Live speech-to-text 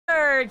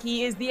prepared.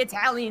 He is the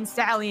Italian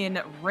stallion,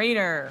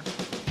 Reynor.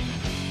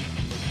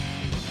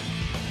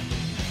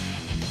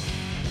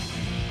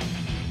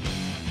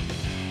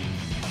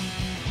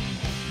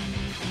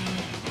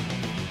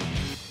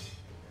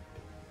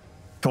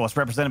 Of course,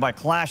 represented by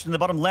Clash in the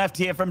bottom left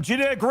here from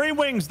Junior Green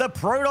Wings, the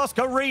Protoss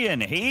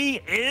Korean. He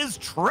is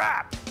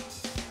Trap.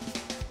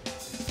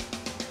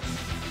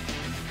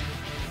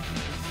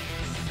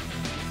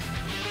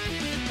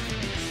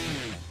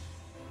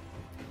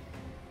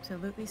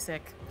 Absolutely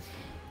sick.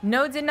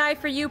 No deny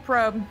for you,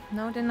 Probe.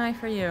 No deny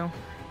for you.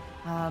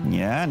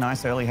 Yeah,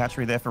 nice early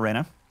hatchery there for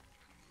Reynor.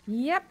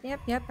 Yep.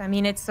 I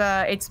mean, it's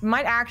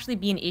might actually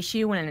be an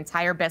issue when an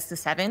entire best of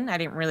 7. I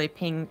didn't really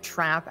ping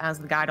Trap as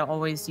the guy to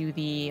always do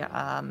the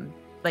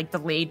like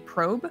delayed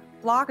probe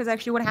block is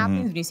actually what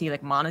happens when you see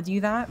like Mana do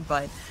that.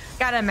 But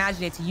gotta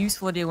imagine it's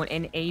useful to do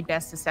in a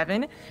best of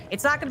 7.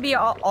 It's not gonna be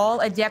all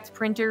adept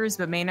printers,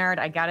 but Maynard,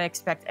 I gotta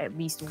expect at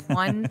least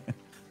one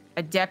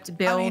adept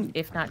build,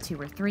 if not 2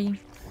 or 3.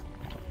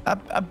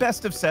 A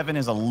best of 7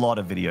 is a lot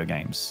of video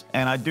games,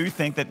 and I do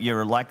think that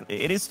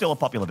it is still a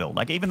popular build.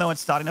 Like, even though it's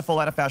starting to fall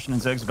out of fashion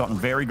and Zergs have gotten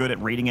very good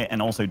at reading it and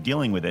also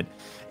dealing with it,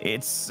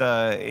 it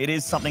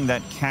is something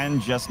that can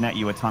just net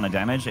you a ton of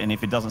damage, and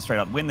if it doesn't straight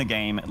up win the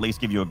game, at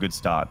least give you a good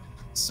start.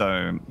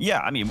 So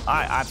yeah, I mean,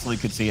 I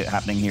absolutely could see it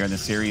happening here in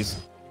this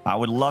series. I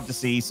would love to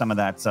see some of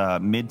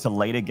that mid to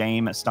later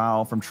game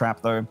style from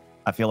Trap, though.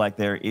 I feel like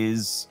there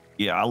is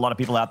a lot of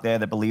people out there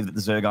that believe that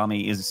the Zerg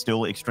army is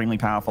still extremely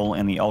powerful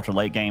in the ultra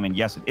late game, and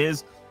yes, it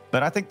is.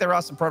 But I think there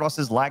are some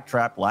Protosses like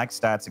Trap, like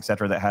Stats,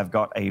 etc., that have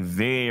got a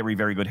very,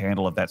 very good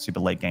handle of that super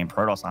late game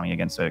Protoss army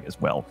against Zerg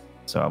as well.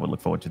 So I would look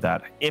forward to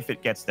that if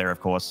it gets there, of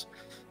course.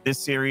 This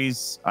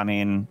series, I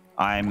mean,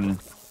 I'm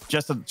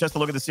just to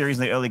look at the series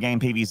in the early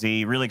game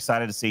PvZ, really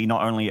excited to see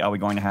not only are we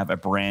going to have a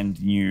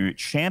brand new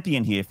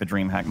champion here for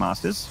DreamHack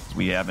Masters.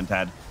 We haven't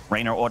had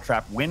Reynor or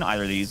Trap win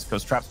either of these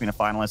because Trap's been a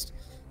finalist.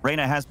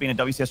 Reynor has been a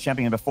WCS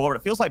champion before, but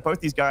it feels like both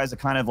these guys are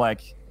kind of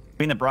like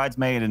being the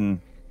bridesmaid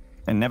and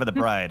never the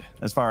bride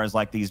as far as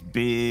like these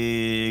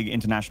big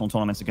international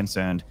tournaments are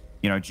concerned.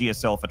 You know,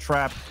 GSL for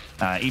Trap,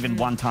 even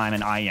one time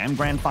in IEM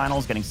Grand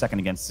Finals, getting second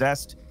against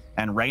Zest,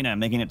 and Reynor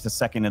making it to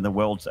second in the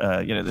world,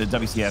 the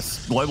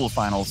WCS Global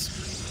Finals.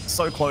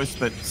 So close,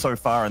 but so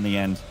far in the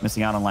end,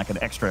 missing out on like an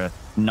extra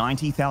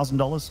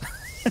 $90,000.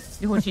 Oh,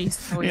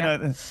 jeez. Oh, yeah.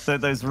 You know,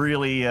 those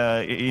really,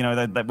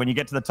 that when you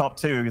get to the top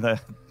 2,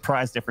 the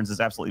prize difference is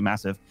absolutely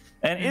massive.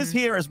 And it is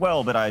here as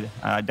well, but I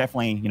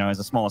definitely, as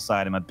a smaller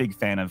side, I'm a big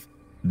fan of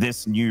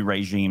this new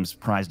regime's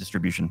prize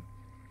distribution.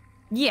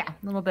 Yeah,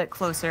 a little bit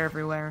closer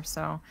everywhere.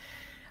 So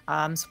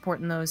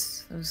supporting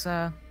those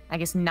I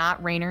guess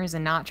not Reynors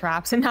and not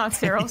Traps and not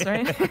Serals,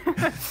 right?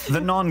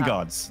 The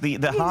non-gods, the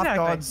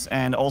half-gods,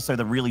 and also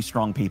the really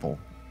strong people,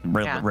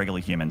 regular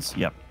humans.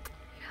 Yep.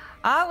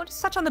 We'll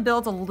just touch on the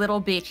build a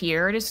little bit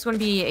here. It is going to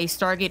be a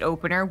Stargate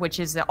opener, which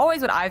is always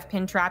what I've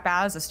pinned Trap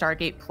as, a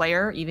Stargate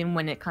player, even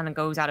when it kind of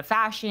goes out of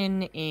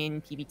fashion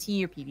in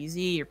PvT or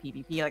PvZ or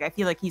PvP. Like, I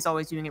feel like he's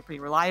always doing it pretty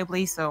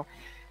reliably. So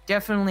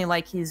definitely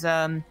like his,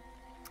 I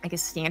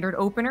guess, standard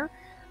opener,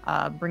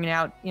 bringing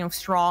out,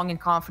 strong and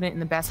confident in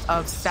the best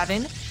of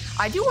 7.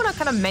 I do want to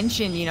kind of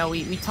mention,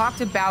 we talked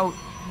about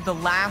the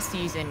last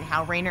season,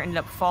 how Reynor ended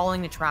up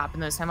following the Trap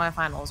in those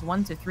semifinals,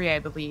 1-3, I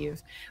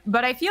believe.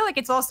 But I feel like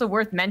it's also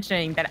worth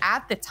mentioning that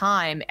at the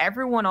time,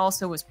 everyone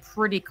also was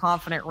pretty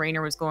confident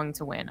Reynor was going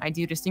to win. I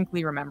do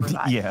distinctly remember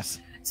that.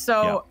 Yes.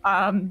 So,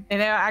 and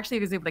I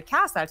actually was able to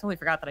cast that. I totally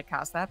forgot that I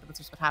cast that, but that's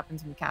just what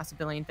happens when you cast a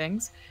billion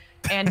things.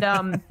 And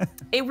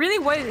it really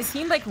was, it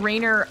seemed like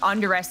Reynor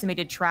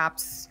underestimated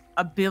Trap's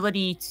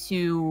ability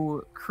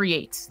to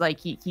create. Like,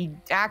 he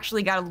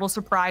actually got a little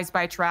surprised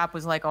by Trap,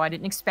 was like, oh, I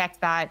didn't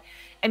expect that.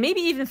 And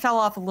maybe even fell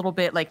off a little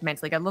bit, like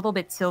mentally, like a little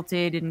bit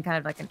tilted in kind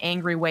of like an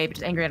angry way, but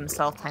just angry at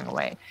himself kind of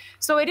way.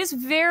 So it is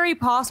very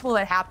possible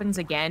that happens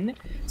again.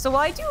 So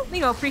while I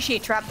do,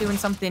 appreciate Trap doing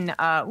something,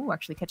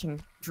 actually catching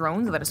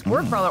drones without a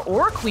Spore Crawler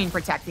or Queen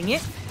protecting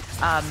it.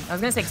 I was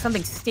going to say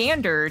something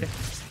standard.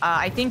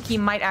 I think he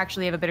might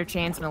actually have a better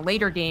chance in the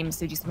later games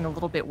to do something a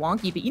little bit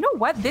wonky. But you know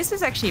what? This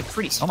is actually a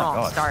pretty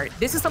strong start.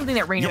 This is something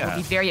that Reynor will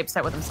be very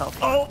upset with himself.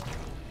 Oh!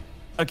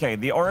 Okay,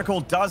 the Oracle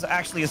does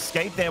actually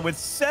escape there with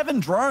 7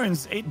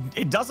 drones.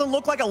 It doesn't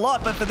look like a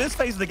lot, but for this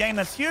phase of the game,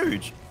 that's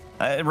huge.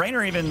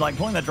 Reynor even like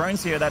pulling the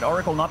drones here, that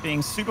Oracle not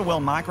being super well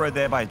microed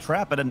there by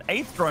Trap, but an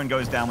 8th drone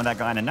goes down with that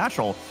guy in a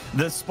natural.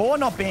 The Spore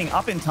not being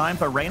up in time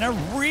for Reynor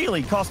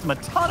really cost him a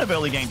ton of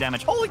early game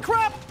damage. Holy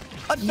crap!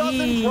 A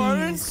dozen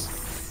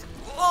drones!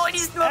 Oh, and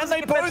he's and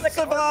they both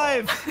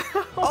survive!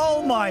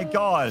 Oh my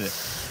god!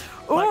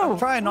 Like, I'm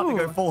trying not to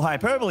go full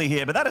hyperbole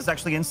here, but that is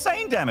actually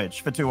insane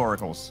damage for 2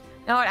 Oracles.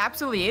 No, it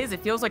absolutely is.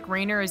 It feels like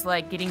Reynor is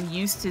like getting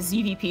used to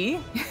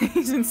ZVP.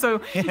 He's been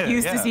so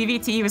used to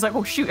ZVT. He was like,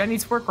 oh shoot, I need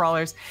Spore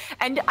Crawlers.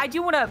 And I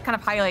do want to kind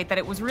of highlight that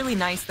it was really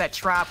nice that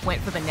Trap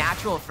went for the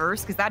natural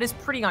first, because that is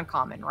pretty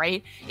uncommon,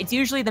 right? It's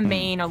usually the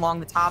main along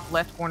the top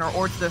left corner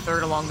or to the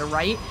third along the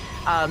right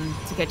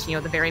to catch, the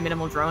very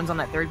minimal drones on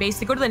that third base.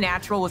 To go to the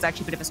natural was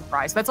actually a bit of a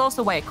surprise. That's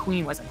also why a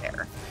Queen wasn't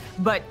there.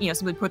 but, you know,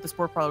 simply put, the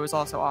Sport Brawler was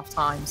also off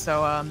time.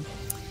 So,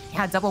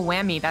 yeah, double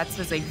whammy. That's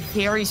just a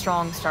very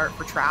strong start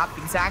for Trap.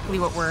 Exactly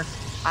what we're,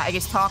 I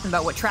guess, talking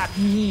about, what Trap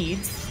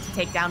needs to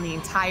take down the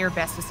entire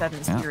best of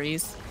 7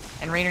 series.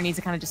 And Reynor needs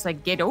to kind of just,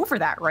 like, get over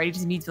that, right? He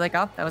just needs to, like,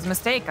 oh, that was a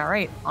mistake. All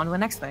right, on to the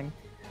next thing.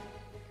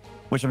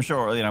 Which I'm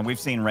sure, you know, we've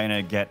seen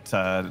Reynor get,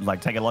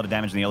 like, take a lot of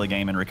damage in the early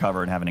game and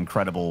recover and have an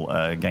incredible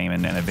game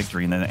and a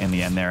victory in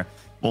the end there.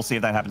 We'll see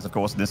if that happens, of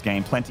course, in this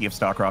game. Plenty of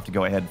StarCraft to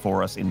go ahead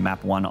for us in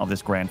map 1 of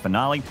this grand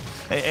finale.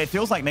 It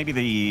feels like maybe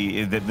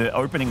the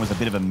opening was a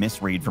bit of a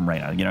misread from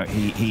Reynor. You know,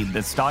 the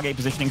Stargate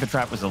positioning for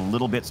Trap was a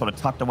little bit sort of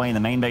tucked away in the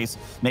main base.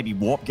 Maybe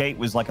Warp Gate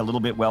was like a little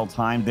bit well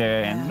timed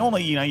there. And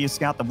normally, you know, you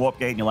scout the Warp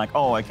Gate and you're like,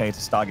 oh, okay,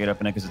 it's a Stargate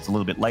opener because it's a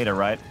little bit later,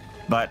 right?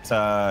 But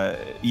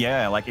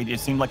yeah, like it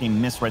seemed like he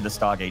misread the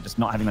Stargate, just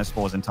not having those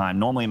spores in time.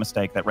 Normally a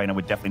mistake that Reynor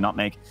would definitely not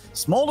make.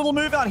 Small little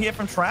move out here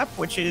from Trap,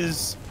 which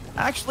is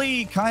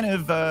actually kind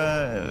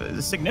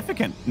of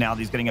significant now that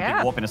he's getting a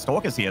big warp into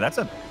Stalkers here. That's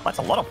a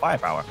lot of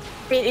firepower.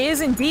 It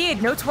is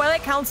indeed. No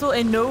Twilight Council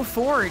and no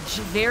Forge.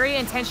 Very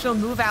intentional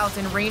move out,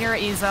 and Reynor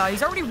is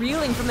he's already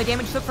reeling from the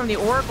damage took from the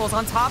Oracles.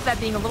 On top of that,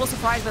 being a little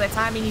surprised by the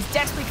timing. He's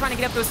desperately trying to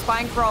get up those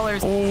Spine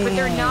Crawlers, but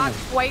they're not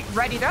quite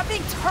ready. They're not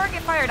being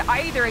target fired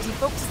either as he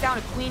focuses down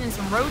a Queen and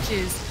some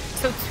Roaches.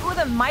 So 2 of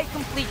them might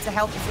complete to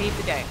help to save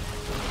the day.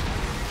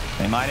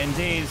 They might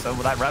indeed. So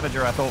that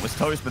Ravager I thought was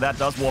toast, but that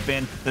does warp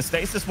in. The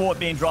Stasis Ward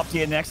being dropped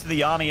here next to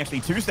the army.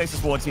 Actually, 2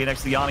 Stasis Wards here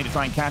next to the army to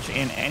try and catch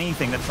in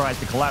anything that tries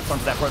to collapse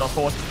onto that Protoss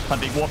force. A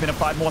big warp in of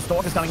 5 more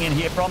Stalkers coming in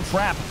here from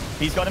Trap.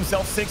 He's got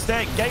himself 6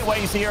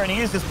 gateways here, and he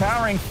is just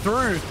powering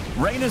through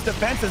Reynor's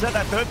defenses at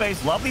that 3rd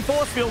base. Lovely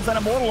force fields, and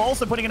Immortal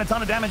also putting in a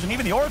ton of damage, and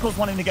even the Oracle's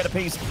wanting to get a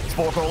piece.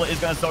 Spore Crawler is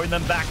going to throw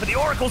them back, but the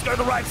Oracles go to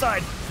the right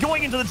side,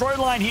 going into the drone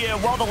line here,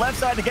 while the left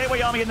side, the Gateway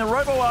army and the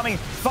Robo army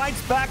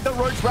fights back the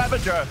Roach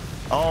Ravager.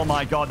 Oh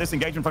my god, this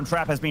engagement from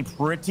Trap has been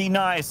pretty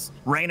nice.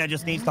 Reynor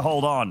just needs to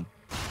hold on.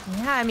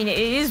 Yeah, I mean, it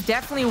is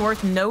definitely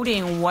worth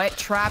noting what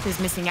Trap is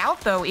missing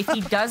out, though. If he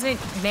doesn't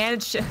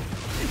manage to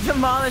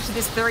demolish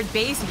this 3rd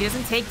base, he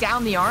doesn't take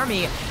down the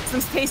army.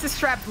 Some Stasis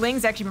Trap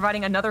Lings actually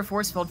providing another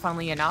force field,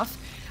 funnily enough.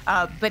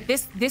 But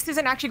this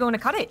isn't actually going to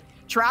cut it.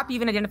 Trap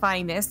even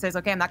identifying this says,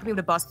 okay, I'm not gonna be able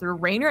to bust through.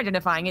 Reynor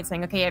identifying it,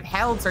 saying, okay, I've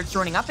held, starts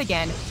joining up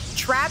again.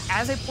 Trap,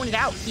 as I pointed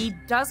out, he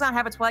does not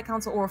have a Twilight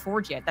Council or a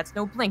Forge yet. That's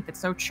no blink,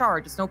 that's no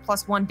charge, it's no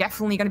 +1,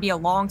 definitely gonna be a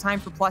long time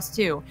for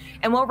 +2.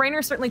 And while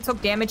Reynor certainly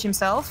took damage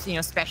himself, you know,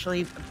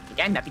 especially,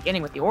 again, that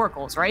beginning with the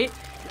Oracles, right?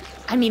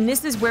 I mean,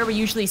 this is where we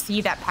usually see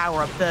that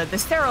power up, the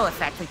sterile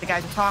effect, like the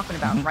guys are talking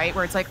about, right?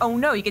 Where it's like, oh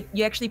no,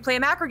 you actually play a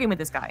macro game with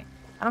this guy.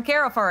 I don't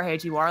care how far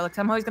ahead you are, like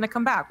somehow he's gonna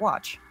come back,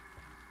 watch.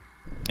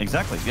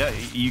 Exactly. Yeah,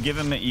 you give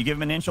him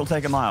an inch, he'll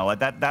take a mile. At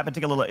that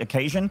particular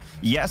occasion,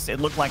 yes, it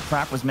looked like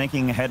Trap was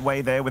making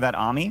headway there with that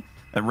army.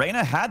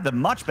 Reynor had the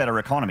much better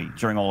economy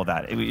during all of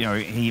that. You know,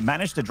 he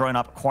managed to drone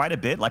up quite a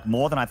bit, like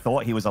more than I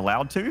thought he was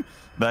allowed to.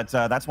 But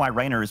that's why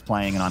Reynor is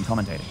playing and I'm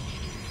commentating.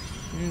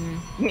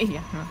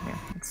 Yeah.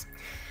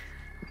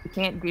 If you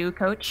can't do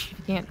coach, if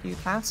you can't do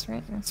pass,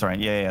 right? That's right.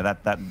 Yeah.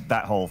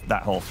 That whole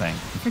thing.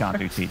 If you can't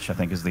do teach, I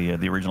think is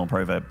the original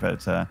proverb.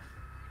 But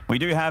we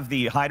do have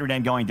the Hydra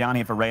Den going down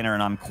here for Reynor,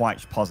 and I'm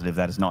quite positive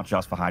that is not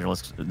just for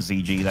Hydralisk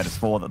ZG. That is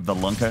for the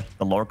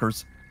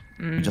Lurkers.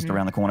 Just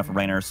around the corner for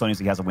Reynor as soon as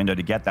he has a window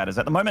to get that. As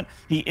at the moment,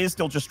 he is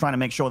still just trying to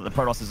make sure that the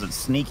Protoss isn't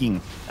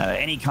sneaking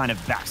any kind of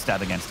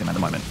backstab against him at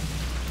the moment.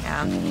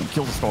 Yeah. Ooh,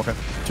 kills a Stalker.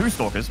 2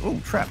 Stalkers. Ooh,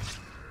 Trap.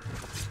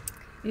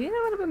 Yeah,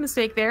 a little bit of a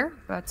mistake there,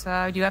 but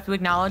I do have to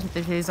acknowledge that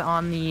this is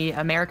on the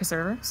America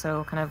server,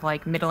 so kind of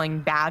like middling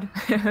bad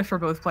for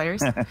both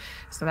players.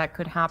 So that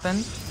could happen.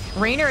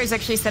 Reynor is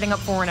actually setting up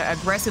for an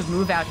aggressive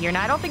move out here.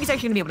 Now, I don't think he's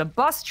actually going to be able to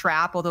bust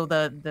Trap, although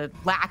the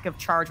lack of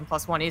charge and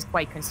 +1 is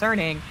quite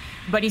concerning,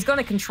 but he's going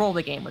to control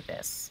the game with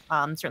this.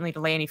 Certainly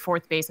delay any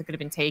 4th base that could have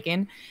been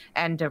taken,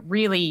 and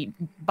really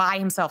buy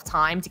himself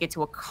time to get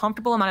to a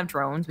comfortable amount of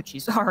drones, which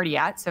he's already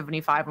at,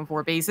 75 on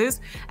 4 bases,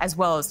 as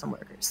well as some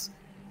lurkers.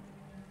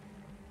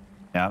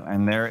 Yeah,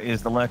 and there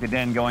is the Lurker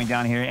Den going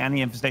down here and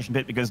the Infestation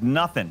Pit, because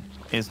nothing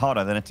is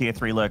hotter than a Tier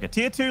 3 Lurker.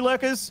 Tier 2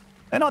 Lurkers,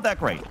 they're not that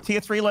great. Tier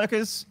 3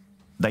 Lurkers,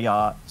 they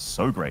are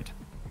so great.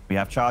 We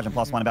have charge and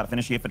 +1 about to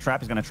finish here for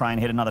Trap. He's going to try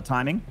and hit another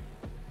timing.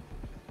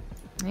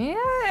 Yeah,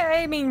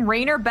 I mean,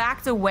 Reynor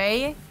backed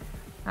away,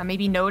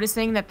 maybe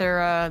noticing that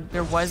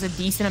there was a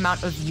decent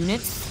amount of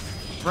units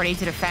ready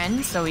to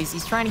defend, so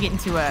he's trying to get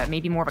into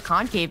maybe more of a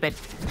concave, but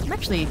I'm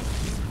actually...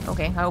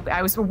 Okay,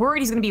 I was worried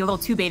he's going to be a little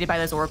too baited by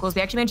those Oracles.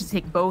 We actually managed to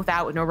take both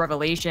out with no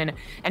revelation.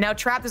 And now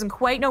Trap doesn't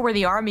quite know where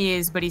the army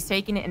is, but he's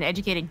taking an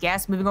educated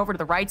guess, moving over to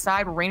the right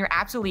side, where Reynor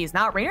absolutely is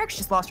not. Reynor actually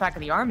just lost track of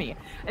the army.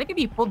 I think if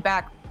he pulled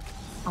back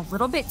a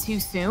little bit too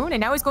soon,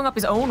 and now he's going up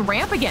his own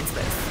ramp against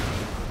this.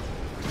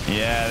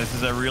 Yeah, this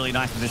is a really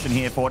nice position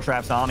here for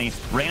Trap's army.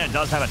 Reynor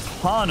does have a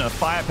ton of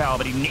firepower,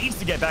 but he needs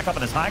to get back up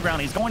on his high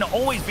ground. He's going to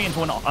always be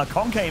into a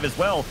concave as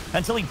well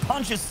until he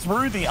punches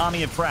through the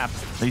army of Trap.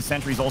 These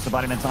sentries also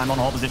biding their time on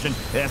hold position.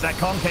 There's that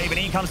concave, and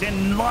he comes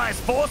in. Nice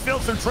force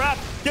field from Trap,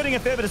 getting a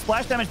fair bit of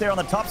splash damage there on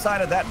the top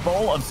side of that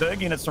ball of Zerg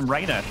units from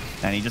Reynor.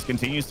 And he just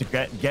continues to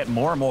get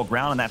more and more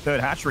ground in that third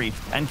hatchery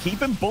and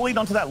keep him bullied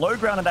onto that low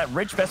ground and that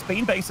rich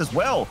Vespene base as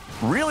well.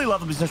 Really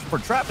love the position for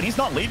Trap, and he's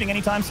not leaving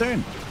anytime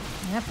soon.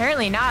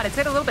 Apparently not. It's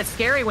a little bit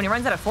scary when he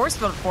runs out of force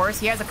field, of course.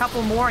 He has a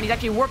couple more, and he's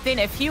actually warped in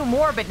a few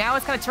more, but now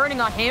it's kind of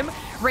turning on him.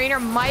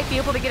 Reynor might be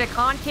able to get a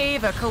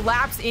concave, a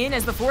collapse in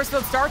as the force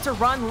field starts to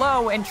run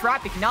low, and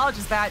Trap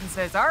acknowledges that and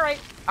says, all right,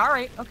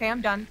 okay,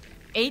 I'm done.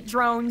 8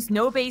 drones,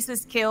 no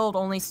bases killed,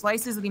 only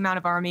slices of the amount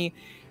of army,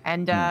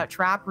 and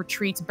Trap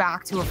retreats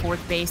back to a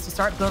 4th base to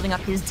start building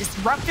up his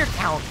disruptor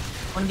count.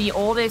 One of the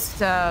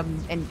oldest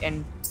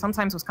and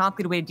sometimes most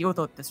complicated way to deal with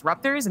the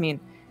disruptors. I mean,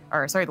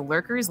 the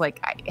lurkers.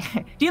 Like,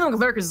 dealing with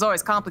lurkers is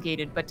always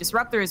complicated, but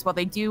disruptors, well,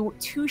 they do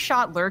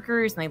 2-shot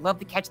lurkers, and they love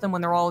to catch them when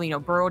they're all,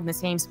 burrowed in the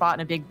same spot in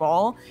a big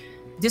ball.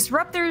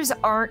 Disruptors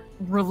aren't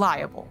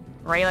reliable,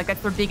 right? Like,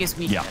 that's their biggest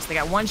weakness. Yeah. They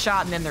got 1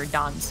 shot, and then they're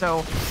done.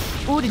 So,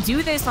 to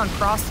do this on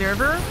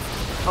cross-server,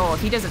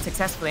 if he does it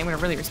successfully, I'm going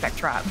to really respect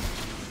Trap.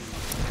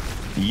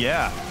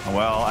 Yeah,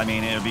 well, I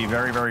mean, it would be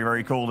very, very,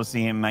 very cool to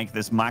see him make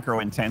this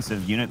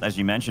micro-intensive unit, as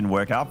you mentioned,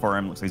 work out for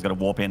him. Looks like he's got a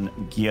warp in,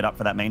 geared up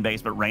for that main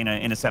base, but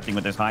Reynor intercepting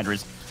with those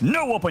Hydras.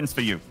 No warp ins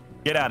for you.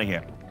 Get out of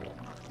here.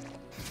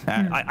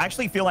 I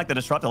actually feel like the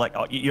Disruptor,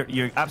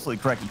 you're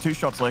absolutely correct. The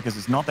 2-shot lurkers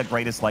is not the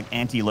greatest,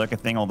 anti-lurker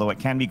thing, although it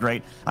can be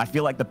great. I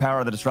feel like the power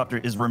of the Disruptor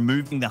is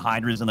removing the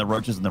Hydras and the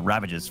Roaches and the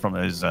Ravagers from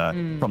those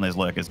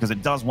lurkers, because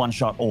it does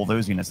 1-shot all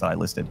those units that I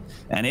listed.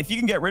 And if you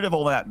can get rid of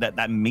all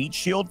that meat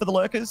shield for the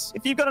lurkers,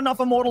 if you've got enough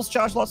Immortals,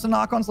 Charge Lots, and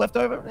Archons left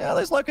over, yeah,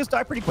 those lurkers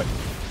die pretty quick.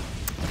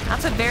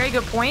 That's a very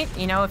good point.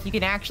 If you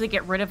can actually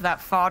get rid of that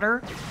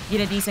fodder,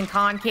 get a decent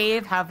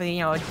concave, have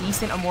a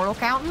decent Immortal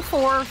count, and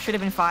 4, should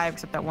have been 5,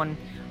 except that one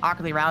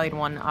awkwardly rallied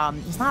one.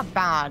 It's not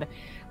bad,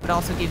 but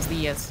also gives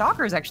the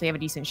Stalkers actually have a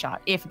decent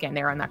shot if, again,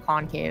 they're on that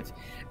concave.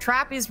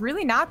 Trap is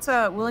really not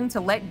willing to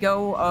let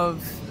go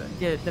of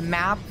the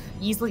map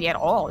easily at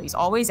all. He's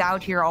always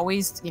out here,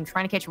 always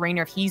trying to catch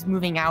Reynor if he's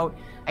moving out,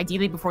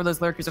 ideally before those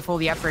lurkers are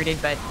fully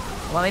upgraded. But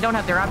while they don't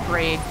have their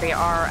upgrades, they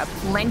are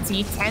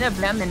aplenty, 10 of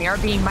them, and they are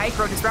being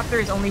micro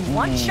disruptors. Only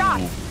 1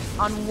 shot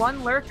on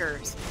 1 lurker.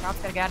 So Trap's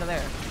got to get out of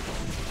there.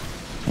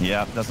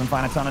 Yeah, doesn't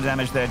find a ton of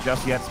damage there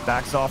just yet.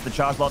 Backs off. The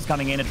Charge Lots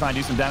coming in to try and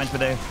do some damage, but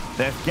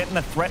they're getting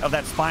the threat of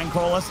that Spine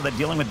Crawler, so they're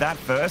dealing with that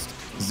first.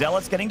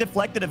 Zealots getting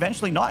deflected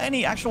eventually. Not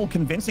any actual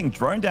convincing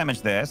drone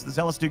damage there, so the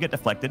Zealots do get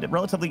deflected. A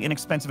relatively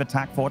inexpensive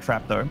attack for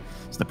Trap, though,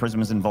 so the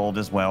Prism is involved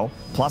as well.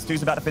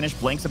 +2's about to finish,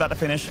 Blink's about to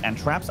finish, and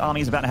Trap's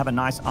army is about to have a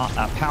nice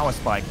power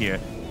spike here.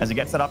 As he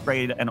gets that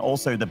upgrade, and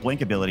also the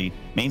Blink ability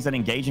means that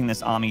engaging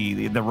this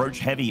army, the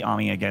Roach-heavy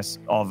army, I guess,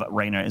 of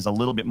Reynor is a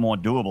little bit more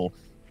doable.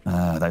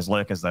 Those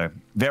lurkers, though,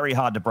 very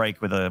hard to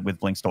break with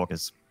Blink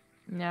Stalkers.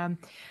 Yeah,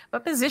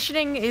 but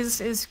positioning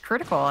is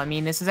critical. I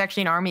mean, this is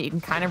actually an army you can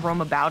kind of roam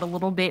about a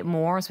little bit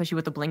more, especially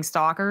with the Blink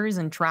Stalkers,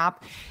 and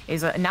Trap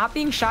is not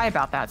being shy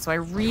about that. So I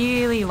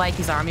really like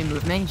his army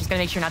movement. You just got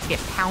to make sure not to get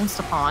pounced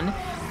upon,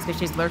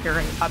 especially as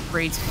lurker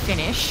upgrades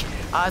finish.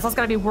 He's also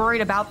got to be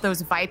worried about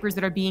those Vipers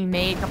that are being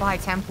made. A couple High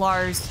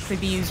Templars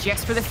could be used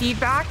just for the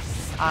feedback.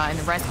 And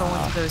the rest go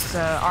into those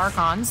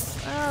Archons.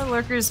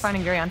 Lurkers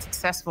finding very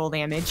unsuccessful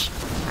damage.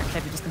 Actually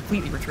have to just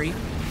completely retreat.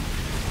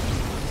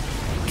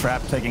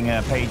 Trap taking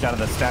a page out of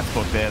the stats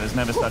book there. There's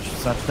never such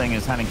thing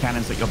as having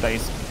cannons at your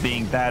base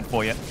being bad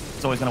for you.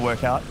 It's always going to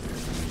work out.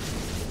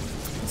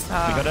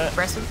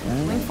 Aggressive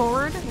pulling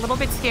forward. A little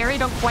bit scary.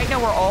 Don't quite know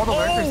where all the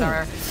lurkers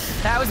are.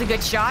 That was a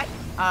good shot.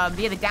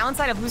 The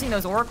downside of losing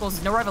those oracles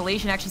is no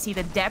revelation to actually see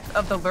the depth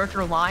of the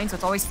lurker line, so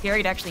it's always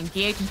scary to actually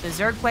engage into the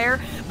Zerg player,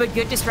 but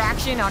good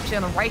distraction actually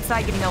on the right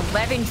side, getting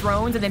 11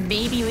 drones and then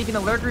maybe leaving the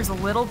lurkers a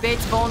little bit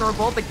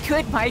vulnerable, but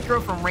good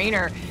micro from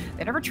Reynor.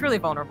 They're never truly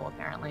vulnerable,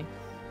 apparently.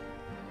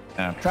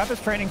 Trap is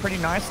training pretty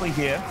nicely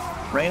here.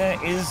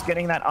 Reynor is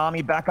getting that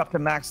army back up to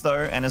max,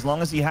 though, and as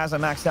long as he has a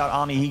maxed out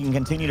army, he can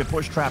continue to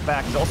push Trap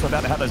back. He's also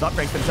about to have those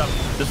upgrades finish up.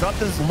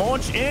 Disruptors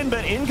launch in,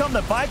 but in come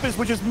the Vipers,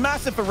 which is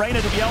massive for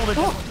Reynor to be able to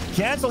just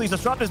cancel these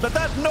Disruptors. But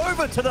that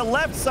Nova to the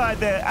left side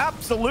there,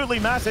 absolutely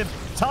massive.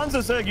 Tons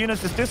of Zerg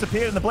units just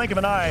disappeared in the blink of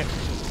an eye.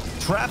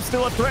 Trap's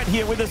still a threat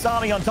here with this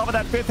army on top of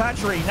that 5th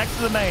hatchery next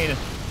to the main.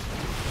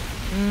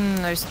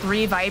 There's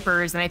 3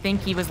 Vipers, and I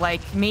think he was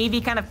maybe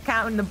kind of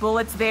counting the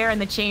bullets there in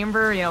the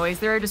chamber. Is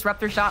there a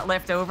Disruptor shot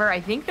left over? I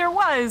think there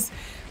was,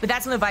 but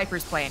that's when the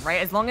Viper's playing, right?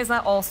 As long as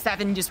not all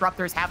 7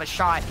 Disruptors have a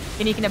shot,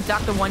 then he can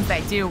abduct the ones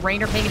that do.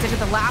 Reynor paying attention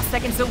at the last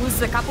second, still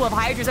loses a couple of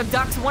Hydras,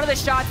 abducts one of the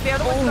shots there.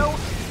 The one though,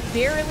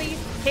 barely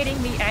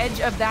hitting the edge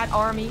of that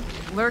army.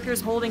 Lurkers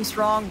holding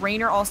strong.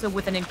 Reynor also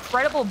with an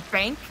incredible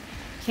bank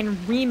can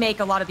remake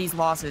a lot of these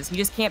losses. He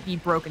just can't be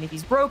broken. If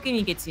he's broken,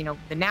 he gets,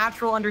 the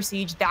natural under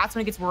siege. That's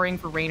when it gets worrying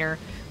for Reynor.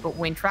 But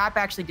when Trap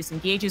actually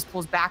disengages,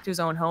 pulls back to his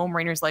own home,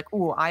 Raynor's like,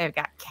 ooh, I have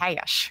got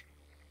cash.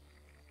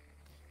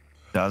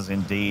 Does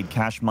indeed.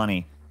 Cash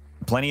money.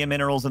 Plenty of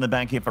minerals in the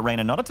bank here for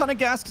Reynor. Not a ton of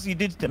gas because he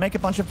did make a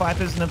bunch of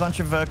Vipers and a bunch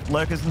of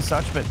lurkers and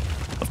such, but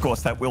of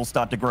course that will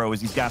start to grow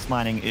as his gas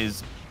mining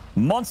is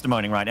monster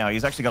mining right now.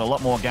 He's actually got a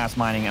lot more gas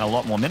mining and a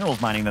lot more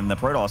minerals mining than the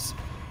Protoss.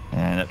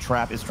 And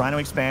Trap is trying to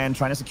expand,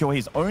 trying to secure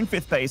his own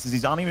 5th base as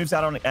his army moves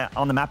out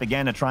on the map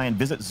again to try and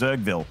visit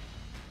Zergville.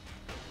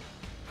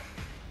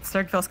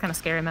 Zergville's kind of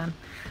scary, man.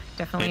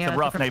 Definitely it's a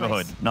rough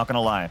neighborhood, not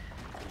gonna lie.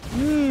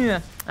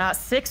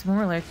 6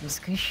 more lurkers.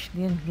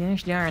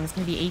 Gosh darn, it's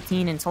gonna be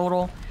 18 in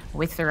total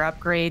with their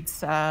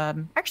upgrades.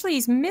 Actually,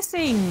 he's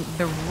missing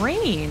the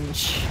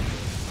range.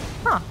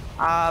 Huh.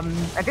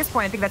 At this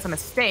point, I think that's a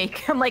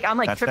mistake. I'm like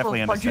triple,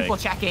 quadruple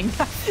checking.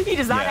 He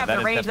does not have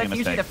the range. That's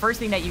usually the first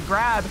thing that you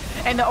grab.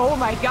 And oh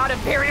my god, a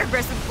very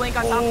aggressive blink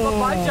on top of a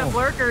bunch of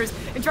lurkers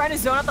and trying to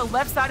zone out the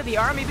left side of the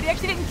army, but he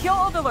actually didn't kill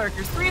all the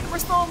lurkers. 3 of them were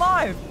still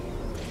alive.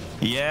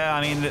 Yeah, I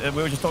mean,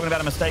 we were just talking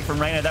about a mistake from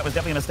Reynor. That was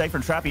definitely a mistake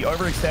from Trap. He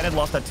overextended,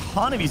 lost a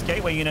ton of his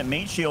gateway unit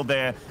meat shield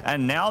there,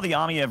 and now the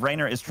army of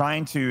Reynor is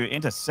trying to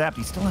intercept.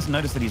 He still hasn't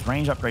noticed that his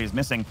range upgrade is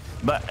missing,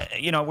 but,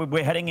 you know,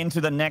 we're heading into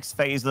the next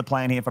phase of the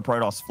plan here for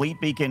Protoss. Fleet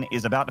Beacon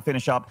is about to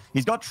finish up.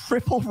 He's got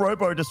triple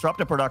Robo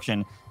Disruptor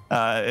production.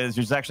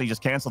 He's actually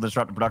just canceled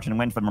Disruptor production and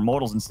went for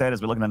Immortals instead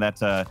as we're looking at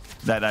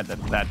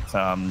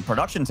that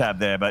production tab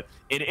there. But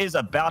it is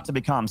about to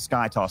become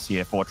Sky Toss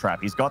here for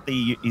Trap. He's got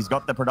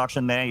the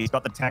production there. He's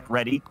got the tech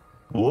ready.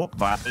 Oh,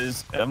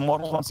 Vipers.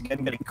 Immortals once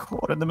again getting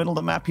caught in the middle of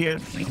the map here.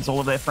 Needs all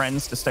of their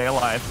friends to stay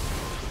alive.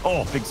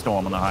 Oh, big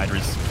storm on the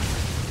Hydras.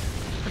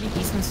 Pretty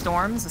decent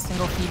storms, a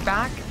single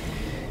feedback.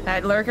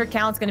 That lurker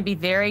count's going to be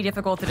very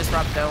difficult to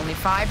disrupt, though. Only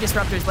 5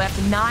 disruptors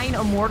left, 9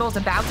 immortals,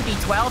 about to be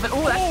 12. And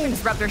that's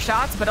disruptor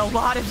shots, but a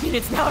lot of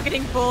units now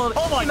getting pulled.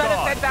 Oh my he might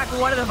have fed back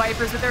one of the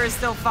Vipers, but there is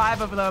still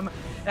 5 of them.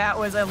 That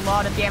was a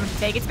lot of damage to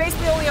take. It's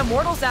basically only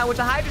immortals now, which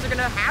the Hydras are going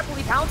to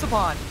happily pounce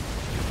upon.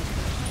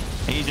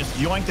 He just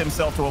yoinked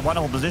himself to a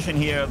wonderful position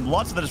here.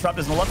 Lots of the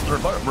disruptors and lots of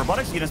the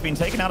robotics units being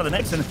taken out of the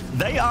mix, and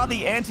they are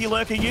the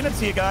anti-lurker units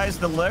here, guys.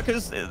 The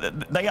lurkers,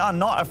 they are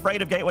not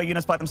afraid of gateway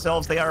units by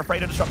themselves. They are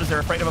afraid of disruptors. They're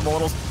afraid of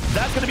immortals.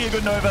 That's going to be a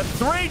good Nova.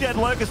 3 dead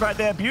lurkers right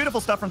there.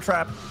 Beautiful stuff from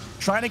Trap.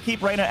 Trying to keep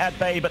Reynor at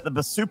bay, but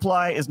the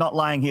supply is not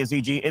lying here,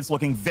 ZG. It's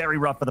looking very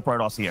rough for the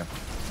Protoss here.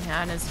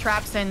 Yeah, and as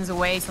Trap sends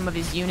away some of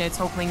his units,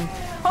 hoping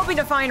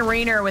to find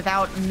Reynor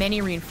without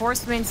many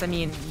reinforcements. I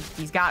mean,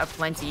 he's got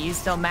plenty. He's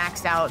still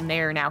maxed out, and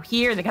they're now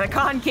here. They got a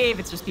concave.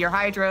 It's just pure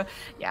Hydra.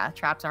 Yeah,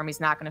 Trap's army's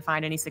not going to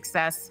find any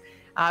success.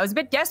 It was a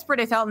bit desperate,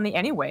 I felt, in the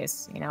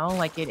anyways. You know,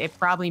 like it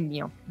probably,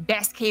 you know,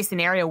 best case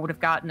scenario would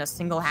have gotten a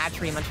single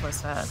hatchery, much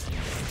less an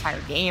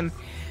entire game.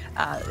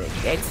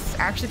 It's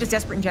actually just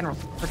desperate in general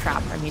for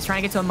Trap. I mean, he's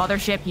trying to get to a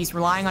mothership. He's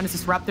relying on his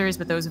disruptors,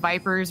 but those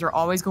Vipers are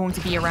always going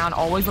to be around,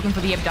 always looking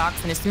for the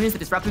abducts. And as soon as the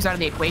disruptors are out of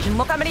the equation,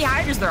 look how many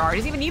Hydras there are. He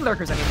doesn't even need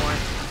lurkers anymore.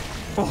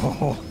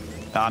 Oh.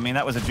 I mean,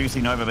 that was a juicy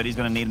Nova, but he's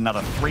going to need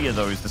another 3 of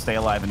those to stay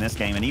alive in this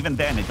game. And even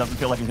then, it doesn't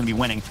feel like he's going to be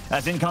winning.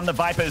 As in come the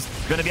Vipers,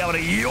 going to be able to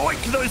yoink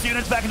those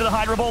units back into the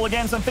Hydra Ball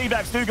again. Some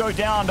feedbacks do go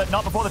down, but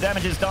not before the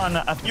damage is done.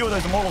 A few of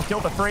those Immortals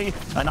killed for 3.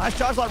 A nice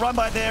charge light run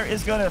by there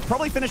is going to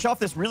probably finish off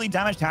this really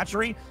damaged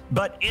hatchery.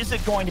 But is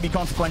it going to be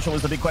consequential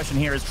is the big question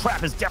here, as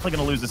Trap is definitely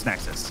going to lose this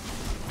Nexus.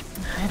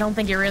 I don't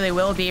think it really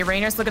will be.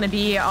 Reynor's still going to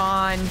be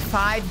on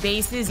 5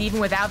 bases,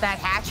 even without that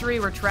hatchery,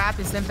 where Trap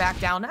is sent back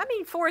down. I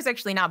mean, 4 is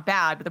actually not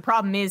bad, but the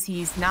problem is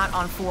he's not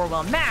on 4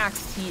 well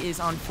maxed. He is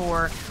on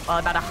 4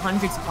 about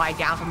 100 supply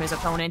down from his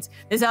opponent.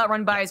 His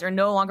outrun buys are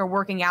no longer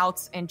working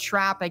out, and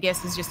Trap, I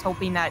guess, is just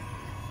hoping that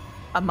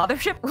a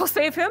mothership will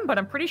save him, but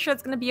I'm pretty sure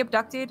it's going to be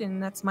abducted,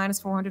 and that's minus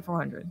 400,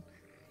 400.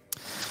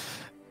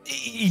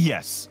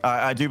 Yes,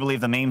 I do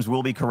believe the memes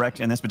will be correct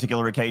in this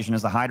particular occasion,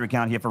 as the Hydra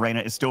count here for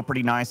Reynor is still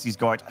pretty nice. He's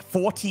got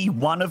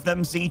 41 of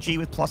them, ZG,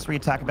 with +3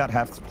 attack, about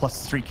half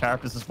 +3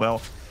 characters as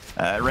well.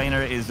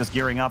 Reynor is just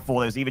gearing up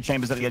for those Eva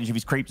chambers at the edge of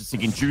his creep, so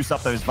he can juice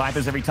up those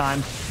Vipers every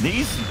time.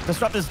 These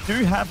disruptors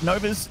do have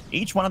Novas.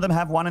 Each one of them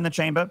have 1 in the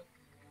chamber.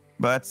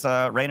 But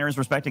Reynor is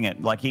respecting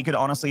it. Like, he could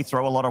honestly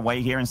throw a lot of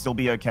weight here and still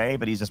be okay,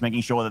 but he's just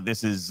making sure that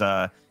this is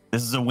a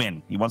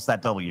win. He wants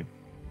that W.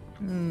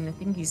 I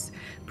think he's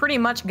pretty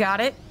much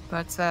got it,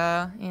 but,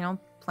 you know,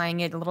 playing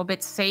it a little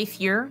bit safe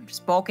here,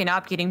 just bulking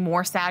up, getting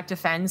more static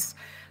defense,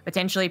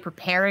 potentially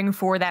preparing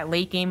for that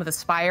late game with a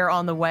Spire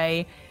on the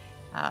way.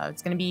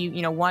 It's going to be,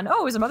 you know, 1,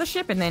 oh, is a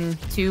mothership, and then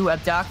 2,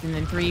 abduct, and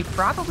then 3,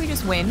 probably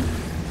just win.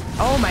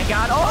 Oh my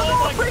god,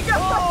 oh my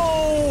god!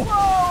 Oh!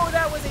 Whoa,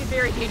 that was a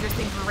very dangerous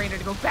thing for Reynor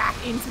to go back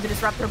into the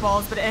disruptor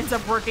balls, but it ends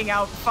up working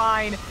out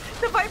fine.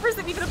 The Vipers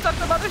have even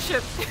abducted the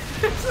mothership.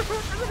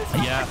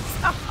 Yeah.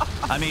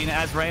 I mean,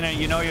 as Reynor,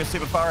 you know you're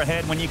super far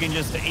ahead when you can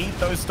just eat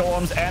those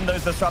storms and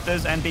those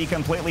disruptors and be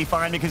completely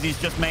fine, because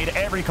he's just made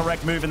every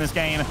correct move in this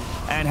game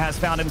and has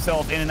found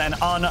himself in an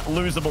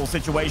unlosable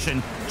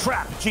situation.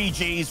 Trap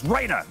GG's.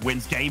 Reynor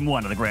wins game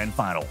 1 of the grand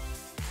final.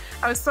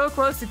 I was so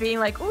close to being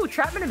like, ooh,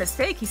 Trap made a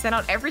mistake. He sent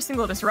out every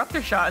single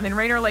disruptor shot, and then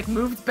Reynor like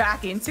moved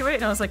back into it,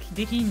 and I was like,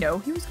 did he know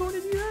he was going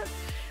to do that?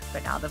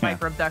 But now the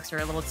Viper abducts are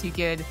a little too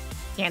good.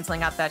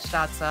 Canceling out that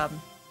shot's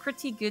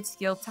pretty good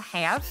skill to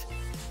have.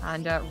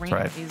 And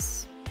Reynor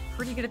is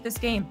pretty good at this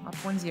game, up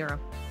 1-0.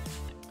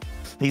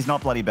 He's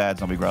not bloody bad,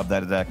 Zombie Grub.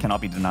 That cannot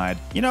be denied.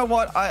 You know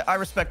what? I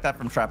respect that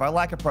from Trap. I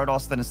like a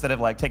Protoss that instead of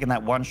like taking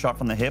that one shot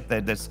from the hip,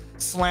 they're just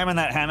slamming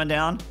that hammer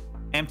down,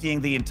 emptying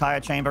the entire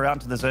chamber out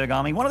into the Zerg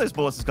army. One of those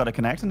bullets has got to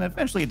connect, and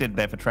eventually it did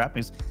there for Trap.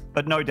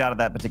 But no doubt at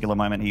that particular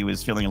moment, he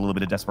was feeling a little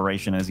bit of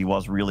desperation as he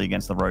was really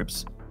against the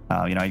ropes.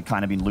 You know, he'd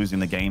kind of been losing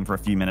the game for a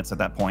few minutes at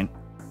that point.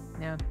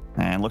 Yeah.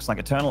 And looks like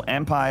Eternal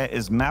Empire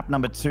is map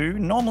number 2.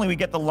 Normally we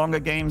get the longer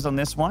games on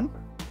this one.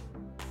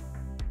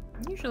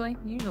 Usually.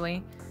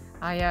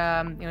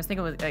 I was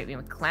thinking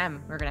with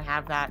Clem, we are gonna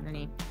have that, and then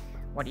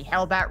he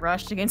held that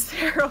rushed against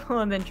Terrible,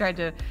 and then tried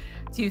to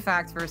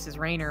 2-fact versus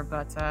Reynor,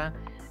 but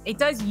it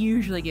does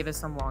usually give us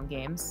some long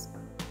games,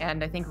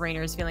 and I think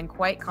Reynor is feeling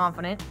quite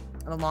confident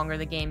the longer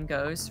the game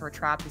goes, where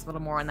Trap is a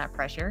little more on that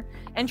pressure.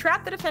 And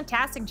Trap did a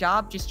fantastic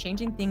job just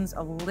changing things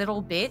a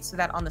little bit so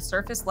that on the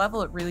surface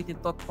level, it really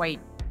did look quite,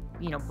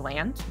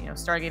 bland.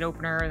 Stargate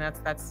opener, and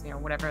that's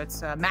whatever,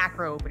 it's a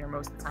macro opener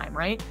most of the time,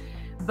 right?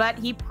 But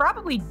he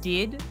probably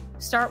did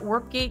start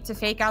Warp Gate to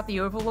fake out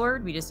the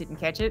Overlord. We just didn't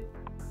catch it,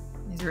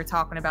 as we were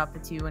talking about the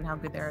 2 and how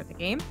good they are at the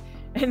game.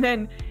 And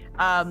then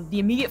the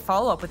immediate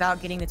follow-up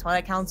without getting the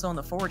Twilight Council on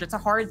the Forge, it's a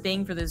hard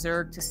thing for the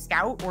Zerg to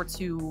scout or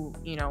to,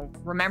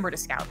 remember to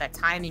scout. That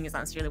timing is not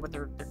necessarily what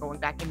they're going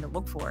back in to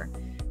look for.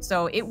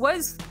 So it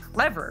was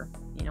clever,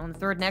 in the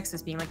third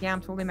Nexus being like, yeah,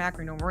 I'm totally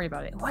macro, don't worry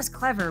about it. It was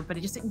clever, but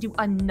it just didn't do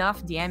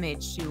enough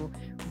damage to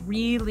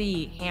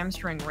really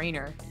hamstring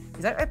Reynor.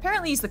 Because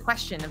apparently is the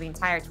question of the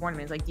entire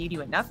tournament. Is like, do you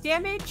do enough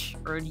damage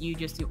or do you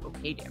just do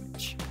okay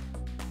damage?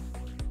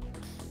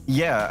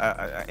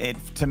 Yeah,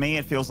 to me,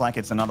 it feels like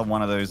it's another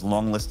one of those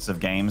long lists of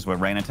games where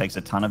Reynor takes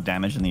a ton of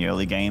damage in the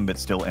early game, but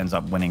still ends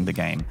up winning the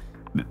game.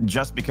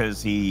 Just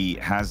because he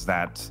has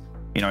that,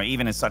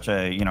 even as such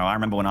a, I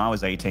remember when I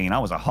was 18, I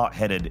was a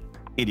hot-headed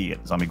idiot,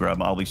 Zombie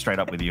Grub. I'll be straight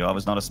up with you. I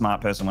was not a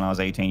smart person when I was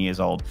 18 years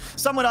old.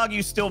 Some would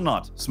argue still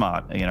not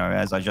smart,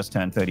 as I just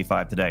turned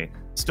 35 today.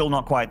 Still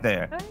not quite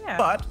there. Oh, yeah.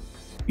 But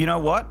you know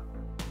what?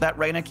 That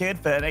Reynor kid,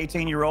 for that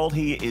 18-year-old,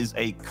 he is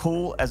a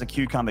cool as a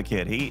cucumber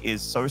kid. He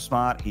is so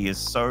smart. He is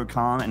so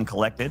calm and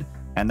collected.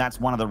 And that's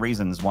one of the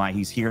reasons why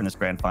he's here in this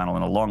grand final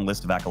in a long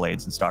list of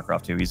accolades in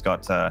StarCraft 2. He's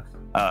got a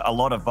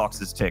lot of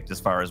boxes ticked as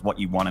far as what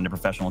you want in a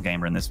professional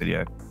gamer in this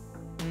video.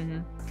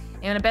 Mm-hmm.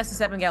 And in Best of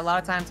 7, we get a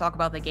lot of time to talk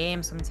about the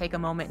game, so I'm going to take a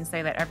moment and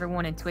say that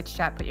everyone in Twitch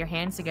chat put your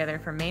hands together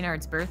for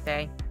Maynard's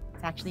birthday.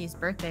 It's actually his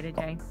birthday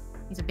today.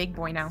 He's a big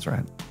boy now. That's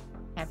right.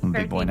 Happy birthday,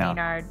 big boy now.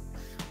 Maynard.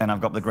 And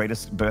I've got the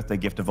greatest birthday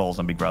gift of all,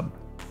 Zombie Grub.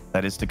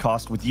 That is to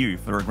cast with you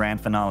for a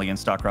grand finale in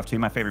StarCraft 2,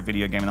 my favorite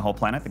video game in the whole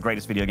planet, the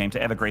greatest video game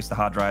to ever grace the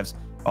hard drives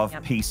of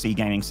PC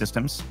gaming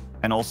systems,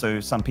 and also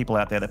some people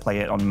out there that play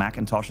it on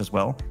Macintosh as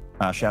well.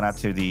 Shout out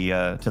to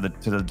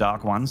the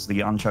dark ones,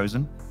 the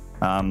unchosen.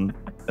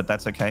 But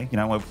that's okay.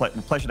 We're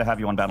pleasure to have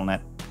you on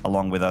Battle.net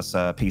along with us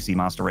PC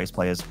Master Race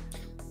players.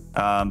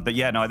 But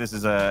yeah, no, this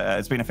is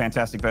it's been a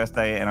fantastic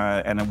birthday,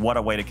 and what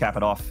a way to cap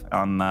it off.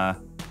 I'm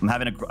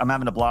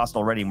having a blast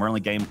already, and we're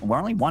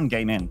only one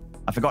game in.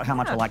 I forgot how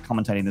much I like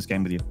commentating this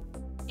game with you.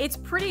 It's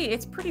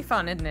pretty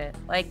fun, isn't it?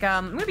 Like,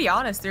 I'm gonna be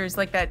honest, there was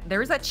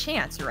that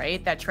chance,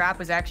 right? That Trap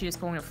was actually just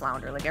going to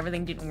flounder. Like,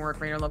 everything didn't work.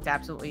 Reynor looked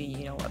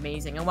absolutely,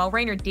 amazing. And while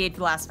Reynor did for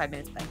the last 5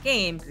 minutes of that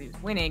game, because he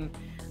was winning,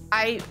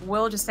 I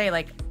will just say,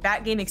 like,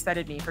 that game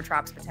excited me for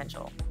Trap's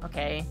potential,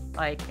 okay?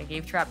 Like, I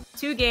gave Trap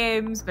 2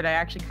 games, but I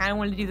actually kind of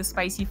wanted to do the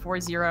spicy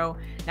 4-0.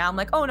 Now I'm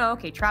like, oh no,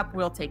 okay, Trap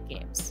will take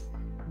games.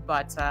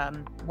 But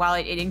while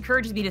it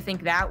encourages me to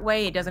think that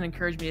way, it doesn't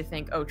encourage me to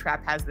think, oh,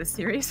 Trap has this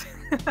series.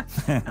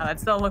 It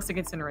still looks like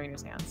it's in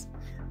Reynor's hands.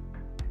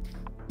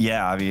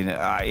 Yeah, I mean,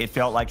 it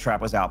felt like Trap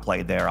was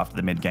outplayed there after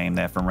the mid-game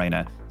there from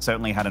Reynor.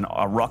 Certainly had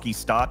a rocky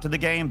start to the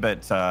game,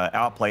 but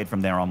outplayed from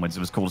there onwards.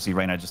 It was cool to see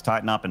Reynor just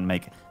tighten up and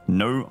make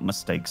no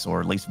mistakes, or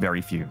at least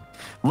very few.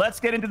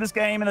 Let's get into this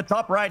game in the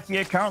top right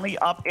here. Currently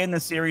up in the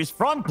series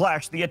from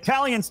Clash, the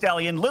Italian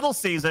stallion, Little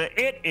Caesar.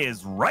 It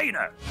is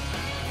Reynor.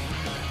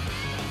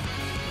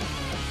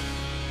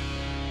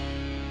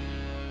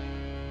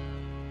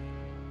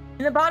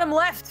 In the bottom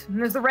left,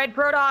 there's the red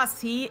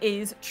Protoss. He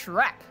is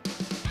Trap.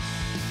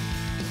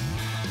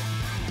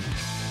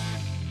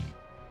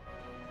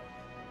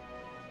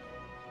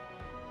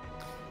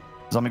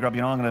 Zombie Grub, I'm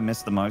going to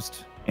miss the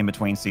most in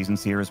between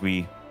seasons here as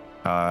we,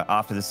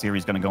 after this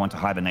series, going to go into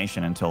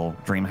hibernation until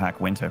DreamHack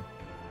Winter.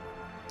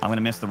 I'm going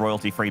to miss the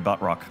royalty-free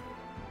butt rock.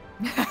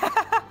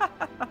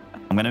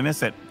 I'm going to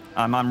miss it.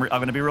 I'm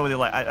going to be really,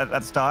 like, at the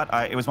start,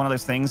 it was one of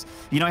those things.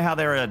 You know how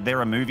there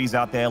are movies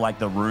out there like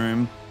The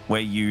Room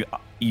where you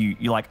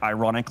like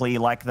ironically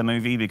like the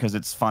movie because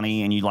it's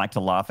funny and you like to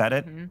laugh at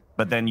it,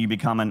 but then you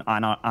become an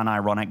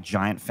unironic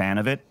giant fan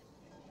of it.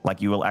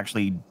 Like, you will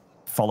actually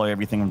follow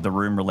everything The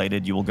Room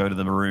related. You will go to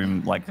The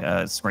Room, like,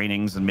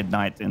 screenings and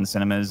midnight in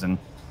cinemas and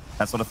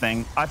that sort of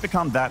thing. I've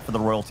become that for the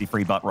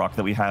royalty-free butt rock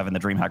that we have in the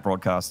DreamHack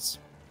broadcasts.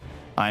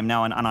 I'm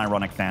now an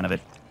unironic fan of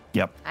it.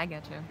 Yep. I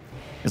get you.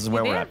 This is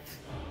where we're at.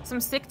 Some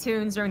sick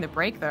tunes during the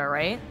break, though,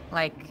 right?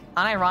 Like,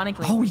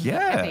 unironically. Oh,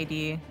 yeah.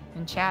 FAD.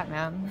 in chat,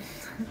 man.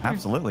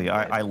 Absolutely.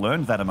 I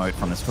learned that emote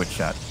from this Twitch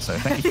chat, so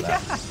thank you for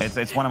that.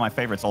 It's one of my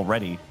favorites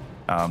already,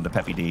 the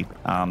Peppy D.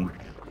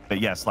 But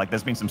yes, like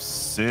there's been some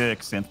sick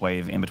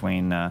synthwave in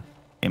between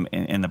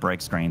in the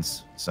break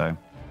screens. So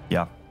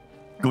yeah,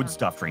 good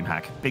stuff,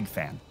 DreamHack. Big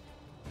fan.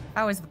 If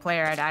I was the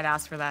player, I'd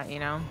ask for that, you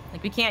know?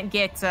 Like, we can't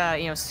get,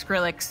 you know,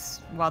 Skrillex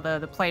while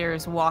the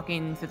player's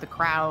walking through the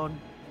crowd,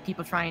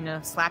 people trying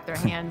to slap their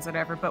hands,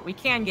 whatever, but we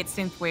can get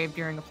synthwave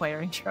during a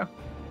player intro.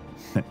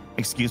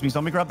 Excuse me,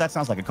 Zombie Grub? That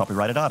sounds like a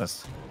copyrighted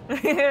artist.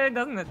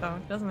 Doesn't it, though?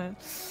 Doesn't it?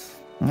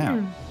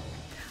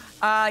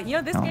 Yeah. You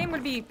know, this game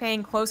would be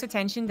paying close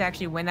attention to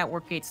actually when that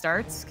warp gate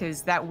starts,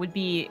 because that would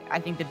be, I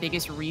think, the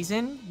biggest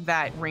reason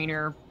that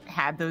Reynor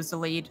had those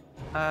delayed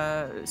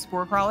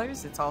spore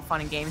crawlers. It's all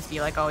fun and games to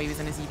be like, oh, he was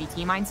in his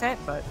EBT mindset,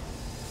 but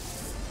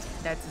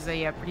that's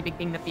a pretty big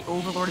thing that the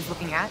Overlord is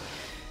looking at.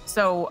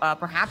 So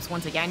perhaps,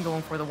 once again,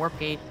 going for the warp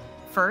gate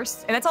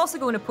first. And that's also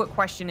going to put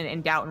question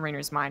and doubt in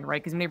Reynor's mind,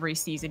 right? Because whenever he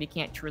sees it, he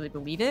can't truly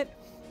believe it.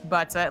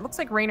 But it looks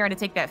like Reynor had to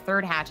take that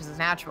third hatch as his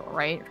natural,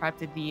 right? Trapped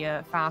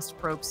the fast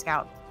probe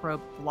scout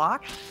probe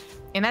block.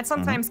 And that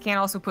sometimes can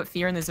also put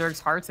fear in the Zerg's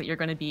hearts that you're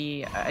going to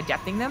be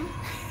adepting them,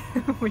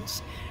 which,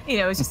 you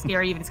know, is just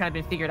scary even it's kind of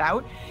been figured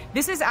out.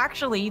 This is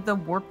actually the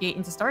warp gate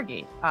into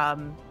Stargate.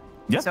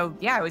 So,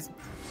 yeah,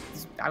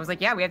 I was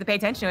like, yeah, we have to pay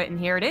attention to it, and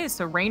here it is.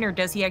 So Reynor,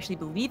 does he actually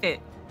believe it?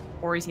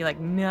 Or is he like,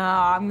 no,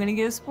 I'm going to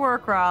get a spore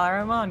crawler,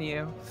 I'm on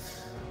you?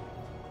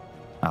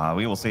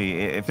 We will see.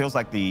 It feels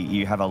like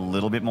you have a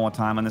little bit more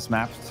time on this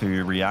map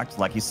to react.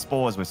 Like his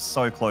spores were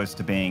so close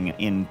to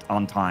being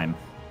on time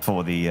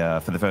for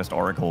the first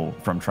Oracle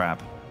from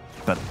Trap,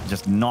 but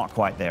just not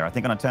quite there. I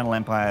think on Eternal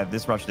Empire,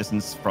 this rush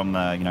distance from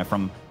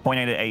from point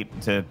A to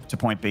 8 to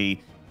point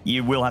B,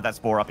 you will have that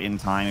spore up in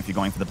time if you're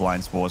going for the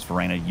blind spores for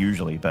Reynor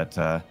usually. But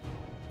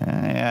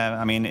yeah,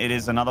 I mean, it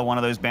is another one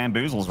of those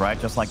bamboozles, right?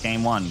 Just like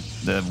game one,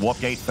 the warp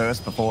gate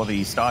first before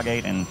the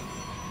Stargate, and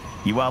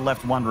you are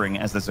left wondering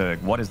as the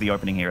Zerg, what is the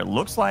opening here? It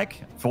looks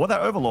like for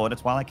that Overlord, a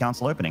Twilight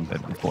Council opening, but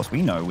of course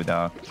we know with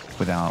our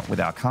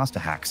caster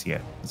hacks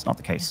here, it's not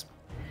the case.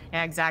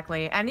 Yeah,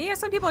 exactly. And yeah,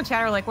 some people in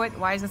chat are like, "What?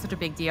 Why is this such a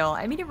big deal?"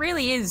 I mean, it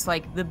really is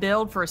like the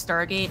build for a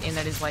Stargate, and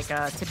that is like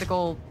a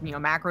typical, you know,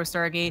 macro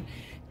Stargate,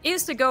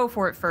 is to go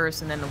for it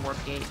first and then the warp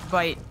gate.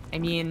 But I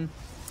mean,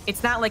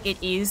 it's not like it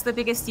is the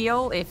biggest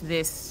deal if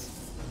this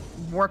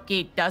warp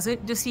gate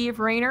doesn't deceive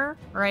Reynor,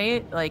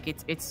 right? Like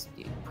it's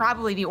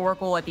probably the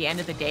Oracle at the end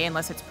of the day,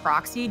 unless it's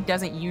proxied,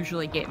 doesn't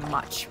usually get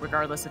much,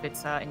 regardless if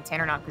it's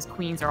intent or not, because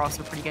Queens are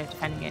also pretty good at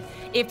defending it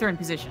if they're in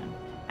position.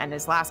 And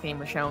this last game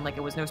was shown like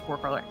it was no spore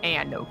crawler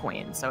and no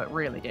Queen, so it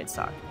really did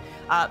suck.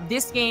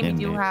 This game,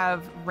 you do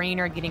have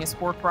Reynor getting a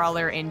spore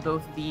crawler in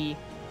both the,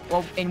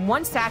 well, in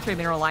one saturated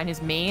mineral line,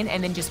 his main,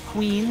 and then just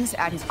Queens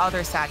at his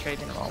other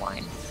saturated mineral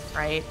line,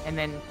 right? And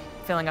then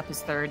filling up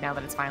his third now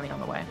that it's finally on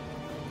the way.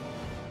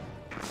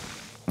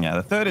 Yeah,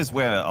 the third is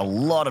where a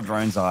lot of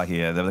drones are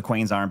here. The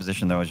Queens are in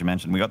position, though, as you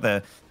mentioned. We got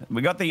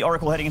the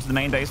Oracle heading into the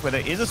main base where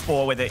there is a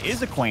spore, where there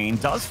is a Queen,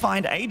 does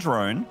find a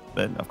drone,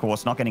 but of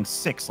course not getting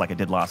 6 like it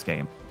did last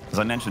game. As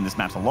I mentioned, this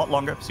map's a lot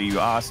longer, so you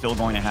are still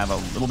going to have a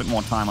little bit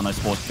more time on those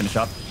spores to finish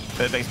up.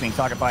 Third base being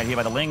target fired here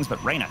by the Lings, but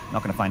Reynor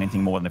not going to find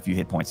anything more than a few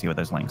hit points here with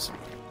those Lings.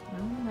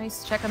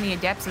 Nice check on the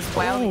Adepts as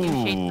well. They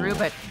do shade through,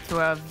 but to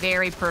a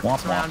very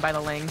perfect surround by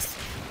the Lings.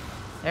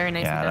 Very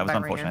nice. Yeah, that was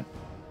unfortunate.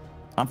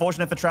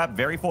 Unfortunate for Trap,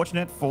 very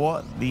fortunate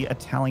for the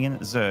Italian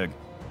Zerg.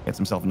 Gets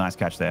himself a nice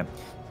catch there.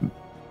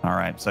 All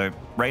right, so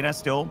Reynor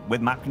still with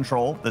map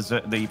control.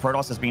 The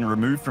Protoss has been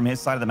removed from his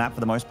side of the map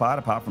for the most part,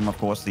 apart from, of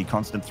course, the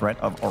constant threat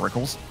of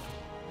Oracles.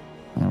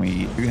 And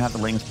we do have the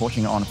Lings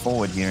pushing on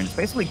forward here, and it's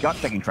basically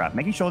gut-checking Trap,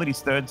 making sure that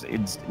his third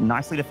is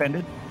nicely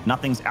defended.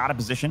 Nothing's out of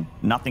position.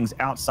 Nothing's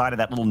outside of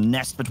that little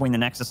nest between the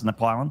Nexus and the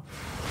pylon.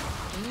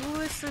 Ooh,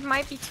 this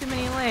might be too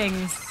many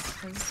Lings.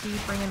 Does he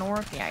bring an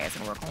Oracle? Yeah, he has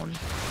an Oracle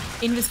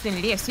in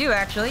vicinity. He has 2,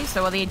 actually.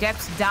 So while the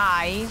Adepts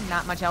die,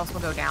 not much else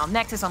will go down.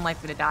 Nexus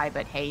unlikely to die,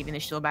 but hey, even the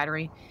shield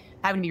battery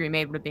having to be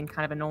remade would have been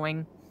kind of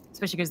annoying.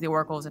 Especially because the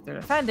Oracles, if they're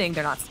defending,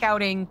 they're not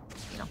scouting.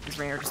 You know, is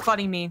Reynor just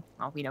flooding me?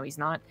 Well, we know he's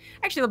not.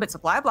 Actually, a little bit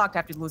supply blocked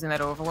after losing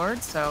that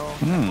Overlord, so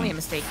definitely a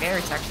mistake there.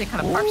 It's actually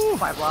kind of partial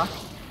supply block.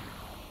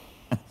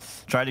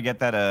 Tried to get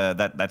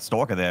that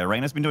Stalker there.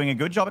 Reynor's been doing a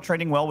good job at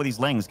trading well with his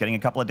Lings, getting a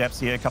couple of depths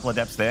here, a couple of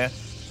depths there.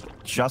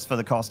 Just for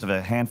the cost of a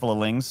handful of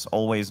Lings.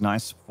 Always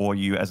nice for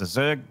you as a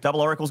Zerg.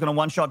 Double Oracle's going to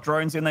one-shot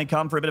drones in. They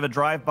come for a bit of a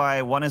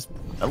drive-by. One is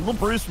a little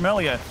bruised from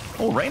earlier.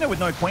 Oh, Reynor with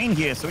no Queen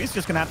here, so he's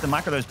just going to have to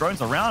micro those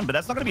drones around, but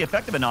that's not going to be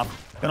effective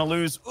enough. Going to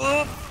lose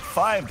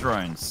 5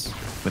 drones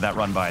with that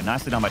run-by.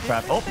 Nicely done by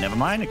Trap. Oh, never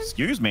mind.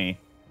 Excuse me.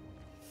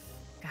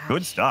 Gosh.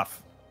 Good stuff.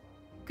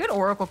 Good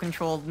Oracle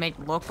control make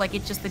look like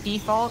it's just the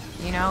default.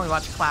 You know, we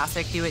watch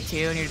Classic do it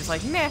too, and you're just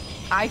like, meh,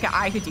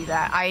 I could do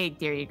that. I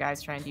dare you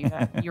guys try and do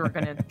that. You're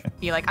going to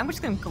be like, I'm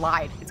just going to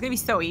glide. It's going to be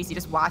so easy.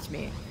 Just watch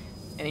me.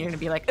 And then you're going to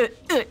be like,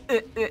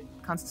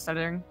 constant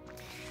stuttering.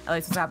 At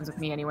least this happens with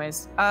me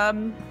anyways.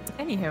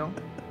 Anywho,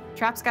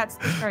 Trap's got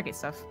Stargate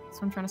stuff. That's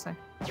what I'm trying to say.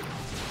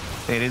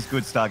 It is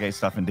good Stargate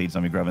stuff indeed,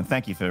 Zombie Grub, and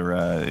thank you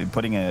for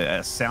putting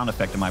a sound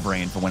effect in my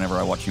brain for whenever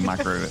I watch you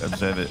micro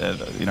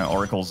observe,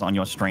 oracles on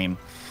your stream.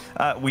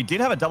 We did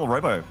have a double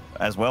robo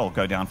as well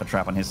go down for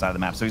Trap on his side of the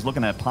map, so he's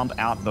looking to pump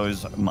out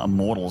those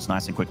immortals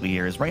nice and quickly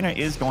here. As Reynor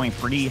is going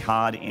pretty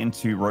hard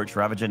into Roach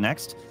Ravager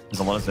next. There's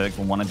a lot of Zergs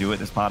will want to do it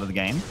this part of the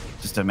game,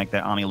 just to make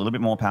their army a little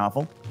bit more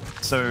powerful.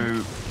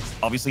 So,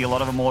 obviously a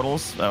lot of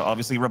immortals.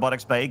 Obviously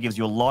Robotics Bay gives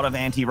you a lot of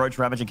anti-Roach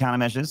Ravager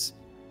countermeasures.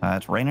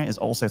 Reynor is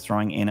also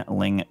throwing in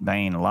Ling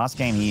Bane. Last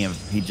game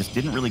he just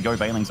didn't really go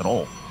Banelings at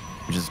all,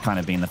 which has kind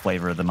of been the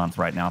flavor of the month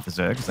right now for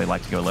Zerg, because they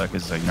like to go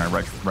Lurkers,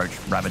 Roach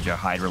Ravager,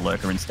 Hydra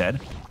Lurker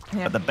instead.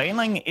 Yeah. But the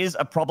Baneling is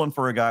a problem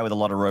for a guy with a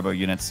lot of robo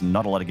units,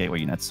 not a lot of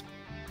gateway units.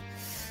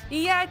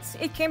 Yeah,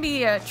 it can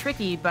be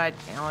tricky, but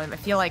I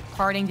feel like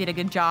Parting did a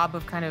good job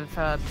of kind of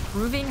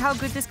proving how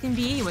good this can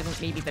be. He wasn't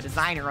maybe the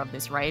designer of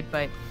this, right?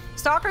 But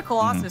Stalker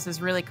Colossus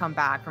has really come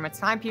back from a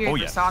time period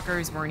where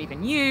Stalkers weren't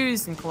even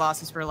used, and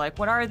Colossus were like,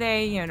 what are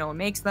they? What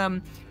makes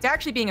them? It's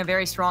actually being a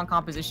very strong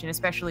composition,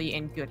 especially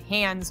in good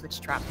hands, which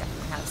Trap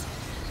definitely has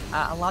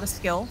a lot of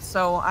skill.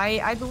 So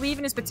I believe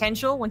in his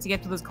potential once you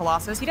get to those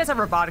Colossus. He does have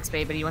Robotics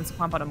Bay, but he wants to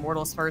pump out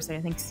Immortals first, and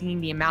I think seeing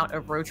the amount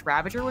of Roach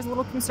Ravager was a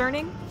little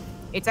concerning.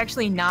 It's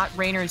actually not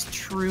Reynor's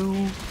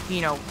true,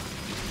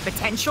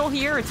 potential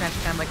here. It's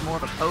actually kind of like more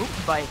of a poke,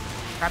 but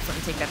Trap's going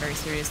to take that very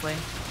seriously.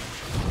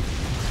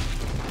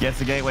 Gets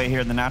the gateway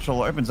here in the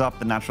natural, opens up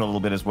the natural a little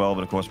bit as well,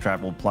 but of course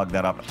Trap will plug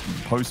that up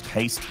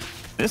post-haste.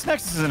 This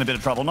Nexus is in a bit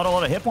of trouble. Not a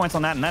lot of hit points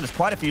on that, and that is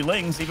quite a few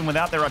Lings, even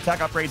without their attack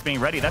upgrades being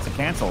ready. That's a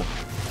cancel.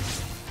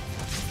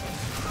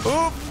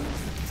 Oop!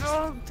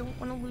 Oh, don't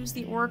want to lose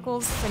the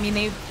Oracles. I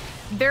mean,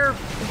 their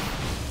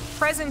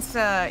presence,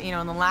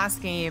 in the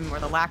last game, or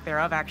the lack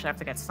thereof, actually,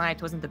 after they got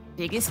sniped, wasn't the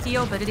biggest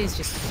deal, but it is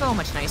just so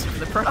much nicer for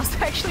the Protoss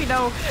to actually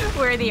know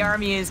where the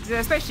army is,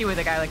 especially with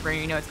a guy like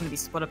Reynor, it's going to be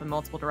split up in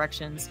multiple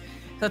directions.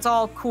 So it's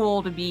all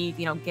cool to be,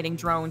 getting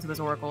drones to those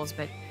Oracles,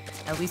 but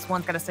at least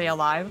one's got to stay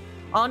alive.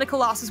 On to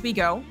Colossus we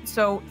go.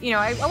 So,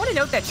 I want to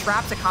note that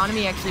Trap's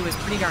economy actually was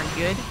pretty darn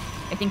good.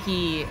 I think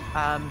he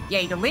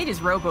delayed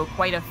his robo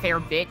quite a fair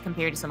bit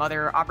compared to some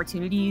other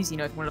opportunities. If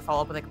you wanted to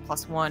follow up with like a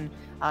 +1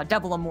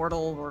 double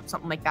immortal or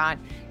something like that.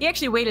 He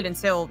actually waited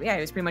until, he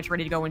was pretty much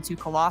ready to go into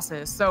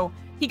Colossus. So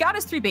he got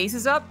his 3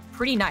 bases up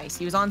pretty nice.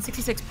 He was on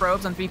 66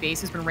 probes on 3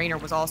 bases when Reynor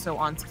was also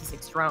on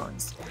 66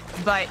 drones.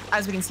 But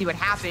as we can see, what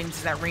happens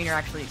is that Reynor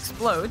actually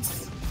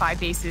explodes. 5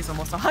 bases,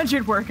 almost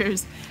 100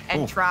 workers,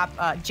 and Trap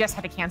just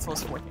had to cancel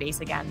his 4th base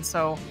again.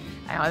 So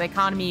the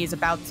economy is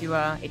about to,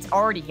 it's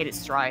already hit its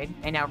stride,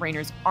 and now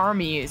Reynor's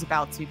army is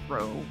about to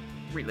grow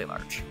really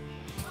large.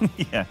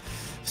 Yeah.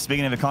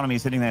 Speaking of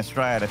economies hitting their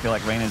stride, I feel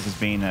like Reynor's has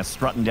been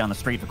strutting down the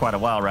street for quite a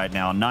while right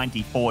now.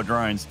 94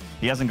 drones.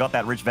 He hasn't got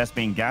that rich vest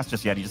being gassed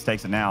just yet. He just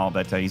takes it now,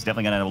 but he's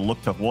definitely going to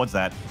look towards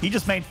that. He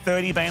just made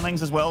 30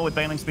 Banelings as well. With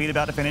Baneling speed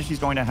about to finish, he's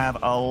going to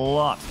have a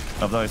lot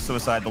of those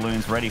suicide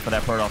balloons ready for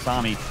that Protoss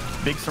army.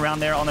 Big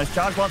surround there on those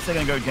charge blocks. They're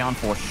going to go down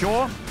for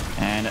sure.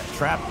 And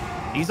Trap,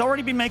 he's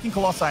already been making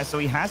Colossi, so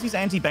he has his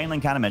anti-Baneling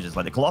countermeasures,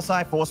 like the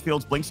Colossi, Force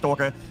Fields, Blink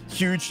Stalker,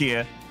 huge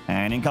here.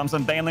 And in comes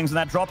some Banelings and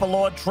that Dropper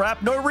Lord.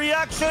 Trap, no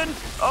reaction.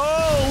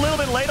 Oh, a little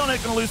bit late on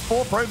it. Going to lose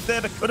 4 probes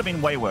there, but could have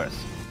been way worse.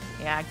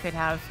 Yeah, it could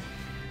have.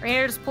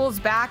 Reynor just pulls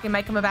back and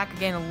might come back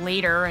again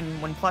later,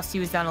 and when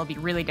 +2 is done, it'll be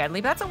really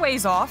deadly. But that's a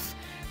ways off.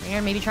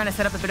 Reynor maybe trying to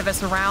set up a bit of a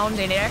surround,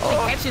 and it actually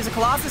catches a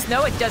Colossus.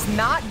 No, it does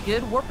not.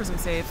 Good War Prism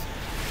save.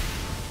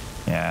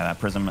 Yeah, that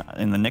Prism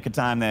in the nick of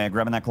time there,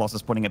 grabbing that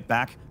Colossus, putting it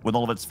back with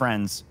all of its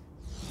friends.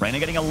 Reynor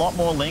getting a lot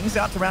more Lings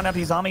out to round out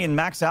his army and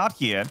max out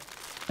here.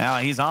 Now,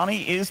 his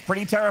army is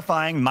pretty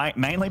terrifying,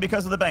 mainly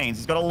because of the Banes.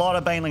 He's got a lot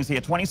of Banelings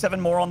here.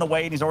 27 more on the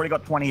way, and he's already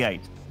got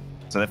 28.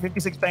 So the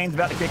 56 Banes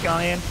about to kick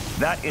on in.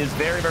 That is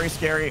very, very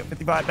scary.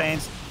 55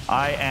 Banes.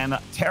 I am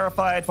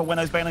terrified for when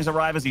those Banelings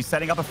arrive as he's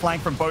setting up a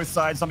flank from both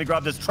sides. Zombie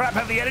Grub, does Trap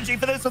have the energy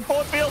for this with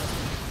Force Field?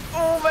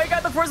 Oh my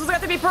god, the Force Field's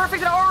got to be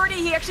perfect, and already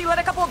he actually let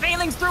a couple of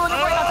Banelings through, and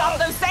right on top of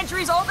those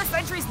sentries. All the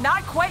sentries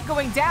not quite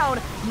going down.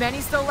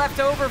 Many still left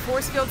over.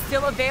 Force Field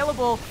still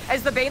available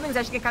as the Banelings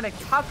actually get kind of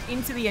tucked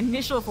into the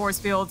initial Force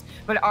Fields,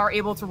 but are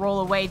able to roll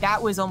away.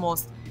 That was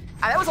almost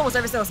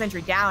every single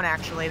sentry down,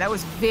 actually. That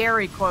was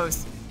very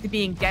close to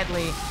being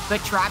deadly,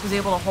 but Trap is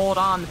able to hold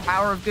on. The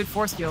power of good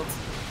Force Fields.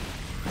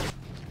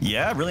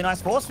 Yeah, really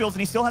nice Force Fields,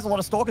 and he still has a lot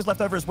of Stalkers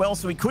left over as well,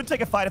 so he could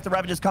take a fight if the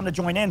Ravagers come to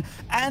join in.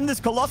 And this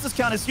Colossus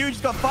count is huge.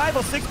 He's got 5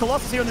 or 6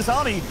 Colossus here in this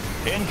army.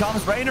 In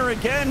comes Reynor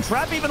again.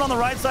 Trap even on the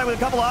right side with a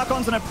couple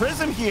Archons and a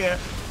Prism here,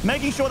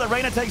 making sure that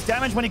Reynor takes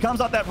damage when he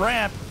comes up that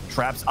ramp.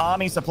 Trap's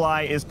army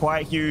supply is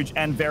quite huge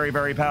and very,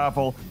 very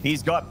powerful.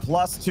 He's got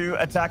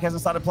 +2 attack,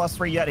 hasn't started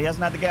 +3 yet. He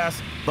hasn't had the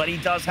gas, but he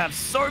does have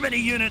so many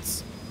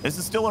units. This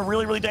is still a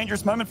really, really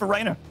dangerous moment for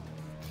Reynor.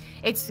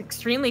 It's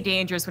extremely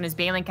dangerous when his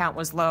Baneling count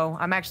was low.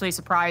 I'm actually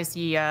surprised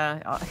he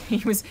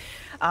was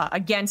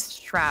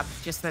against Trap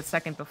just that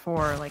second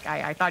before. Like,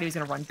 I thought he was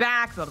going to run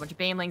back, build a bunch of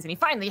Banelings, and he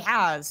finally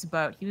has,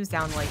 but he was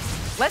down like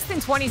Less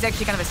than 20 is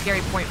actually kind of a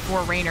scary point for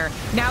Reynor.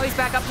 Now he's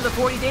back up to the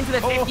 40s, into the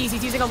 50s.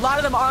 He's using a lot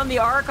of them on the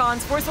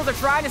Archons. Force Fields are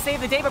trying to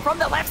save the day, but from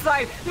the left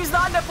side, there's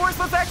not enough Force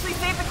Fields to actually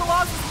save the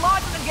Colossus.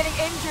 Lots of them getting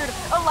injured.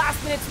 A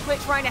last-minute split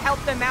trying to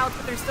help them out,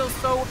 but there's still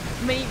so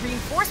many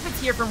reinforcements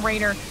here from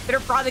Reynor that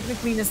are probably going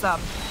to clean this up.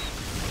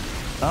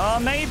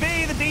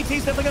 Maybe. The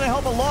DT's definitely going to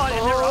help a lot.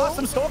 And there are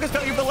some Stalkers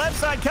coming from the left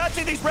side,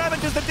 catching these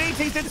Ravages. The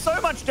DTs did so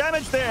much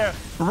damage there.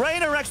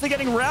 Reynor actually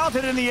getting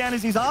routed in the end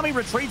as his army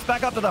retreats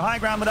back up to the high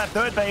ground with that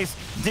third base.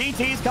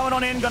 DT's coming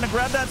on in, going to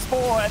grab that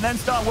Spore and then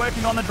start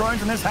working on the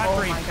drones in this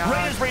hatchery.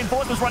 Reynor's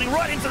reinforcements running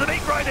right into the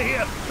meat grinder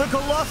here. The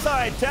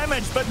Colossi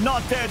damaged but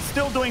not dead.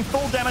 Still doing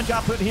full damage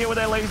output here with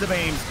their laser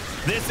beams.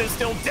 This is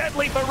still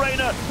deadly for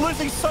Reynor,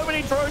 losing so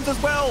many drones as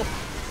well.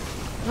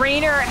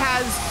 Reynor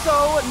has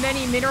so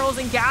many minerals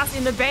and gas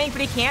in the bank, but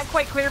he can't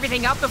quite clear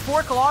everything up. The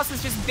 4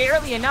 Colossus just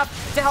barely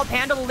enough to help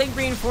handle the link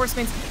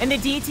reinforcements, and the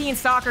DT and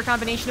Stalker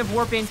combination of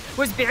Warpins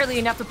was barely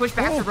enough to push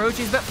back the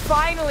Roaches, but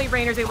finally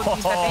Reynor's able to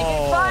use that bank,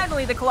 and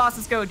finally the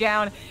Colossus go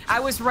down. I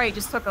was right,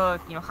 just took a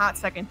hot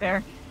second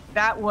there.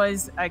 That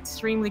was an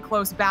extremely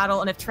close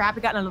battle, and if Trap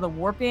had gotten another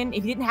Warpin,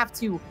 if he didn't have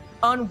to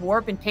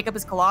unwarp and pick up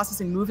his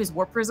Colossus and move his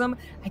Warp Prism,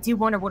 I do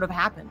wonder what would have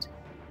happened.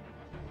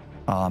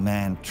 Oh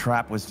man,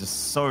 Trap was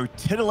just so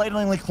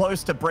titillatingly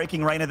close to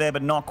breaking Reynor there,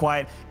 but not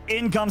quite.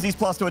 In comes these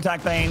 +2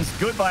 attack Banes.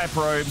 Goodbye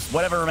probes.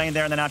 Whatever remained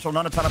there in the natural.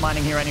 Not a ton of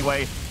mining here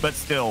anyway, but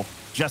still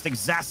just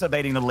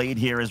exacerbating the lead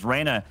here as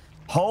Reynor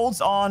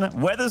holds on,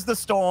 weathers the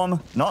storm.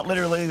 Not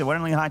literally, there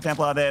weren't any High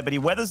Templar there, but he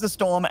weathers the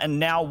storm, and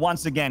now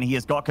once again he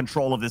has got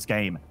control of this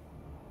game.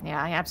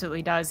 Yeah, he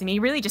absolutely does. And he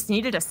really just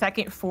needed a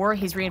second for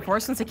his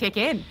reinforcements to kick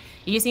in.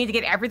 He just needed to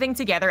get everything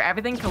together,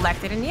 everything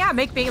collected, and yeah,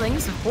 make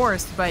Bailings, of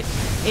course, but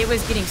it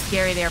was getting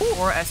scary there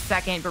for a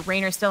second. But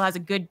Reynor still has a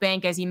good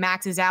bank as he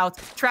maxes out.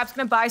 Trap's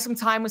going to buy some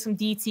time with some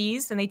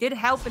DTs, and they did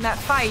help in that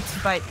fight,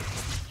 but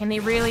can they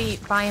really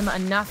buy him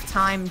enough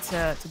time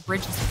to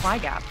bridge the supply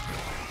gap?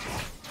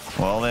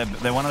 Well,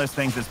 they're one of those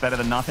things that's better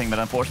than nothing, but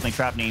unfortunately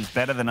Trap needs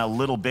better than a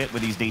little bit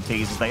with these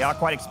DTs, as they are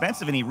quite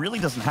expensive, and he really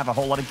doesn't have a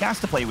whole lot of gas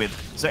to play with.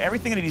 So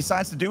everything that he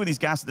decides to do with these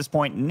gas at this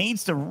point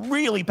needs to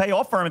really pay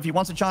off for him if he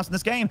wants a chance in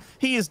this game.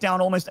 He is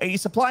down almost 80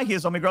 supply here,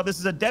 Zombie Grub. This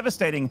is a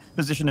devastating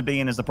position to be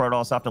in as the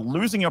Protoss after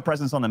losing your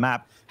presence on the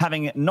map,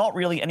 having not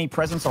really any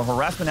presence or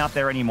harassment out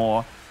there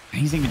anymore.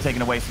 He's even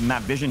taken away some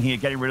map vision here,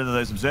 getting rid of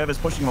those observers,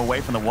 pushing him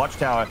away from the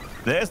watchtower.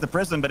 There's the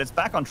Prism, but it's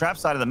back on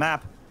Trap's side of the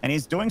map. And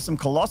he's doing some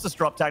Colossus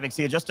drop tactics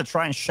here just to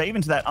try and shave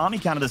into that army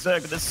count of the Zerg.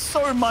 But there's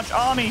so much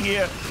army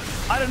here.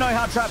 I don't know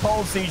how Trap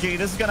holds, CG.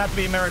 This is going to have to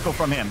be a miracle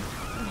from him.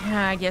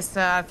 Yeah, I guess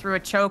through a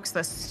choke's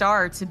the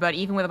start, but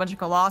even with a bunch of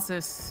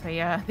Colossus,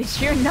 the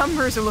sheer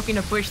numbers are looking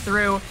to push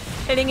through.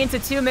 Hitting into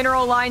 2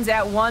 mineral lines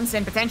at once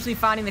and potentially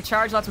finding the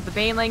charge lots with the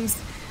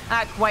Banelings.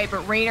 Not quite,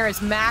 but Reynor is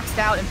maxed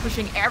out and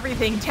pushing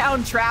everything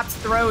down Trap's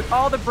throat.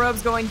 All the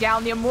probes going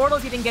down. The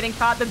Immortals even getting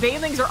caught. The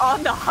Banelings are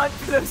on the hunt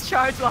for those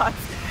charge lots.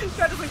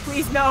 God, like,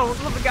 please, no.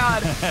 Oh my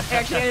God. They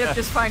actually ended up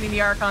just finding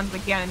the Archons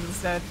again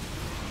instead.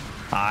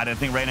 I don't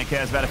think Reynor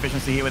cares about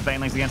efficiency here with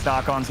Banelings against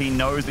Archons. He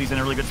knows he's in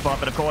a really good spot,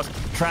 but of course,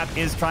 Trap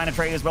is trying to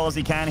trade as well as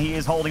he can. He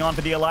is holding on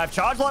for dear life.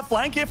 Charge lot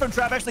flank here from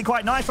Trap, actually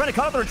quite nice. Trying to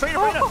cut off the retreat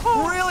of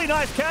Reynor. Really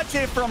nice catch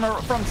here from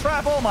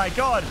Trap. Oh my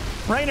God.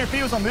 Reynor, if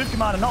he was on move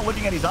command and not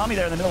looking at his army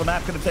there in the middle of the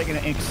map, could have taken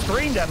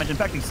extreme damage. In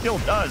fact, he still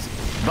does.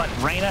 But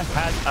Reynor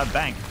has a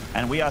bank,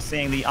 and we are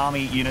seeing the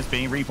army units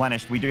being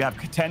replenished. We do have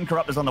 10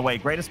 Corruptors on the way.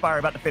 Great Aspire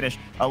about to finish.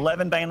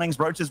 11 Banelings,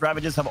 Roaches,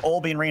 Ravages have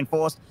all been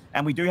reinforced,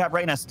 and we do have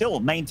Reynor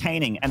still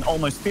maintaining an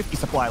almost 50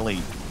 supply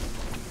lead.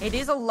 It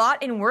is a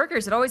lot in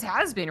workers. It always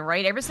has been,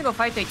 right? Every single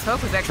fight they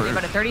took was actually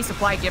about a 30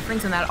 supply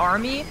difference in that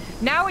army.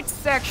 Now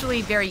it's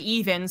actually very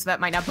even, so that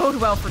might not bode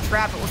well for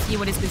Trap, but we'll see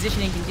what his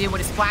positioning can do, what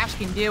his flash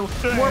can do.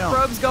 More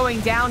probes going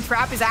down.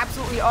 Trap is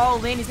absolutely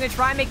all in. He's going to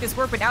try and make this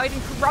work, but now even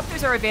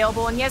Corruptors are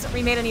available, and he hasn't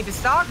remade any of his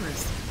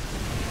Stalkers.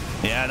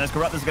 Yeah, and those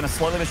Corruptors are going to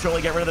slowly but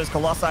surely get rid of those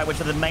Colossi, which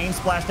are the main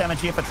splash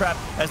damage here for Trap,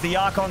 as the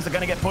Archons are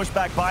going to get pushed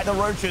back by the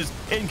Roaches.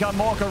 In come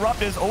more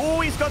Corruptors.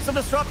 Oh, he's got some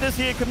Disruptors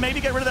here. Could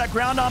maybe get rid of that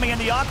ground army, and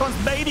the Archons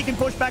maybe can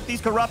push back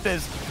these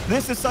Corruptors.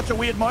 This is such a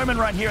weird moment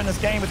right here in this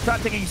game, with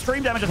Trap taking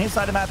extreme damage on his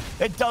side of the map.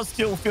 It does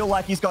still feel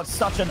like he's got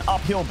such an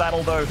uphill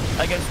battle, though,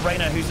 against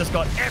Reynor, who's just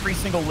got every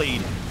single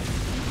lead.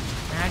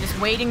 Just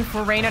waiting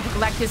for Reynor to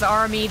collect his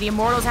army. The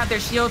Immortals have their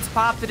shields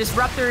popped. The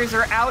Disruptors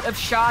are out of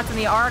shots, and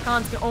the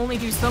Archons can only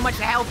do so much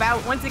to help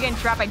out. Once again,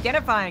 Trap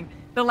identifying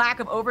the lack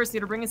of overseer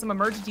to bring in some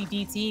emergency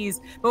DTs.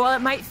 But while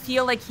it might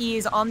feel like he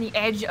is on the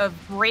edge of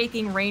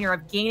breaking Reynor,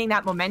 of gaining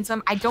that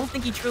momentum, I don't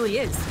think he truly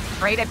is,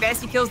 right? At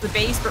best, he kills the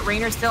base, but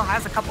Reynor still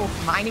has a couple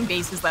of mining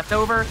bases left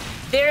over.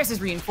 There's his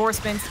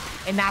reinforcements,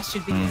 and that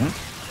should be it.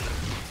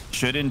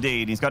 Should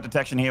indeed. He's got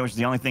detection here, which is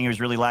the only thing he was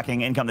really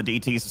lacking. In come the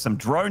DTs, some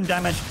drone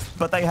damage,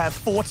 but they have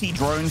 40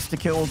 drones to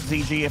kill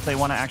ZG if they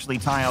want to actually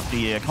tie up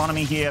the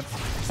economy here.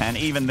 And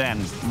even then,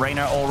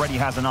 Reynor already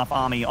has enough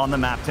army on the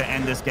map to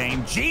end this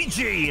game.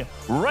 GG!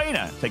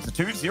 Reynor takes a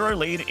 2-0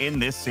 lead in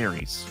this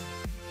series.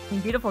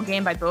 Beautiful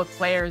game by both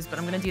players, but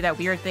I'm going to do that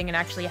weird thing and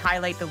actually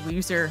highlight the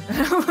loser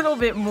a little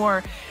bit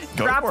more.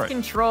 Trap's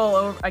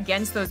control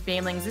against those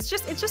banelings, it's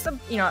just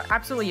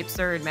absolutely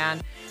absurd,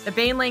 man. The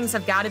banelings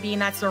have got to be in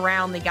that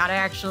surround. They got to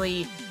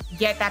actually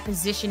get that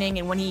positioning,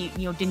 and when he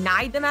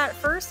denied them at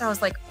first, I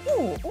was like,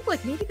 ooh,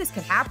 like maybe this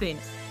could happen.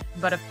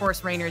 But of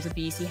course, Reynor is a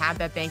beast. He had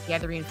that bank, he had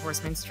the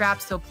reinforcements.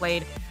 Trap still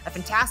played a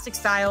fantastic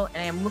style,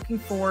 and I am looking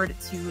forward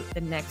to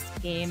the next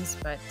games.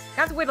 But I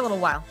have to wait a little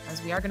while,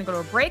 as we are going to go to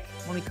a break.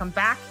 When we come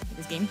back, it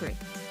is game 3.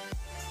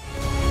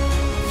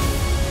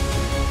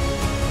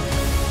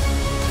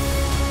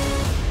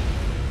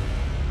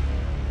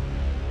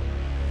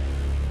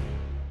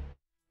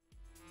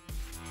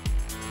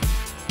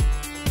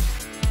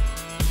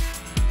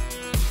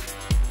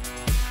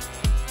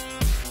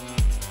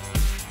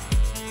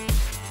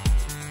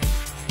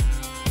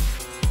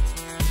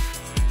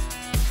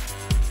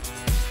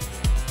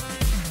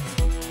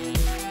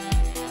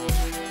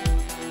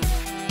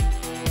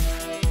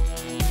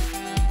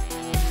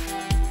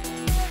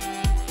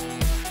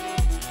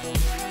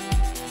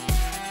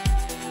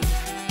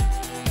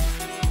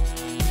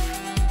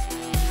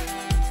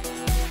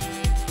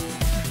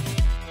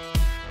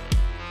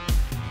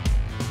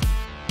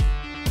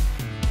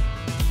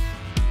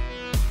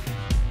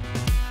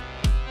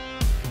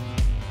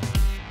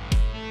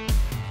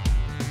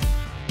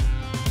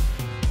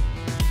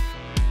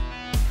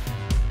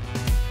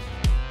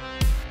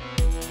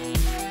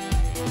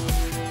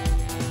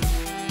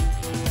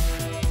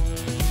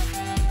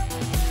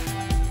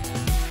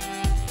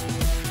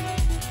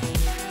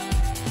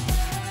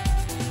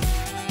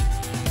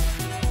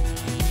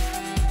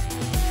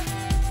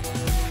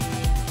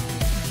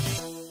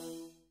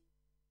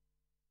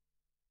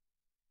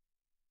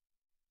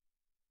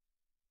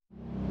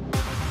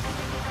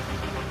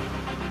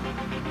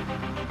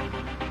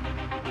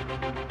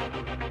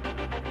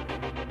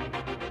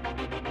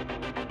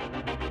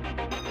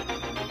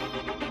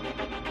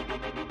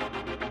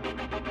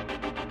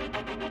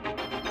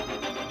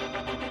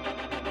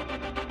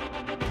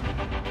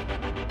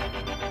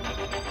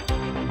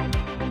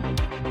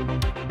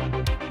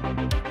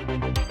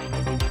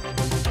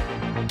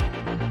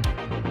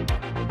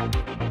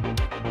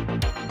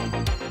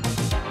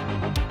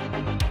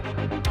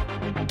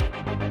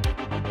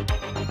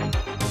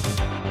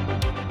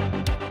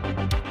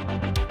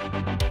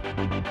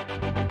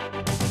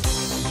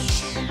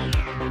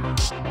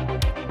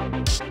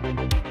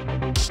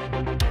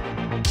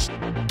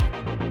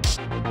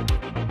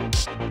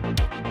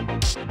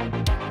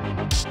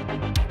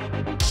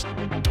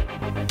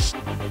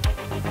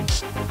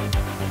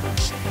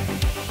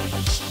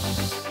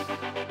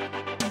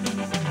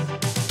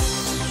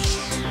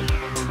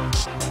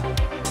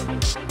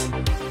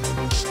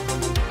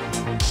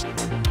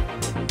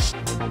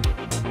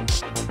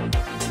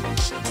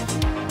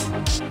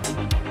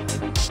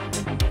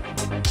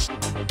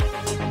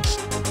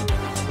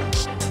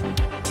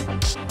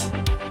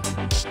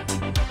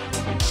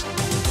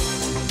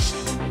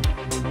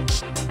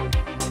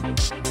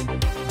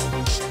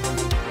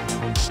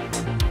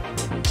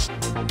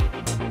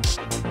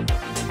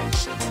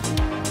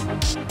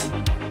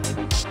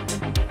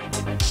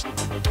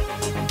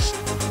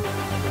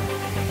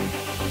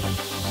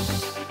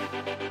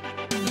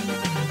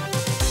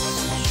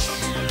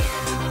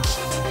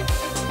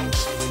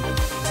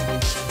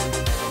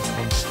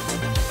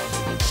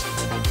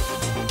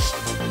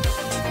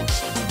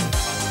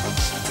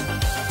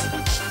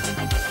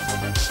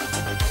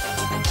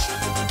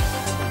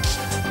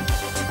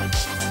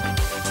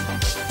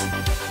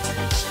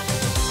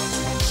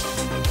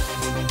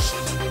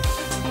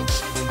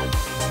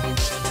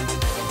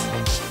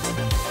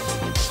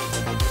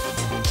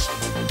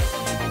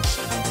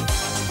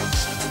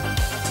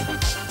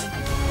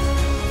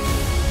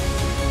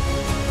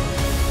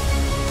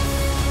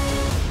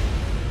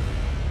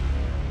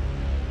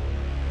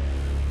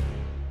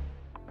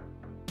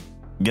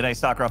 G'day,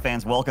 StarCraft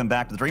fans. Welcome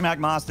back to the DreamHack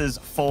Masters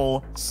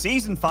Fall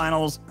Season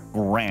Finals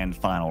Grand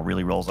Final.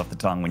 Really rolls off the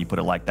tongue when you put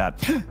it like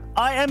that.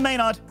 I am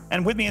Maynard,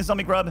 and with me is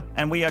Zombie Grub,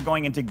 and we are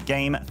going into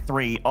Game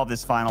 3 of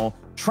this final.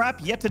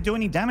 Trap yet to do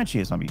any damage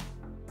here, Zombie.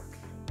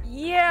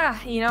 Yeah,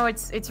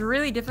 it's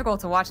really difficult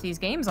to watch these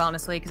games,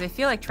 honestly, because I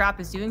feel like Trap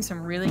is doing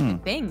some really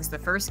good things. The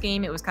first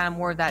game, it was kind of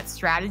more of that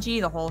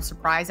strategy, the whole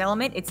surprise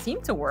element. It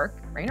seemed to work.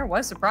 Reynor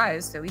was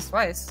surprised, at least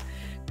twice.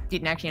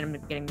 Didn't actually end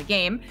up getting the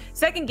game.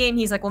 Second game,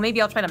 he's like, well, maybe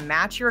I'll try to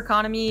match your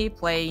economy,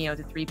 play,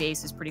 the 3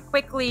 bases pretty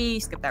quickly,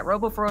 skip that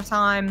robo for a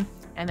time,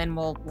 and then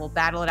we'll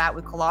battle it out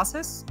with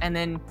Colossus. And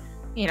then,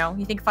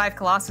 you think 5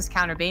 Colossus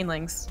counter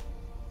Banelings.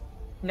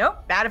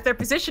 Nope, bad if they're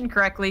positioned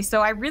correctly.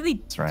 So I really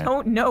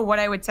don't know what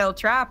I would tell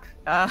Trap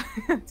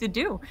to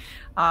do.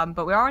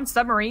 But we are on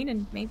Submarine,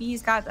 and maybe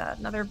he's got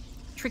another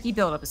tricky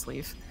build up his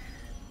sleeve.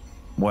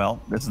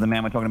 Well, this is the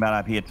man we're talking about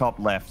up here, top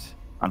left.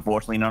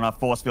 Unfortunately, not enough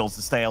force fields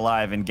to stay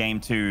alive in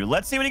Game 2.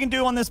 Let's see what he can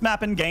do on this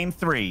map in Game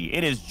 3.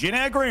 It is Jin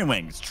Air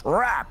Greenwings,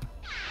 Trap.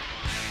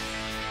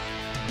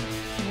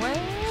 What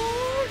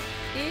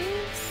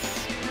is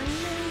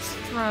Reynор's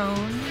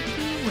throne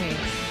doing?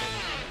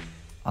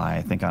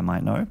 I think I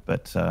might know,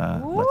 but let's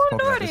talk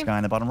about this guy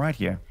in the bottom right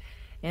here.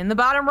 In the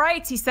bottom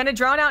right, he sent a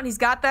drone out and he's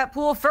got that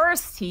pool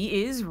first.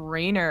 He is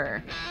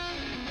Reynor.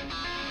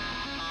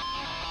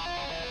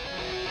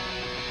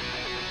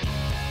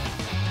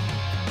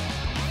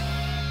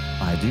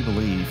 I do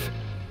believe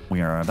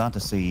we are about to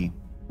see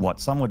what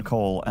some would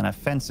call an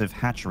offensive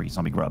hatchery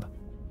zombie grub.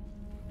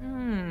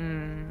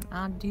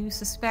 I do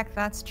suspect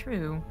that's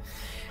true.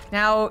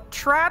 Now,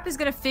 Trap is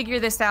going to figure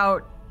this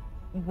out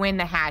when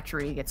the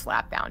hatchery gets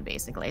slapped down,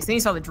 basically. So you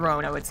saw the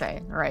drone, I would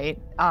say, right?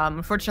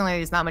 Unfortunately,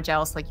 there's not much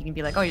else. Like, you can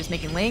be like, oh, you're just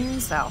making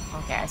lings? Oh,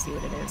 okay, I see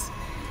what it is.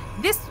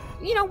 This,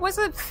 you know, was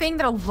a thing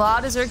that a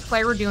lot of Zerg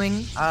players were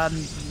doing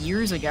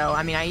years ago.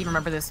 I mean, I even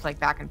remember this, like,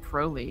 back in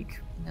Pro League.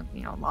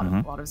 You know, a lot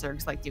of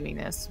Zergs like doing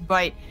this.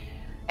 But,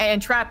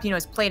 and Trap, you know,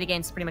 has played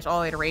against pretty much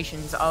all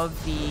iterations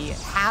of the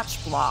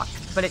hatch block,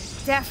 but it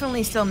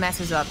definitely still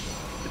messes up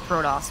the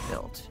Protoss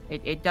build.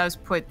 It does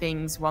put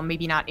things, well,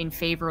 maybe not in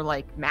favor,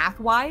 like,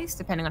 math-wise,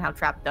 depending on how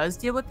Trap does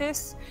deal with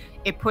this.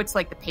 It puts,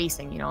 like, the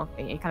pacing, you know,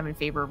 kind of in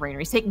favor of Reynor.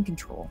 He's taking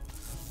control.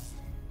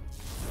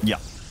 Yeah.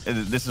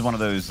 This is one of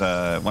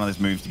those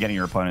moves to getting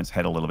your opponent's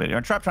head a little bit. You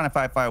know, Trap trying to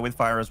fight fire with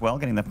fire as well,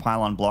 getting the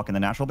pylon block in the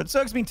natural. But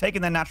Zerg's been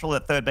taking their natural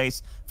at third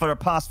base for the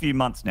past few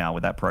months now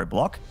with that pro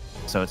block,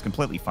 so it's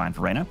completely fine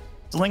for Reynor.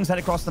 So Lings head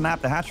across the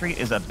map. The hatchery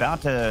is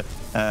about to,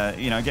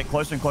 you know, get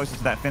closer and closer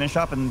to that finish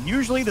up. And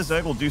usually the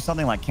Zerg will do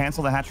something like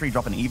cancel the hatchery,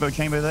 drop an Evo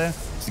chamber there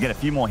to get a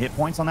few more hit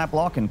points on that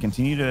block and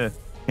continue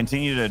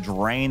to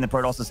drain the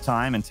Protoss's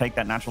time and take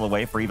that natural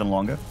away for even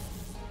longer.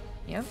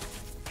 Yep.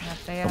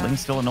 But Ling's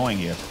still annoying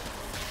here.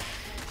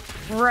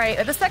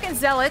 Right. The second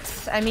Zealot,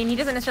 I mean, he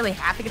doesn't necessarily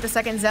have to get the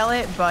second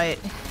Zealot, but,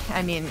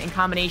 I mean, in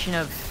combination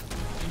of,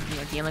 you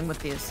know, dealing with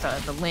this,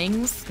 the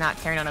Lings, not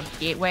tearing on a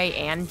gateway,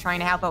 and trying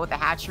to help out with the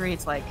hatchery,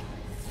 it's like,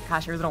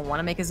 gosh, I really don't want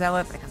to make a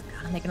Zealot, but I kind of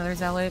gotta make another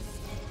Zealot.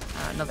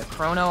 Another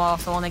Chrono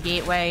also on the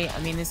gateway. I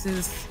mean, this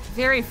is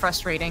very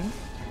frustrating.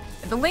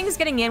 The Lings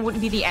getting in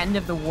wouldn't be the end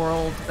of the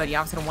world, but you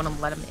obviously don't want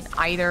to let them in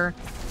either.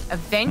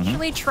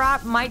 Eventually,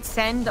 Trap might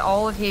send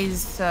all of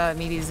his,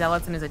 maybe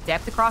Zealots and his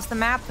Adept across the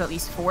map to at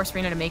least force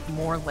Reynor to make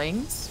more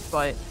Lings,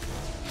 but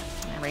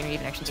Reynor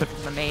even actually took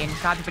from the main.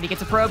 God forbid he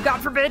gets a probe. God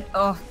forbid!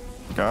 Oh.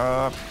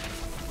 God.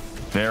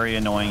 Very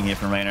annoying here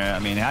from Reynor. I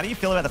mean, how do you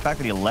feel about the fact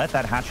that he let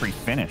that hatchery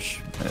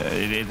finish?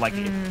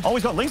 Oh,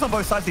 he's got Lings on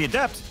both sides of the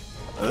Adept.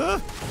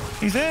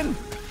 He's in.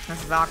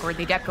 This is awkward.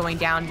 The Adept going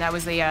down. That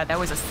was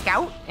a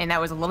scout, and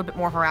that was a little bit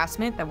more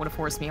harassment. That would have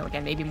forced me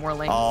again, maybe more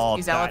Lings. Oh,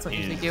 These Zealots don't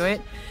usually do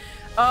it.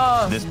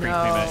 Oh, this creep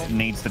tumor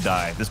needs to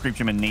die. This creep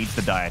tumor needs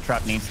to die.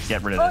 Trap needs to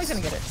get rid of this. Oh,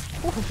 he's gonna get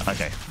it.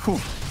 Okay.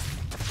 Whew.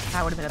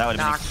 That would have been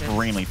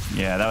extremely,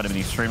 yeah, that would have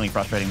been extremely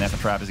frustrating there for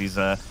Trap as he's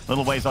a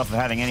little ways off of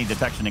having any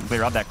detection to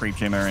clear up that creep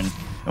tumor. And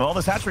well,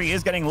 this hatchery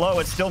is getting low.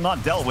 It's still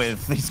not dealt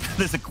with.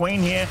 There's a queen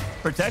here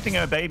protecting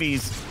her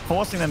babies,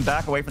 forcing them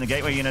back away from the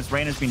gateway units.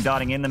 Reynor's been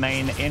darting in the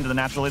main, into the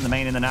natural, in the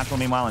main, in the natural.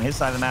 Meanwhile, on his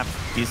side of the map,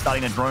 he's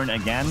starting to drone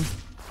again.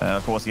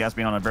 Of course, he has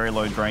been on a very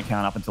low drone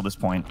count up until this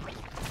point.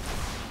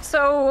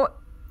 So,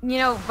 you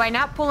know, by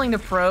not pulling the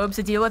probes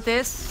to deal with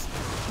this,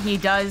 he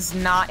does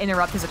not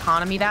interrupt his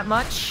economy that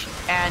much.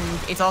 And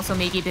it's also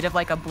maybe a bit of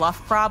like a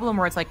bluff problem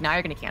where it's like, now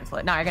you're going to cancel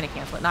it. Now you're going to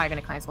cancel it. Now you're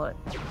going to cancel it.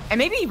 And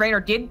maybe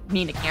Reynor did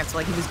mean to cancel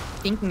it. He was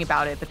thinking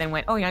about it, but then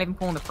went, oh, you're not even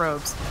pulling the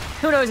probes.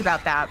 Who knows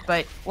about that?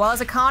 But while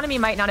his economy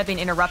might not have been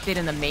interrupted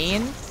in the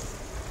main,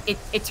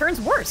 it turns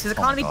worse. His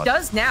economy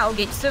does now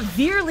get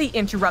severely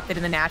interrupted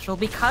in the natural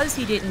because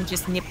he didn't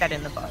just nip that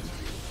in the bud.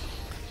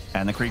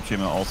 And the creep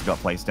tumor also got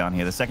placed down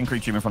here. The second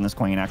creep tumor from this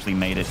queen actually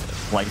made it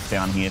placed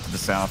down here to the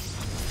south.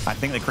 I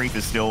think the creep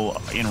is still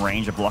in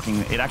range of blocking.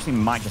 It actually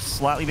might just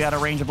slightly be out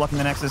of range of blocking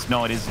the Nexus.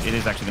 No, it is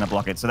actually going to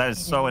block it. So that is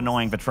so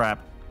annoying for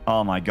Trap.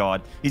 Oh my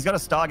god. He's got a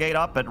Stargate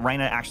up, but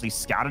Reynor actually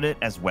scouted it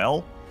as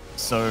well.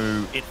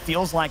 So it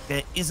feels like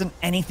there isn't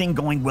anything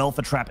going well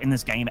for Trap in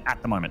this game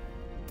at the moment.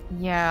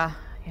 Yeah.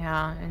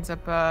 Yeah, ends up,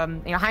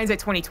 you know, hindsight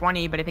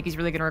 2020, but I think he's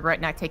really going to regret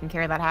not taking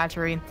care of that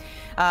hatchery.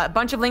 A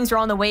bunch of Lings are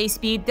on the way.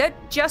 Speed did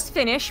just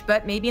finish,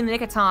 but maybe in the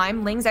nick of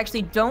time. Lings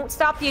actually don't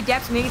stop the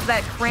Adepts from getting to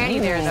that cranny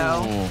there,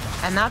 though.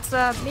 And that's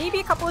maybe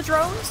a couple of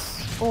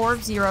drones or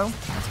 0.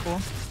 That's cool.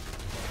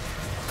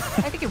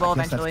 I think it will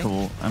eventually. That's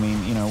cool. I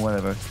mean, you know,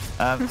 whatever.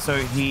 So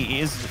he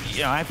is,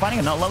 you know, I'm finding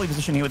a lovely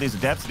position here with his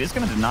Adepts. It is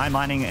going to deny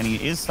mining, and he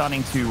is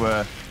starting to,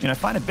 you know,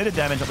 find a bit of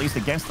damage, at least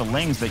against the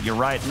Lings, but you're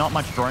right, not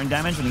much drone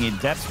damage, and the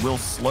Adepts will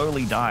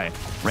slowly die.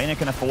 Reynor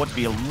can afford to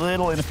be a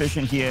little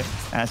inefficient here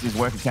as his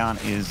worker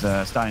count is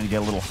starting to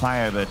get a little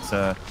higher,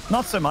 but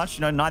not so much.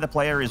 You know, neither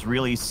player is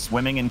really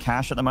swimming in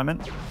cash at the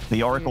moment.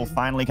 The Oracle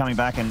finally coming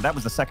back, and that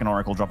was the second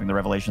Oracle dropping the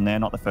Revelation there,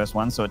 not the first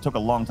one, so it took a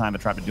long time for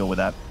Trap to deal with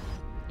that.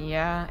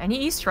 Yeah, and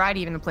he's tried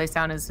even to place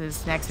down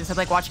his Nexus. I'm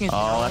like watching his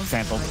that's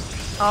canceled.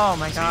 Oh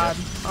my god.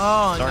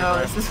 Oh sorry, no,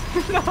 this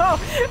is no.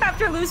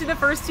 After losing the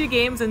first 2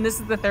 games and this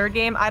is the 3rd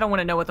game, I don't want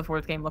to know what the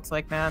 4th game looks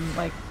like, man.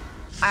 Like,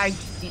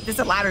 this is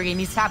a ladder game.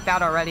 He's tapped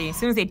out already. As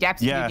soon as they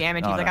Adepts do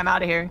damage, he's like, I'm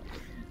out of here.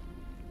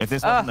 If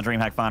this wasn't the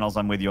DreamHack finals,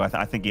 I'm with you.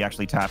 I think he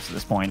actually taps at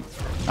this point.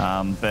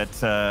 But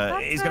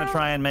he's going to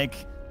try and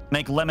make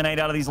make lemonade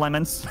out of these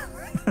lemons.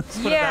 Let's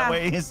put it that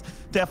way. He's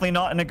definitely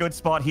not in a good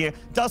spot here.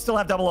 Does still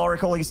have double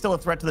Oracle. He's still a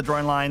threat to the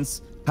drone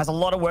lines. Has a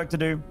lot of work to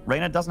do.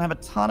 Reynor doesn't have a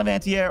ton of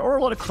anti-air or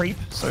a lot of creep,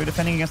 so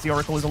defending against the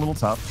Oracle is a little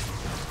tough.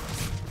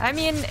 I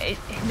mean,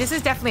 this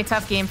is definitely a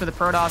tough game for the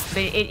Protoss,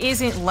 but it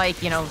isn't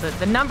like, you know,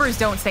 the numbers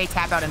don't say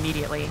tap out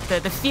immediately.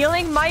 The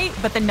feeling might,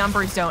 but the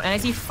numbers don't. And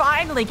as you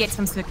finally get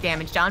some sick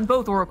damage done,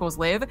 both Oracles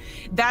live,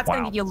 that's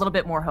going to give you a little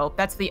bit more hope.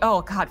 That's the,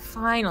 oh God,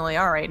 finally,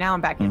 all right, now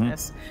I'm back in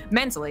this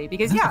mentally.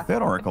 Because, That's the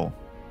third Oracle.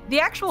 The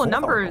actual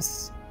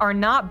numbers are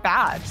not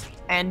bad.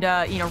 And,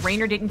 you know,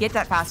 Reynor didn't get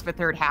that fast of a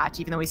third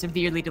hatch, even though he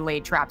severely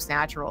delayed Trap's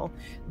natural.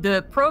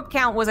 The probe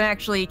count wasn't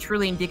actually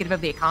truly indicative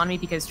of the economy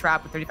because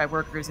Trap with 35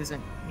 workers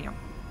isn't, you know,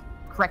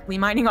 correctly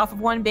mining off of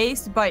one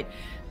base. But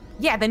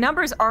yeah, the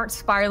numbers aren't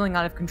spiraling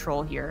out of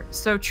control here.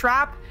 So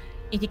Trap,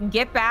 if you can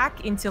get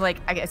back into, like,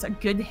 I guess a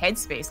good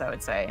headspace, I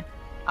would say,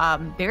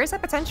 there is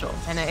that potential.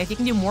 And if you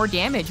can do more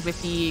damage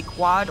with the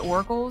quad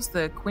oracles,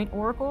 the quint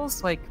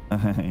oracles, like,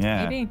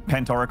 yeah, maybe.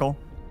 Pent Oracle.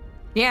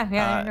 Yeah,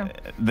 there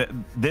you go.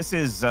 This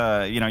is,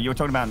 you know, you were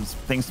talking about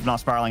things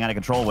not spiraling out of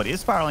control. What is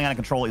spiraling out of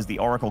control is the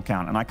Oracle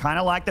count. And I kind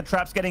of like that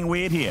Trap's getting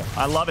weird here.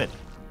 I love it.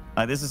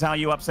 This is how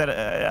you upset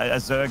a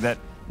Zerg that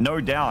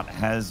no doubt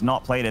has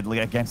not played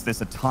against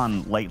this a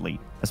ton lately,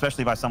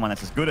 especially by someone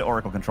that's as good at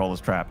Oracle control as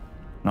Trap.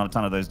 Not a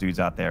ton of those dudes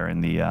out there in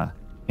the,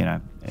 you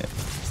know,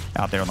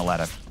 out there on the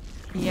ladder.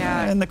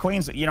 Yeah. And the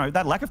Queens, you know,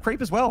 that lack of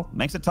creep as well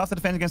makes it tough to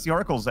defend against the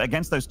Oracles,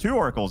 against those two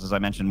Oracles, as I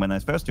mentioned, when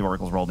those first two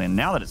Oracles rolled in.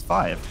 Now that it's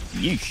 5,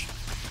 yeesh.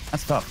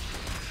 That's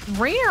tough.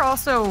 Reynor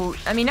also,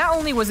 I mean, not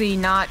only was he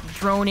not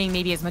droning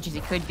maybe as much as he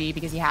could be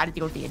because he had to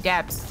deal with the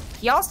Adepts,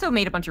 he also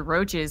made a bunch of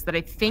roaches that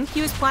I think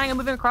he was planning on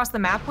moving across the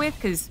map with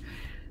because,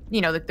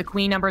 you know, the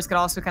Queen numbers could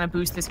also kind of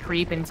boost this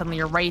creep and suddenly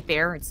you're right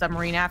there. It's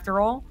submarine after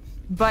all.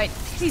 But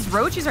these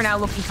roaches are now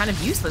looking kind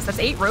of useless. That's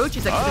 8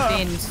 roaches that could have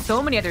been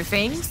so many other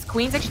things.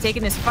 Queen's actually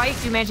taking this fight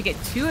to manage to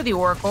get 2 of the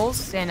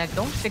Oracles, and I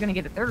don't think they're going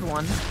to get a third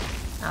one.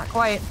 Not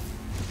quite.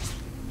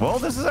 Well,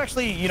 this is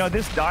actually, you know,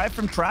 this dive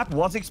from Trap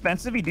was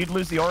expensive. He did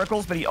lose the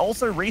Oracles, but he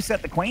also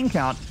reset the Queen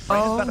count.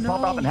 Reynor's about to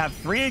pop up and have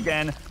 3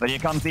 again, but here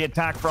comes the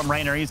attack from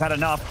Reynor. He's had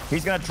enough.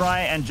 He's going to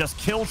try and just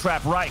kill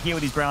Trap right here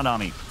with his ground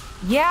army.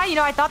 Yeah, you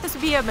know, I thought this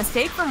would be a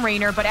mistake from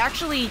Reynor, but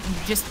actually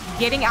just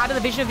getting out of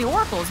the vision of the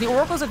Oracles. The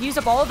Oracles have used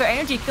up all of their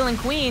energy killing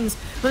Queens,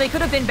 but they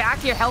could have been back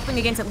here helping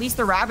against at least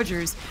the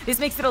Ravagers. This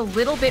makes it a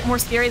little bit more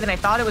scary than I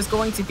thought it was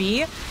going to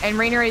be, and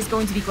Reynor is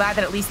going to be glad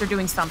that at least they're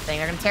doing something.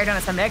 They're going to tear down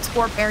a Summit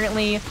X4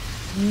 apparently,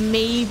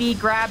 maybe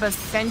grab a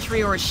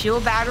Sentry or a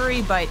Shield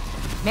Battery, but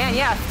man,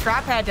 yeah,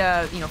 Trap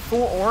had, you know,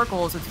 4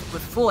 Oracles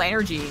with full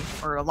energy,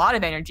 or a lot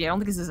of energy. I don't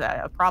think this is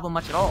a problem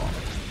much at all.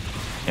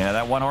 Yeah,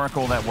 that one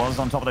Oracle that was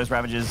on top of those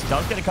Ravages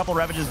does get a couple of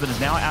Ravages, but is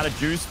now out of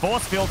juice.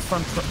 Force fields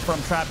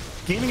from Trap,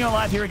 keeping it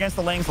alive here against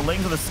the Lings. The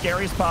Lings are the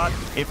scariest part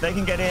if they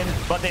can get in,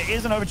 but there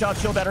is an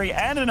overcharged Shield Battery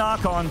and an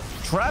Archon.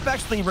 Trap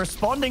actually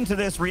responding to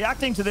this,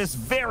 reacting to this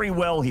very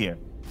well here.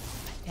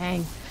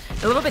 Dang.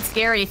 A little bit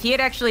scary. If he had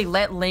actually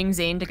let Lings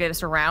in to get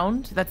us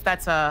around,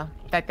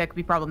 that could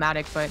be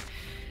problematic, but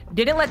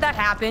didn't let that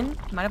happen.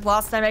 Might have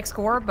lost that X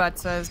core, but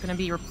is going to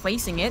be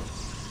replacing it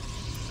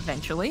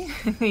eventually.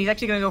 He's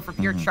actually going to go for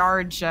pure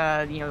charge,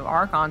 you know,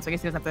 Archon, so I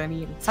guess he doesn't have to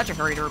be in such a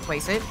hurry to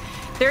replace it.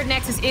 Third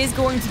Nexus is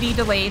going to be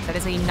delayed. That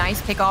is a nice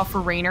pickoff for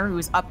Reynor,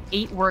 who's up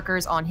 8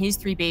 workers on his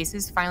 3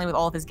 bases, finally with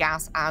all of his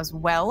gas as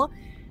well.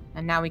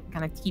 And now we can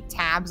kind of keep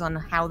tabs on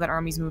how that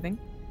army's moving.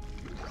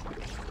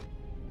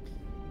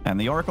 And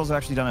the Oracle's have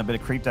actually done a bit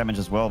of creep damage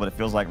as well, but it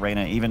feels like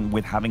Reynor, even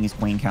with having his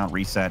Queen count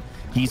reset,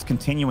 he's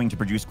continuing to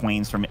produce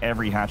Queens from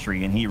every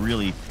hatchery, and he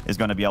really is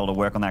going to be able to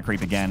work on that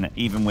creep again,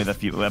 even with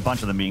a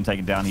bunch of them being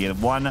taken down here.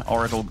 One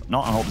Oracle,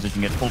 not in hold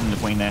position, gets pulled into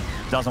Queen there,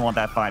 doesn't want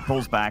that fight,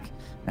 pulls back,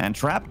 and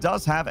Trap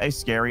does have a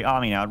scary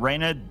army now.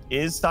 Reynor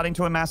is starting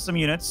to amass some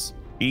units.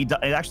 It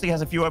actually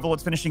has a few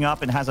Overlords finishing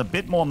up and has a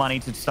bit more money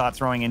to start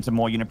throwing into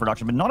more unit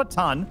production, but not a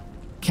ton.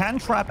 Can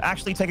Trap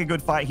actually take a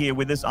good fight here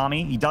with this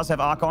army? He does have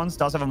Archons,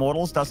 does have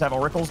Immortals, does have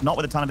Oracles, not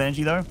with a ton of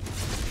energy though.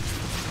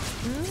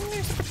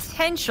 There's a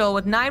potential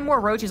with 9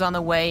 more roaches on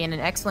the way and an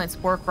excellent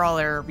Spore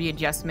Crawler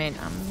readjustment.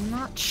 I'm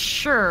not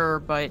sure,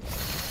 but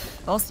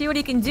we'll see what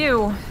he can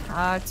do.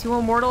 2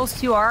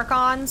 Immortals, 2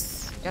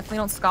 Archons. Definitely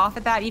don't scoff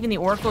at that. Even the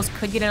Oracles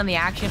could get in on the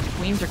action if the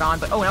Queens are gone,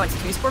 but oh no, it's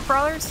 2 Spore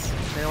Crawlers.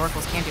 The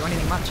Oracles can't do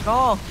anything much at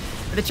all.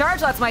 But the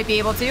Charge Lots might be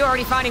able to,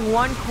 already finding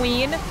 1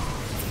 Queen.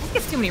 I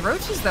think it's too many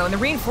roaches though, and the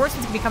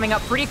reinforcements can be coming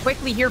up pretty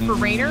quickly here for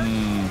Reynor.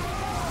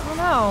 I don't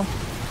know.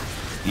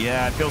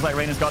 Yeah, it feels like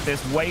Reynor's got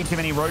this way too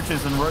many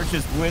roaches, and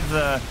roaches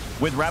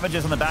with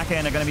Ravagers on the back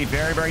end are going to be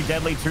very, very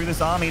deadly to this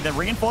army. The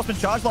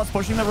reinforcement charge lots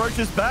pushing the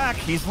roaches back.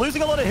 He's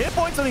losing a lot of hit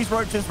points on these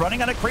roaches,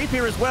 running out of creep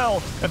here as well.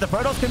 If the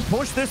Protoss can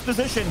push this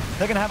position,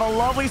 they're going to have a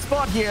lovely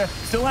spot here.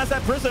 Still has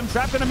that Prism.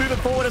 Trap going to move it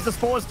forward as the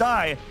spores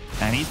die.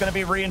 And he's going to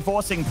be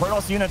reinforcing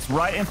Protoss units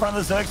right in front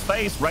of the Zerg's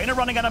face. Reynor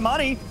running out of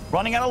money,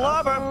 running out of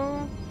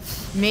lava.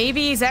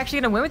 Maybe he's actually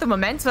going to win with the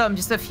momentum.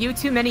 Just a few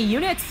too many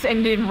units,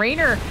 and then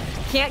Reynor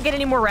Can't get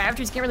any more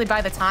Ravagers. Can't really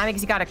buy the time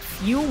because he got a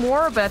few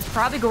more, but that's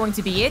probably going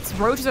to be it.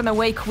 Roaches on the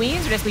way.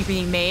 Queens are just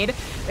being made.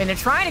 And they're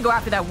trying to go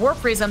after that Warp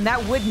Prism.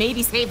 That would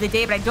maybe save the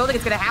day, but I don't think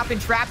it's going to happen.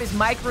 Trap is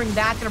microing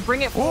that. Going to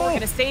bring it forward.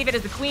 Going to save it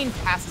as the Queen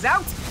passes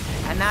out.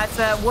 And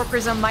that's Warp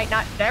Prism might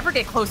not ever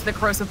get close to the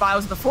Corrosive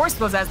Vials of the Force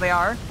Fields as they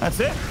are. That's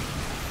it.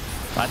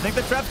 I think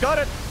the Trap's got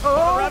it.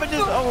 Oh,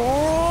 Ravages.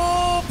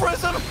 Oh,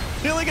 Prism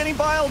nearly getting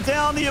biled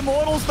down. The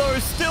Immortals, though,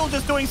 still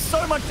just doing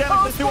so much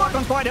damage. The 2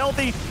 Archons quite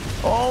healthy.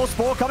 Oh,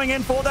 Spore coming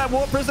in for that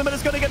Warp Prism, but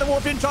it's going to get the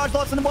Warp in charge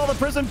lots. And while the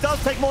Prism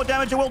does take more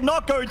damage, it will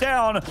not go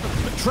down.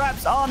 The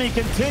Trap's army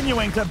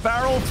continuing to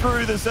barrel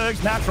through the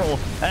Zerg's natural,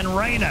 and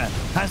Reynor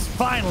has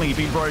finally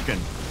been broken.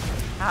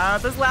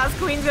 This last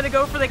Queen's going to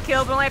go for the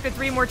kill, but only after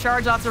 3 more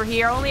charge-offs are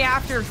here. Only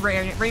after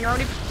Reynor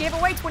only gave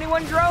away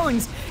 21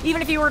 drones.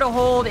 Even if he were to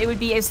hold, it would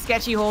be a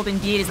sketchy hold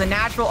indeed, as the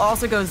natural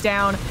also goes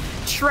down.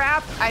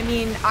 Trap, I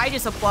mean, I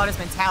just applaud his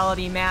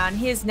mentality, man.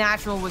 His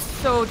natural was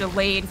so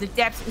delayed. The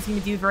depths didn't seem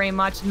to do very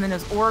much, and then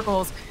his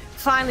oracles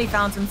finally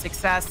found some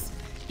success.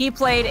 He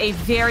played a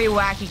very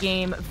wacky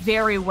game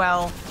very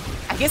well.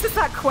 I guess it's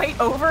not quite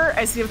over,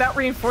 as without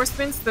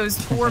reinforcements, those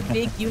 4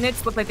 big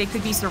units look like they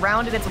could be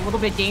surrounded. It's a little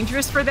bit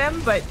dangerous for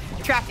them, but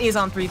Trap is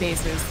on 3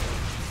 bases.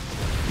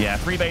 Yeah,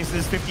 3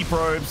 bases, 50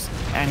 probes,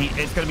 and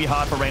it's going to be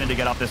hard for Reynor to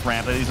get up this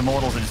ramp. These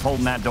Immortals are just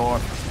holding that door.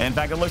 In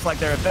fact, it looks like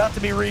they're about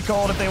to be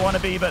recalled if they want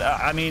to be, but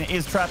I mean,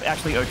 is Trap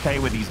actually okay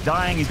with he's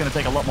dying? He's going to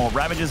take a lot more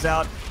Ravagers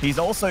out. He's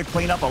also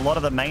cleaned up a lot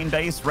of the main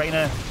base.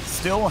 Reynor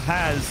still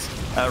has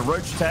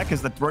Roach Tech,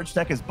 as the Roach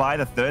Tech is by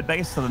the 3rd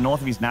base to the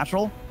north of his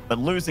natural, but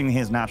losing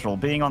his natural,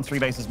 being on 3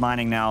 bases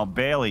mining now,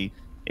 barely,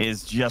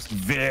 is just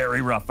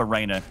very rough for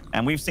Reynor.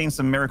 And we've seen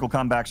some miracle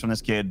comebacks from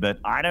this kid, but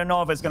I don't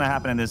know if it's going to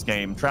happen in this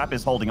game. Trap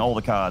is holding all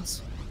the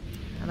cards.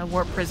 And the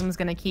Warp Prism's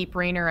going to keep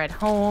Reynor at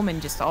home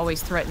and just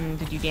always threaten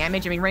to do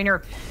damage. I mean,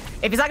 Reynor,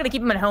 if he's not going to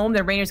keep him at home,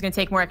 then Reynor's going to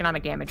take more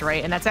economic damage,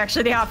 right? And that's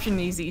actually the option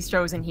he's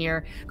chosen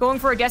here. Going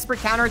for a desperate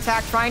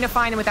counterattack, trying to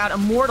find him without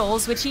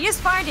Immortals, which he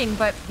is finding,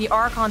 but the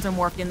Archons are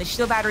morphed in. The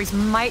shield batteries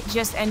might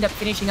just end up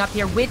finishing up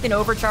here with an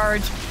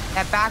overcharge.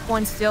 That back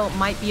one still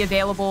might be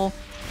available.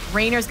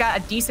 Reynor's got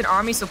a decent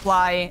army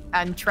supply,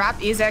 and Trap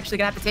is actually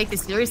going to have to take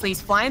this seriously. He's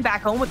flying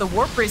back home with the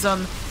Warp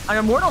Prism. An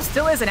Immortal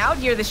still isn't out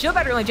here. The shield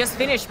battery only just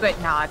finished, but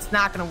nah, it's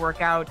not going to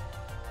work out.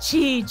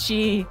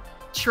 GG.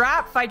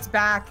 Trap fights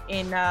back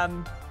in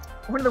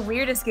one of the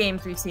weirdest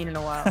games we've seen in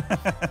a while.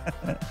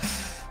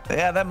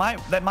 Yeah, that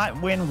might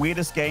win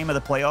weirdest game of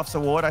the playoffs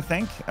award, I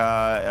think.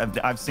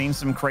 I've seen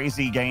some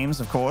crazy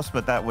games, of course,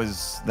 but that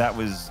was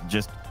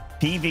just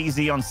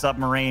PVZ on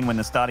Submarine when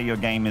the start of your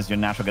game is your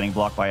natural getting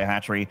blocked by a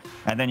hatchery,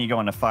 and then you go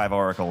into 5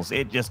 oracles.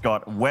 It just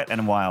got wet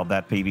and wild,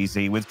 that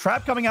PVZ, with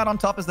Trap coming out on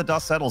top as the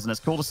dust settles, and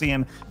it's cool to see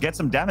him get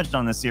some damage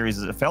done in this series,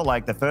 as it felt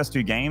like the first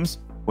 2 games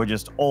were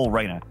just all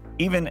Reynor.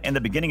 Even in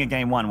the beginning of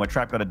game 1, where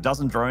Trap got a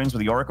dozen drones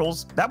with the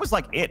oracles, that was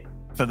like it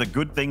for the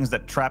good things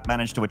that Trap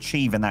managed to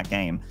achieve in that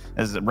game.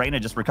 As Reynor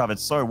just recovered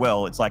so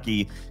well, it's like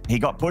he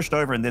got pushed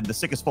over and did the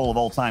sickest fall of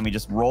all time. He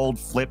just rolled,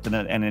 flipped, and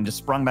then just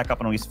sprung back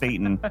up on his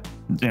feet and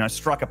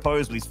struck a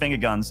pose with his finger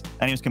guns,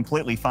 and he was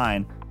completely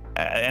fine.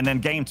 And then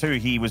game 2,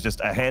 he was just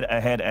ahead,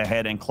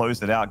 and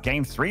closed it out.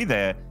 Game 3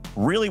 there,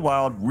 really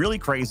wild, really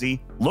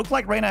crazy. Looked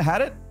like Reynor had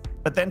it,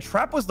 but then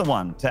Trap was the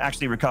one to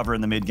actually recover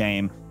in the mid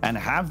game and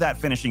have that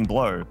finishing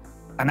blow.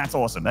 And that's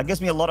awesome. That gives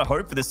me a lot of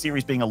hope for this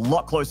series being a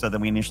lot closer than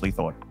we initially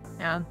thought.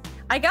 Yeah.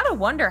 I gotta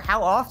wonder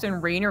how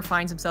often Reynor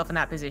finds himself in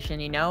that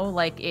position, you know?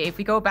 Like, if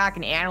we go back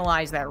and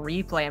analyze that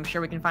replay, I'm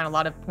sure we can find a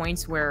lot of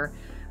points where,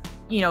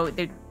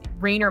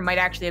 Reynor might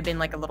actually have been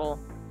like a little,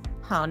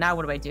 now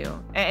what do I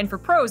do? And for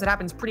pros, it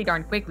happens pretty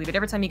darn quickly, but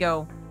every time you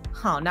go,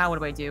 now what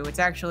do I do?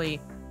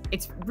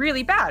 It's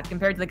really bad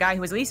compared to the guy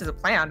who was at least as a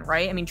plan,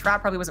 right? I mean,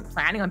 Trap probably wasn't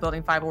planning on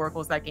building 5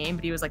 oracles that game,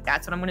 but he was like,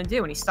 that's what I'm gonna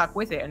do, and he stuck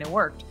with it, and it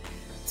worked.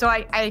 So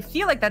I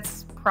feel like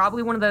that's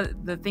probably one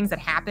of the things that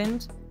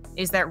happened,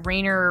 is that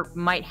Reynor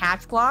might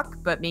hatch block,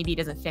 but maybe he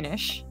doesn't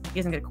finish. He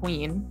doesn't get a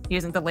queen. He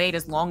doesn't delay it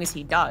as long as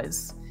he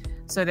does.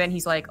 So then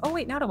he's like, oh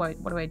wait, now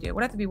what do I do?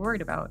 What do I have to be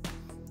worried about?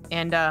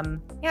 And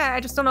yeah,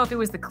 I just don't know if it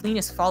was the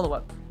cleanest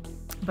follow-up,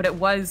 but it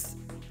was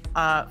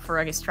for,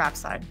 I guess, Trap's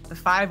side. The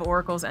 5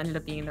 oracles ended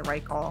up being the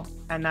right call.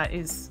 And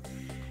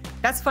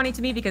that's funny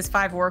to me because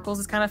 5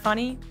 oracles is kind of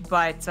funny,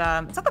 but it's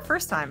not the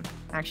first time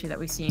actually that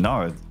we've seen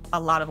a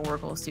lot of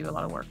oracles do a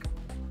lot of work.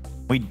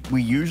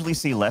 We usually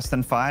see less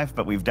than 5,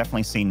 but we've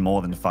definitely seen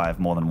more than 5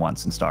 more than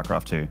once in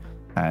StarCraft 2.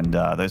 And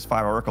those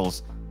 5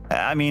 oracles,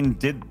 I mean,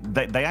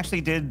 they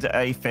actually did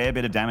a fair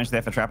bit of damage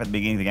there for Trap at the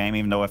beginning of the game,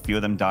 even though a few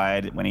of them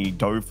died when he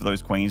dove for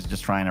those queens,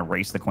 just trying to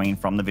erase the queen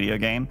from the video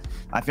game.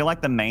 I feel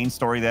like the main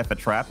story there for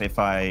Trap, if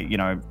I,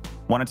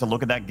 wanted to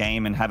look at that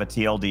game and have a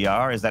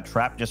TLDR, is that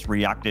Trap just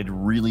reacted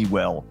really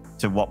well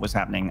to what was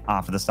happening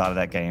after the start of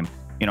that game.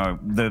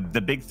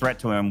 The big threat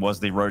to him was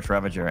the Roach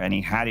Ravager, and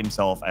he had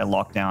himself a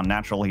lockdown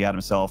natural. He had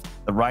himself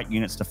the right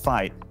units to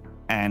fight,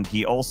 and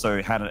he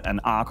also had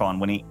an Archon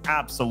when he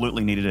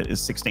absolutely needed it.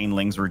 His 16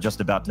 lings were just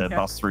about to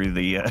bust through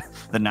the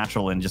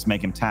natural and just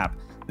make him tap.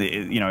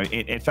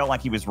 it felt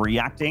like he was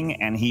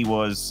reacting, and he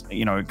was,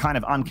 kind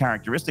of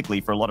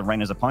uncharacteristically for a lot of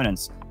Reynor's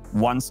opponents,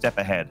 one step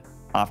ahead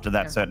after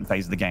that certain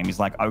phase of the game. He's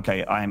like,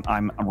 okay,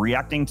 I'm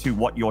reacting to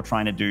what you're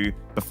trying to do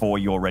before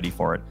you're ready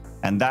for it.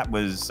 And that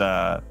was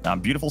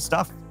beautiful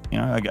stuff.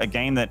 A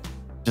game that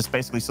just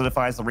basically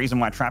solidifies the reason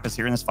why Trap is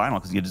here in this final,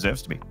 because he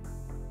deserves to be.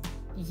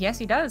 Yes,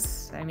 he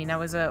does. I mean, that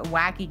was a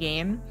wacky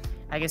game.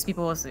 I guess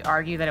people will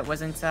argue that it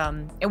wasn't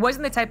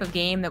the type of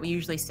game that we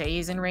usually say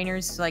is in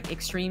Reynor's like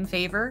extreme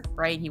favor,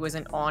 right? He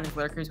wasn't on his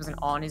lurkers, wasn't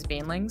on his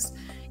banelings.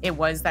 It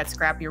was that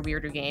scrappier,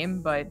 weirder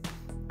game, but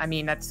I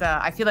mean, that's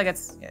I feel like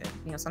that's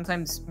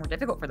sometimes more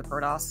difficult for the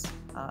Protoss,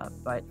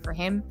 but for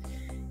him,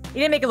 he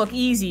didn't make it look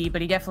easy,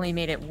 but he definitely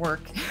made it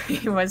work.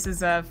 He was his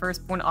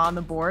first point on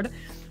the board.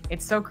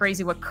 It's so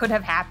crazy what could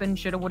have happened,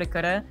 shoulda, woulda,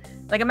 coulda.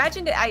 Like,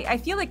 imagine, I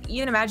feel like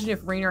even imagine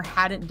if Reynor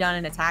hadn't done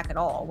an attack at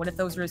all. What if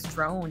those were his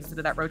drones instead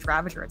of that Roach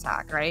Ravager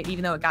attack, right?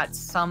 Even though it got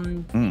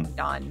something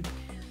done.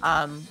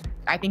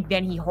 I think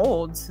then he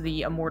holds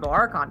the Immortal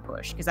Archon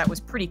push, because that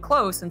was pretty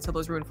close until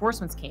those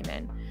reinforcements came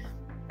in.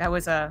 That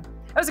was a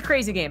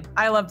crazy game.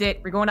 I loved it.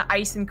 We're going to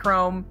Ice and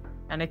Chrome,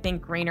 and I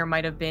think Reynor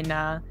might have been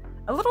a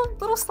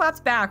little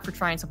slapped back for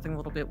trying something a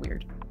little bit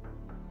weird.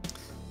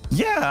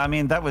 Yeah, I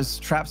mean, that was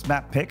Trap's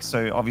map pick,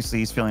 so obviously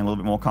he's feeling a little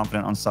bit more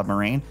confident on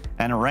Submarine.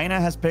 And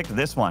Reynor has picked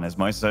this one, as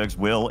most Zergs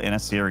will in a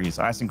series.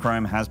 Ice and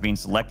Chrome has been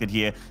selected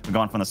here. We've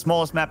gone from the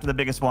smallest map to the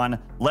biggest one.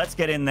 Let's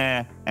get in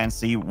there and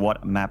see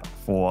what map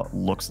 4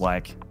 looks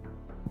like.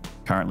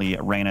 Currently,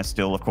 Reynor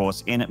still, of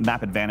course, in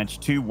map advantage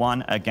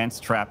 2-1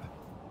 against Trap.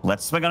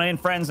 Let's swing on in,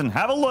 friends, and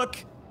have a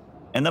look.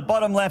 In the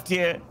bottom left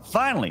here,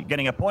 finally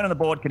getting a point on the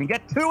board. Can he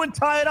get 2 and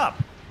tie it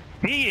up?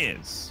 He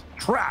is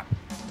Trap.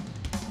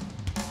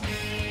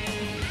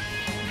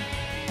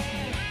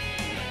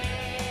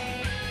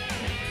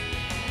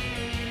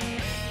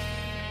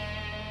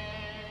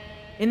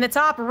 In the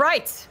top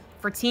right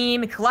for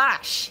Team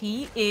Clash,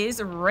 he is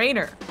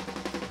Reynor.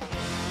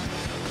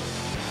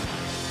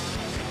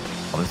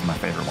 Oh, this is my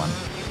favorite one.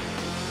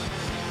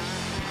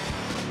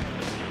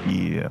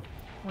 Yeah,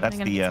 that's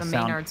the sound.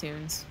 Maynard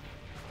tunes.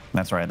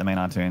 That's right, the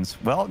Maynard tunes.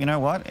 Well, you know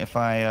what? If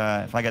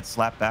I get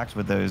slapped back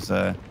with those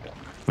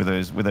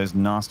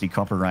nasty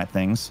copyright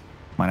things,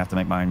 might have to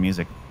make my own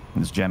music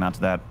and just jam out to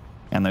that.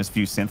 And those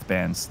few synth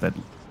bands that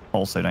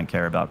also don't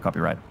care about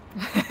copyright.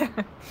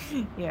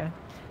 Yeah.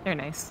 They're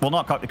nice. Well,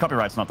 not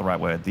copyright's not the right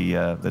word.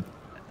 The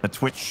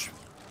Twitch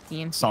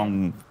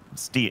song.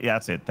 Yeah,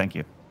 that's it. Thank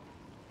you.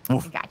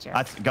 Oof.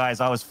 Gotcha. Guys,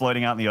 I was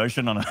floating out in the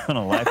ocean on a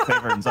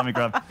lifesaver, and Zombie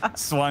Grub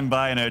swung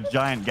by in a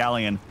giant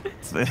galleon.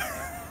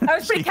 I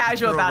was pretty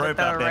casual about it,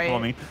 though, right? For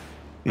me.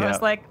 Yeah. I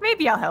was like,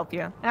 maybe I'll help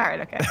you. All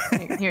right, okay.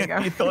 Here you go.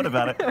 You thought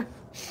about it.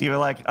 You were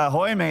like,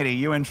 ahoy, matey,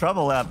 you in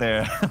trouble out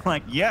there? I'm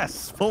like,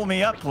 yes, pull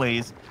me up,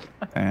 please.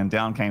 And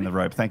down came the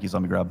rope. Thank you,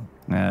 Zombie Grub.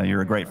 You're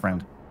a great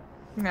friend.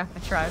 Yeah, I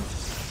tried.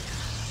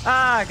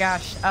 Ah,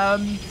 gosh. So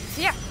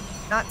yeah,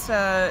 not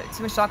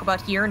too much to talk about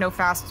here. No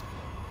fast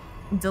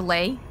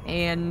delay,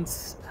 and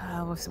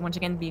once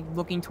again, be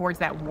looking towards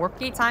that warp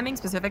gate timing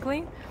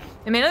specifically.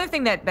 I mean, another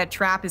thing that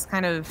Trap is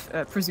kind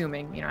of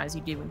presuming, as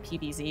you do in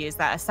PvZ, is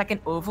that a second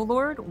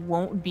Overlord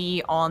won't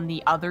be on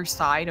the other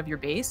side of your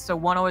base. So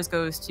one always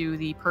goes to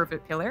the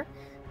perfect pillar,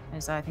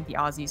 as I think the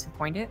Aussies have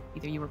coined it,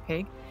 either you or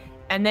Pig.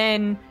 And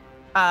then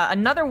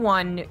another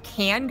one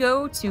can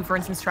go to, for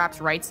instance, Trap's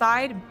right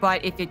side,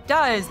 but if it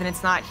does, then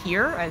it's not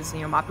here, as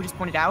Mapu just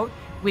pointed out,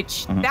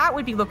 which that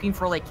would be looking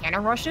for like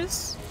cannon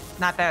rushes.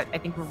 Not that I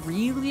think we're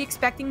really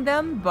expecting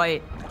them,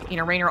 but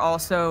Reynor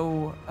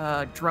also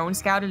drone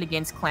scouted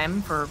against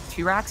Clem for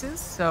 2 Raxes,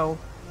 so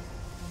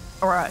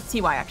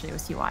TY actually, it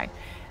was TY.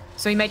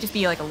 So he might just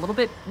be like a little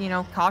bit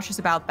cautious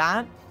about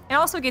that, and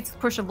also gets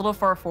pushed a little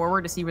far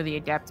forward to see where the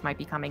Adept might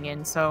be coming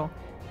in. So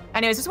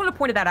anyways, just want to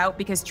point that out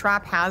because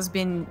Trap has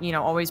been,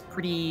 always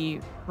pretty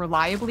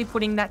reliably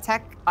putting that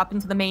tech up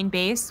into the main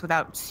base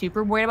without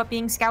super worried about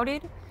being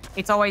scouted.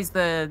 It's always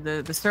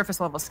the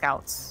surface level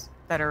scouts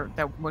that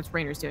what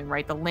Reynor's doing,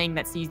 right? The Ling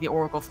that sees the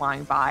Oracle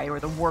flying by, or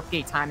the warp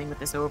gate timing with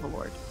this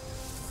Overlord.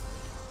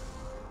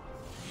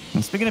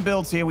 And speaking of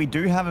builds here, we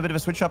do have a bit of a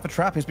switch up for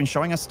Trap, who's been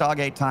showing us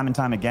Stargate time and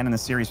time again in the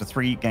series for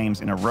 3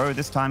 games in a row.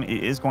 This time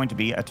it is going to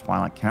be a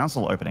Twilight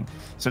Council opening.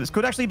 So this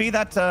could actually be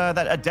that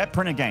Adept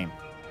printed game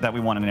that we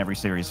want in every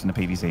series in the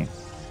PvZ.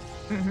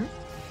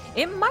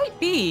 It might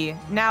be.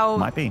 Now,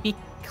 might be.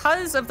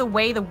 Because of the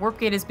way the warp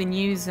gate has been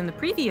used in the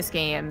previous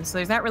games, so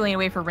there's not really a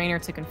way for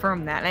Reynor to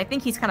confirm that. And I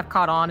think he's kind of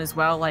caught on as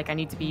well, like, I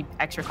need to be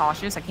extra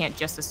cautious. I can't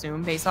just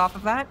assume based off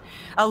of that.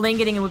 A Ling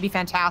getting it would be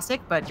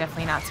fantastic, but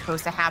definitely not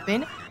supposed to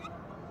happen.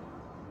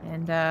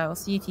 And we'll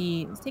see if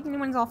he's taking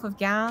anyone's off of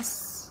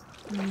gas.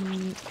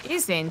 He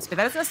isn't, but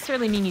that doesn't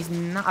necessarily mean he's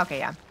not. Okay,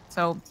 yeah.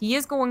 So he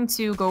is going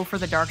to go for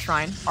the Dark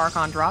Shrine,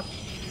 Archon drop.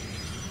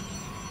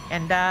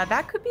 And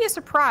that could be a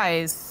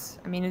surprise.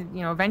 I mean,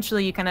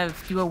 eventually you kind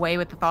of do away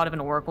with the thought of an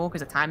Oracle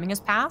because the timing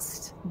has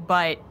passed.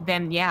 But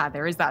then, yeah,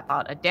 there is that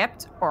thought.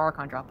 Adept or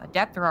Archon drop.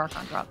 Adept or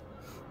Archon drop.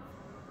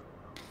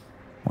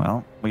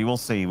 Well, we will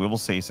see. We will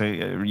see. So,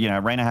 you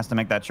know, Reynor has to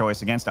make that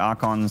choice against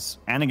Archons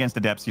and against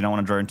Adepts. You don't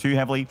want to drone too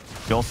heavily.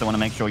 You also want to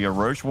make sure your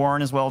Roche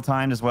Warren is well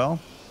timed as well.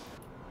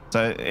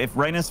 So if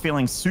Reynor's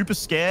feeling super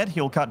scared,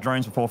 he'll cut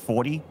drones before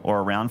 40 or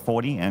around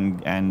 40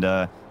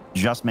 and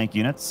just make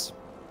units.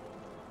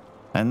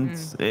 And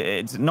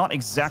it's not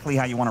exactly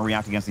how you want to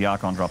react against the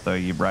Archon drop, though,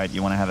 you're right.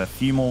 You want to have a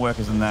few more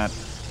workers than that.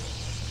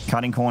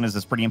 Cutting corners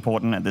is pretty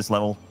important at this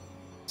level.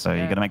 So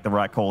you're going to make the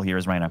right call here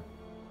as Reynor.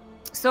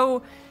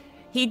 So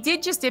he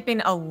did just dip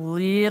in a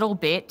little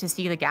bit to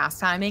see the gas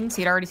timings.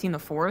 He had already seen the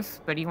 4th,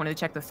 but he wanted to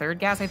check the 3rd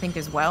gas, I think,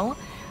 as well.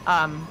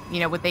 You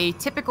know, with a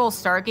typical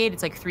Stargate,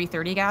 it's like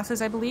 330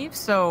 gases, I believe.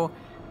 So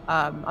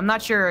I'm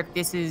not sure if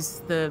this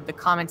is the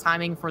common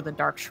timing for the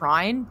Dark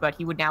Shrine, but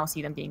he would now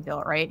see them being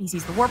built, right? He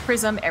sees the Warp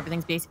Prism,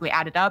 everything's basically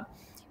added up.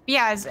 But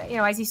yeah, as you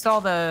know, as he saw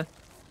the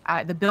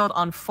build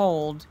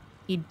unfold,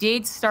 he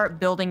did start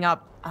building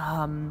up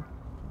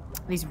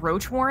these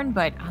Roach Warren,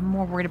 but I'm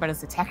more worried about his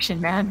detection,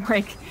 man.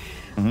 Like,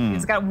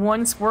 he's got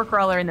one Spore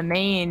Crawler in the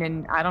main,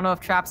 and I don't know if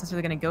Trap's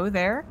necessarily going to go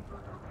there.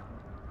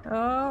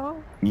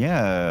 Oh.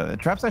 Yeah,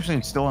 Trap's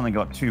actually still only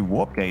got 2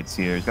 Warp Gates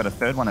here. He's got a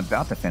 3rd one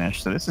about to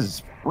finish, so this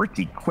is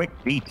pretty quick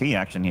BT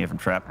action here from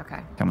Trap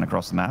coming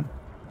across the map.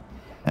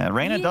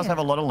 Reynor does have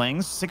a lot of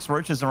Lings. 6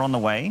 Roaches are on the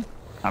way.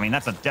 I mean,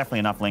 that's definitely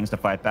enough Lings to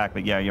fight back,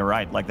 but yeah, you're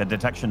right. Like, the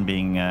detection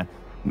being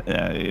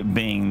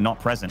not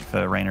present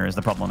for Reynor is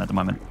the problem at the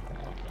moment.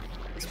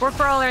 Spore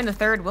Crawler in the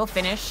 3rd will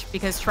finish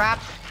because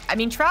Trap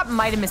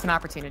might have missed an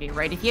opportunity,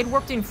 right? If he had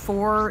worked in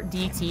 4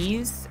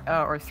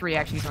 DTs, or 3,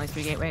 actually, he's only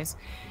 3 gateways,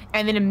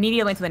 and then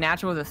immediately into the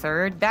natural with the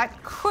 3rd,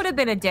 that could have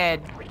been a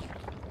dead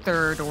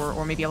 3rd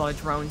or maybe a lot of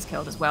drones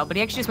killed as well. But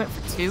he actually just went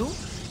for 2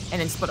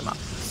 and then split them up.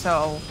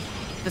 So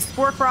the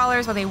Spore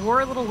Crawlers, while they were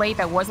a little late,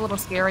 that was a little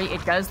scary.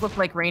 It does look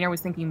like Reynor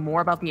was thinking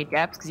more about the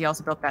Adepts because he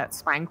also built that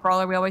Spine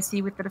Crawler we always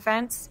see with the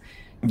defense.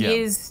 Yeah. He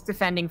is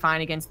defending fine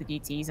against the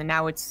DTs, and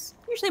now it's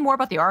usually more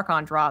about the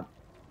Archon drop.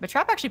 But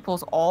Trap actually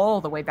pulls all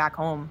the way back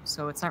home,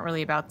 so it's not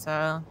really about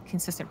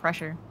consistent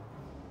pressure.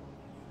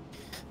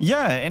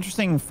 Yeah,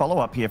 interesting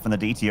follow-up here from the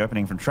DT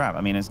opening from Trap.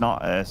 I mean, it's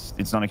not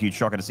a huge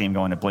shocker to see him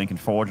going to Blink and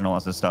Forge and all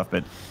that sort of stuff,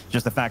 but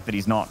just the fact that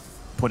he's not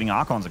putting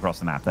Archons across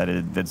the map,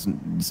 that's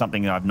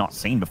something that I've not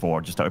seen before,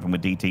 just to open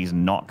with DTs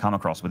and not come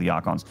across with the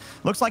Archons.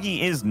 Looks like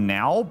he is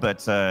now,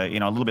 but you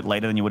know, a little bit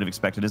later than you would have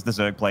expected as the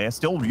Zerg player,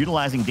 still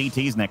utilizing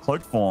DTs in their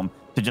cloaked form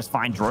to just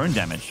find drone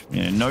damage.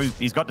 You know,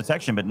 he's got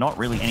detection, but not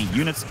really any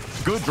units.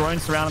 Good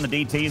drones surrounding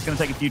the DT. He's going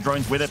to take a few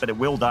drones with it, but it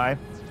will die.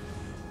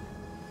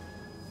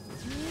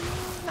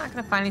 Not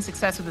going to find any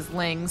success with his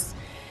Lings.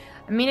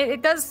 I mean,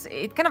 it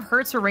kind of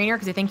hurts for Reynor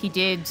because I think he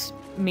did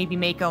maybe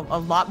make a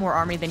lot more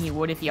army than he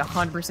would if he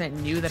 100%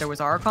 knew that it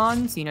was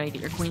Archons. You know, you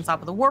get your Queen's Top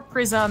with the Warp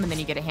Prism, and then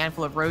you get a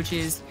handful of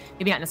Roaches.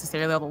 Maybe not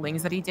necessarily all the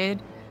Lings that he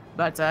did,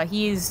 but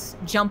he's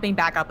jumping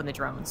back up in the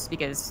drones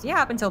because,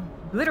 yeah, up until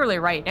literally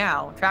right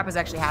now, Trap has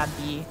actually had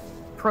the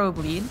probe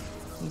lead.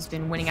 He's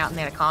been winning out in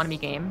that economy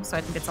game, so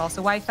I think it's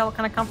also why he felt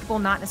kind of comfortable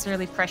not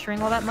necessarily pressuring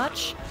all that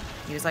much.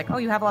 He was like, oh,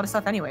 you have a lot of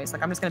stuff anyways.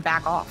 Like, I'm just going to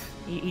back off.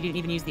 He didn't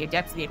even use the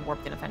Adepts that he had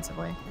warped in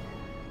offensively.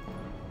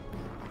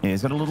 Yeah,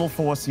 he's got a little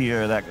force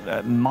here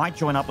that might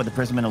join up with the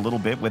Prism in a little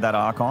bit with that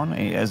Archon.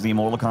 As the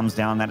Immortal comes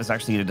down, that is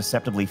actually a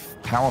deceptively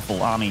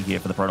powerful army here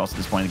for the Protoss at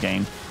this point in the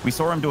game. We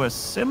saw him do a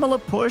similar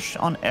push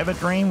on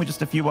Everdream with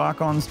just a few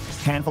Archons,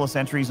 handful of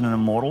Sentries, and an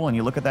Immortal, and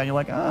you look at that, you're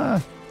like,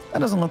 that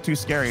doesn't look too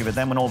scary. But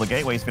then when all the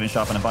gateways finish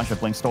up and a bunch of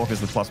Blink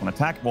Stalkers with +1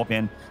 attack warp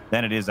in,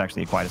 then it is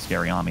actually quite a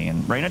scary army.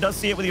 And Reynor does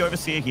see it with the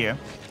Overseer here.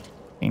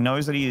 He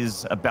knows that he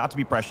is about to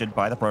be pressured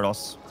by the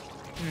Protoss.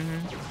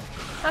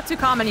 Not too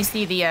common you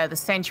see the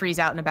sentries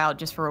out and about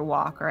just for a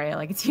walk, right?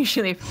 Like, it's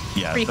usually a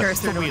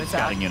precursor to an attack.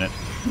 Scouting unit.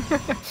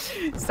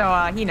 So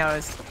he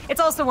knows.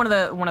 It's also one of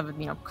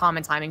the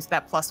common timings,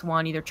 that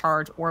 +1, either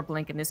charge or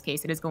blink. In this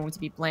case, it is going to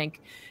be blink.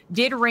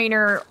 Did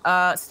Reynor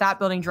stop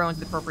building drones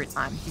at the appropriate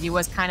time? Because he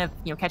was kind of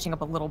catching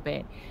up a little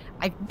bit.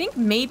 I think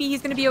maybe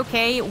he's going to be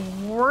okay.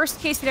 Worst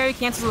case scenario, he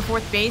cancels the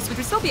 4th base, which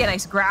would still be a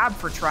nice grab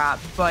for Trap,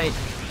 but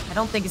I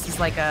don't think this is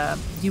like a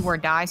do or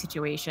die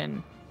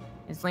situation.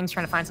 His Ling's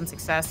trying to find some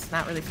success,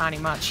 not really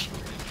finding much.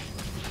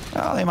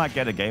 Oh, they might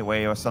get a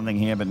gateway or something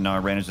here, but no,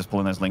 Reynor's just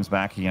pulling those Lings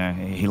back. You know,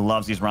 he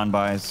loves these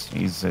run-bys.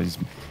 He's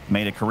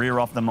made a career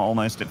off them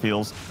almost, it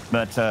feels.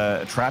 But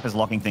Trap is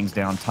locking things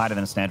down tighter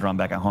than a standard run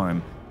back at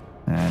home.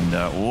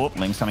 And,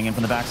 Ling's coming in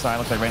from the backside.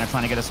 Looks like Reynor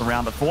trying to get us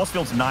around, but Force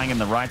Field's denying him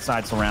the right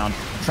side surround.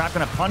 Trap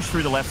going to punch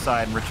through the left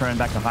side and return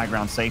back to high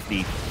ground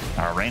safety.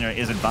 Reynor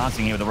is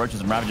advancing here with the Roaches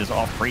and Ravagers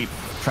off creep.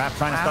 Trap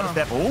trying to start a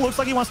step. Oh, looks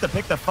like he wants to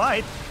pick the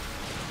fight.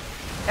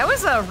 That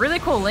was a really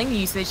cool Ling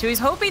usage. So he's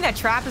hoping that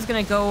Trap is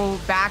going to go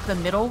back the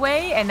middle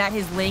way and that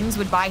his Lings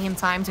would buy him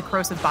time to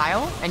Corrosive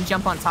Bile and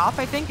jump on top,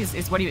 I think,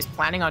 is what he was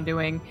planning on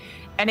doing.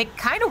 And it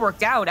kind of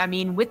worked out. I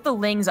mean, with the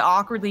Lings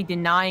awkwardly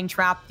denying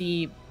Trap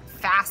the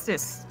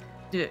fastest,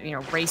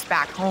 race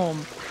back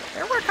home,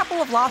 there were a couple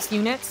of lost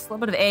units, a little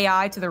bit of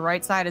AI to the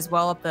right side as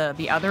well up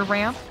the other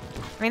ramp.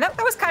 I mean,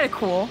 that was kind of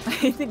cool.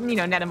 It didn't, you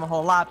know, net him a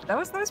whole lot, but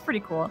that was pretty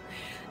cool.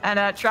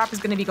 And Trap is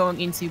going to be going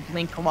into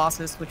Blink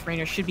Colossus, which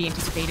Reynor should be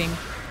anticipating.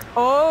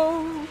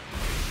 Oh,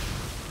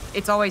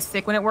 it's always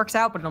sick when it works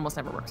out, but it almost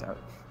never works out.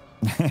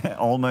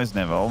 Almost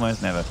never,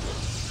 almost never.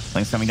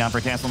 Link's coming down for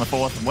a cancel on the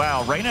fourth.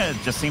 Wow,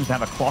 Reynor just seems to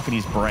have a clock in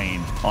his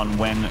brain on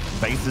when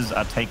bases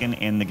are taken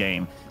in the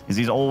game. Because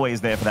he's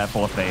always there for that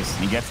fourth base.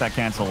 And he gets that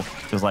cancel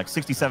just like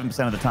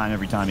 67% of the time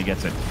every time he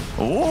gets it.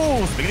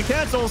 Oh, speaking of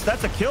cancels,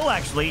 that's a kill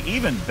actually.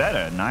 Even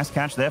better. Nice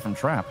catch there from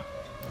Trap.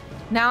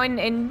 Now,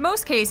 in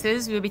most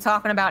cases, we would be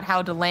talking about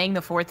how delaying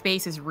the fourth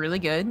base is really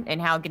good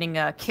and how getting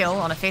a kill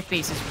on a fifth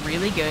base is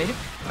really good.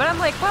 But I'm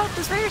like, well,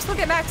 does Reynor still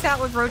get maxed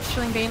out with Roach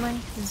killing Baneling?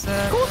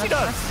 Of course he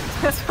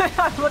does. That's what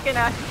I'm looking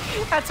at.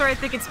 That's where I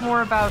think it's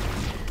more about,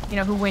 you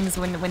know, who wins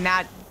when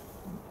that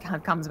kind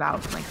of comes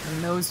about. Like,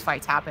 when those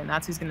fights happen,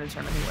 that's who's going to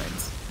determine who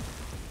wins.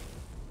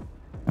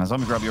 As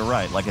long as Grub, you're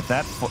right. Like, if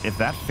that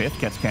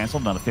fifth gets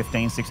canceled another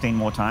 15, 16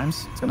 more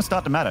times, it's going to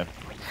start to matter.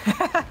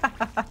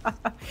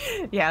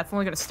 Yeah, it's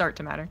only going to start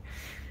to matter.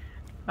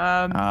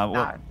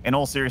 Well, in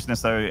all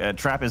seriousness, though,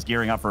 Trap is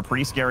gearing up for a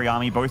pretty scary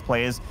army. Both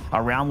players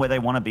around where they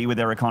want to be with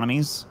their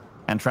economies.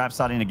 And Trap's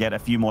starting to get a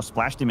few more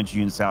splash damage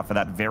units out for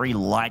that very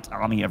light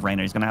army of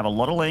Reynor. He's going to have a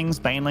lot of Lings,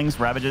 Banelings,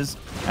 Ravagers,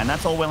 and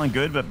that's all well and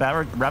good. But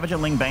Ravager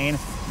Ling Bane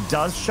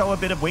does show a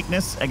bit of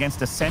weakness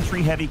against a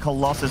Sentry-heavy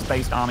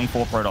Colossus-based army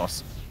for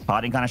Protoss.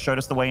 Parting kind of showed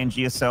us the way in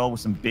GSL with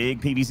some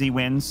big PvZ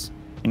wins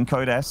in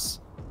Code S.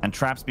 And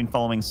Trap's been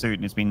following suit,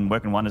 and it's been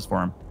working wonders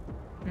for him.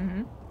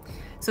 Mm-hmm.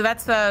 So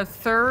that's the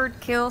third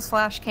kill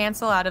 /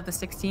 cancel out of the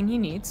 16 he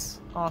needs.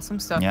 Awesome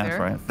stuff there. Yeah, that's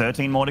right.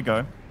 13 more to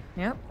go.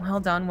 Yep, well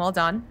done, well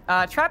done.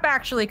 Trap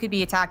actually could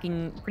be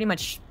attacking pretty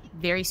much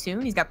very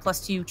soon. He's got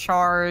 +2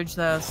 charge.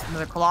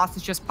 The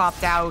Colossus just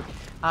popped out.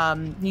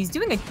 He's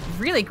doing a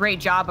really great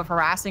job of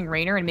harassing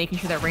Reynor and making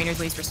sure that Reynor's at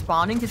least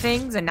responding to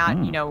things and not,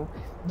 you know,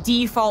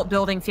 default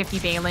building 50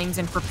 Banelings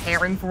and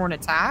preparing for an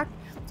attack.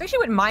 So I actually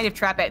wouldn't mind if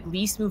Trap at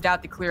least moved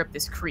out to clear up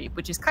this creep,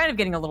 which is kind of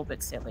getting a little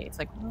bit silly. It's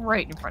like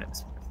right in front of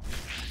us.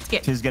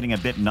 It is getting a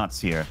bit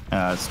nuts here.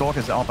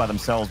 Stalkers are all by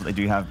themselves, but they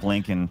do have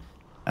Blink, and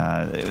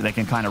they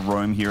can kind of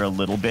roam here a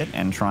little bit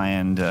and try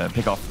and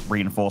pick off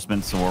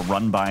reinforcements or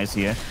run-bys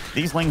here.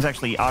 These Lings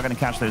actually are going to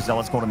catch those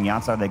Zealots caught on the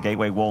outside of their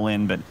gateway wall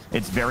in, but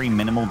it's very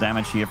minimal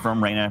damage here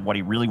from Reynor. What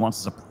he really wants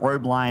is a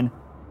probe line.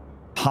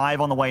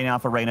 Hive on the way now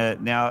for Reynor.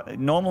 Now,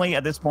 normally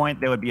at this point,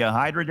 there would be a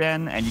Hydra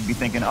Den, and you'd be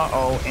thinking,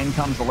 uh-oh, in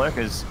comes the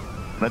Lurkers.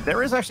 But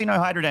there is actually no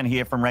Hydra Den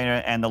here from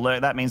Reynor, and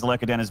that means the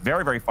Lurker Den is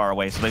very, very far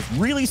away. So those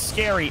really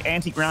scary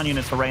anti-ground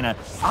units for Reynor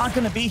aren't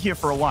going to be here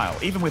for a while,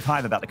 even with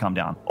Hive about to come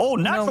down. Oh,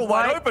 natural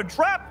wide open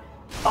Trap!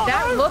 Oh,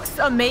 that looks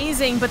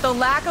amazing, but the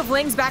lack of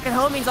Lings back at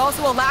home means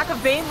also a lack of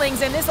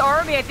Banelings, and this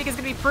army, I think, is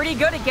going to be pretty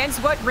good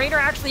against what Reynor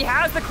actually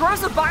has. The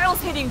Corrosive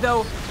Bile's hitting,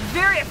 though.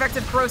 Very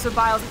effective Corrosive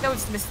Biles. I think that was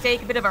just a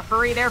mistake, a bit of a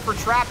hurry there for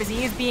Trap as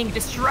he is being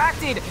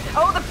distracted.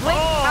 Oh, the Blink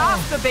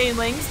past the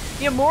Banelings.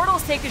 The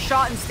Immortals take the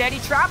shot instead. He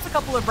traps a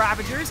couple of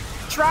Ravagers.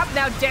 Trap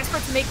now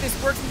desperate to make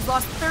this work since he's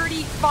lost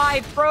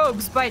 35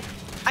 probes, but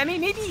I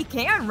mean, maybe he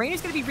can.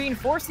 Reynor's going to be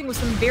reinforcing with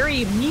some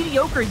very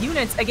mediocre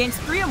units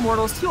against 3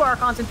 Immortals, 2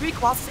 Archons, and 3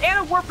 Colossus, and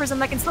a War Prism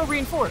that can still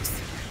reinforce.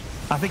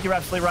 I think you're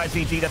absolutely right,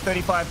 ZG. That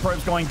 35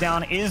 probes going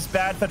down is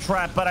bad for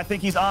Trap, but I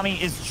think his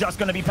army is just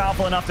going to be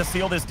powerful enough to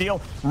seal this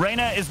deal.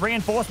 Reynor is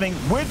reinforcing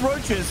with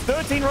Roaches.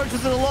 13 Roaches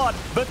is a lot,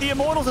 but the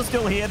Immortals are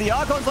still here. The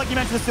Archons, like you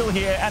mentioned, are still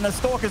here, and the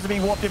Stalkers are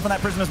being warped in from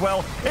that prism as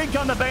well. In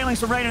come the Banelings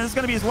from Reynor. This is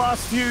going to be his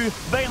last few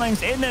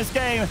Banelings in this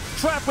game.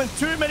 Trap with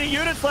too many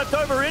units left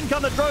over. In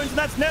come the drones, and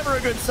that's never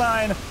a good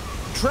sign.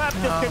 Trap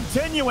is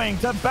continuing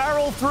to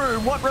barrel through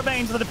what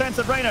remains of the defense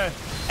of Reynor,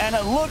 and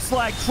it looks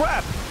like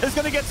Trap is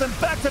going to get some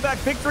back-to-back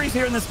victories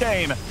here in this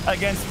game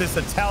against this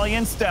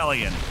Italian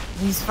stallion.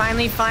 He's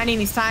finally finding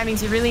these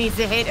timings. He really needs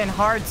to hit and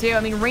hard, too.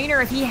 I mean,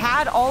 Reynor, if he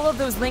had all of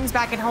those Lings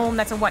back at home,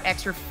 that's a, what,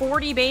 extra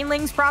 40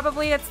 Banelings,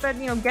 probably? That's the,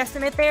 you know,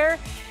 guesstimate there.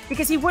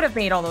 Because he would have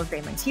made all those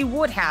Banelings. He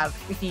would have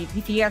if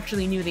he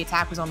actually knew the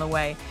attack was on the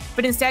way.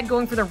 But instead,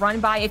 going for the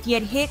run-by, if he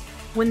had hit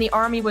when the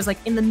army was like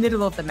in the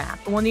middle of the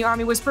map, or when the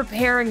army was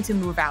preparing to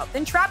move out,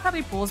 then Trap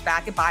probably pulls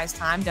back, it buys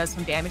time, does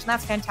some damage, and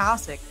that's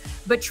fantastic.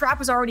 But Trap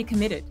was already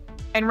committed,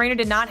 and Reynor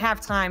did not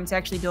have time to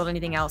actually build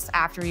anything else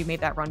after he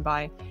made that run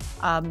by.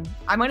 I'm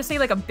going to say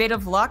like a bit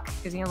of luck,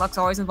 because you know luck's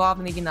always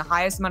involved in making the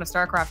highest amount of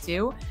StarCraft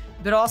 2,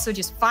 but also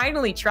just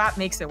finally Trap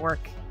makes it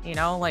work. You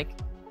know, like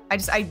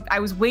I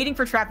was waiting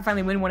for Trap to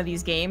finally win one of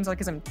these games, like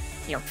because I'm,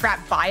 you know, Trap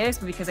biased,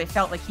 but because I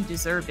felt like he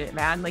deserved it,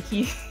 man. Like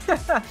he's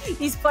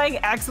playing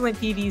excellent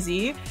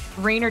PvZ.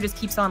 Reynor just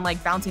keeps on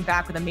like bouncing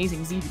back with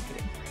amazing ZD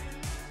hitting.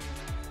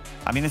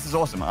 I mean, this is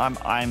awesome.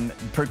 I'm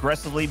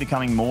progressively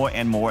becoming more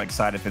and more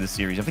excited for this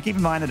series. You have to keep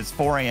in mind that it's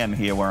 4 a.m.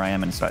 here where I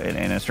am in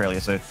Australia,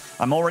 so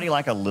I'm already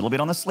like a little bit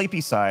on the sleepy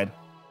side.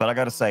 But I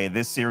got to say,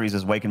 this series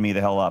is waking me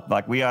the hell up.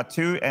 Like, we are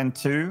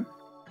 2-2.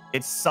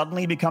 It's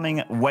suddenly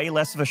becoming way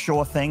less of a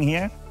sure thing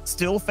here.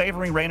 Still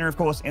favoring Reynor, of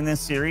course, in this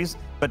series,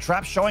 but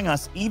Trap showing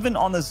us, even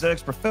on the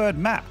Zerg's preferred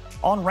map,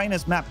 on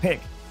Reynor's map pick,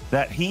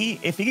 that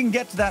if he can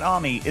get to that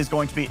army, is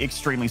going to be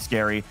extremely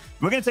scary.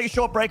 We're going to take a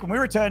short break. When we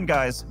return,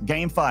 guys,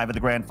 Game 5 of the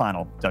Grand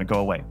Final. Don't go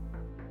away.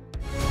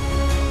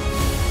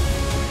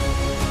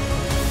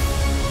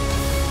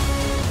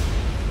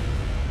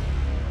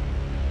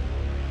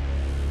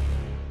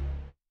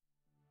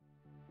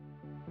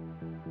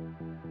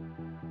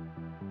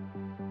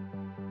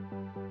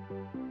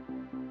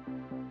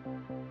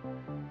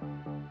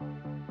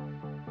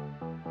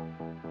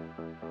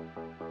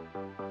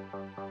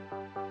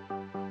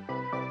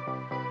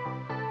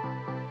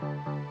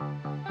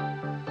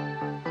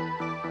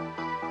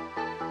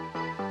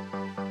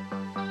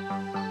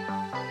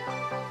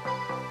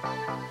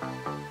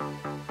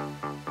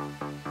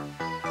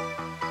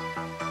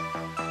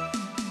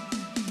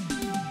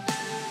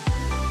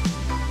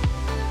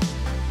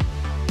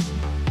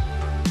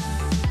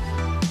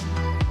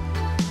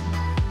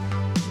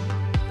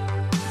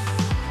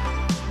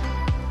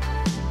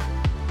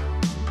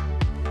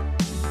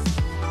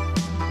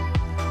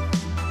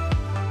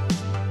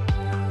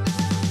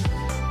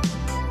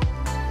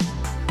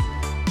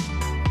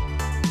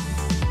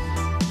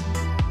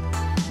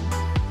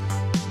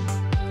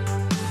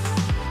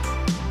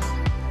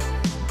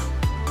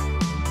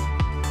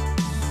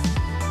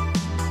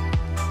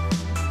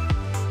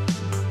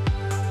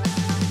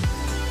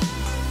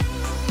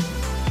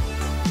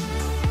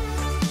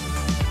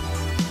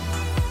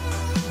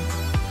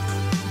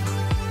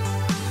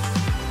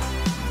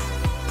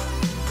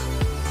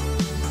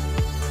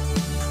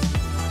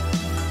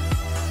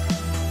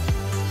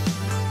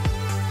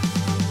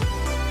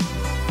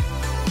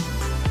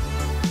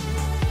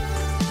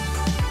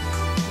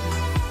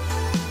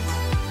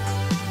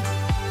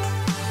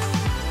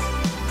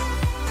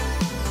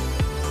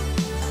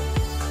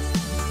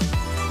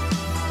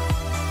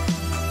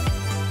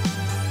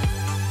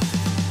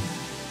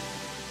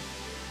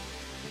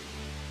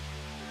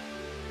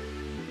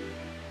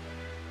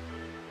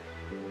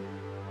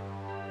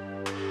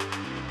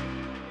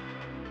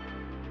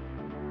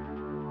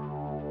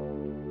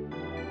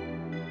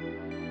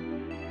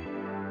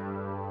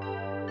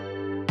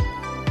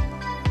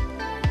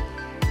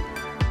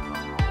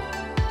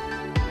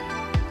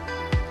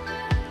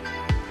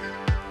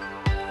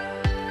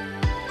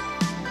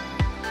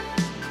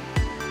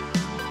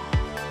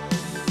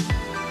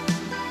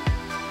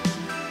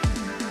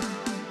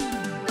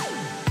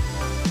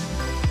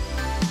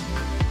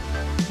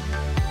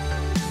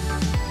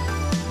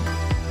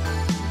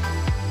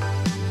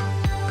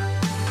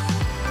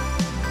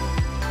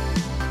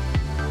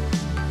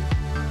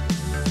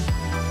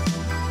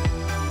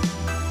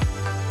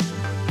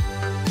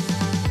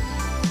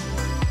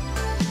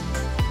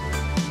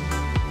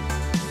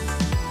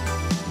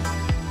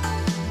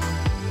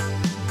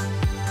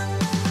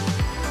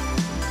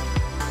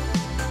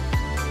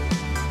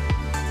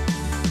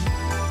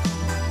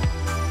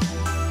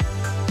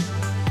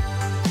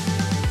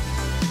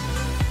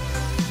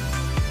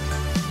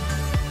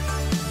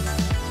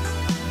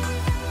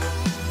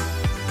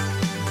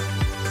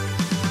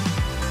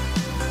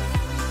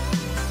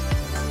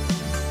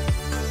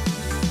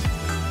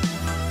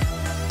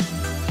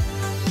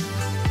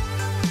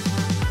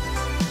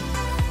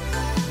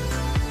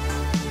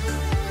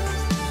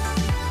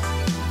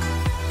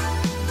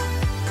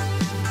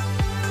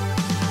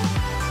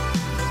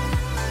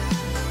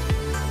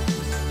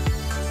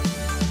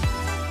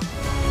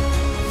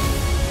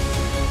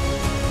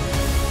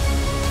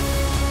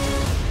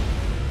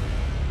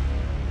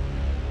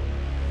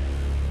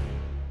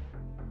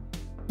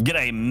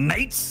 G'day,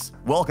 mates!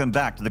 Welcome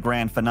back to the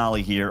grand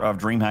finale here of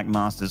DreamHack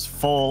Masters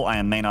Fall. I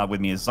am Maynard,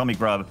 with me is Zombie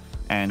Grub,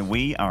 and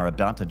we are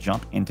about to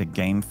jump into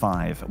Game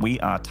 5. We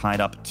are tied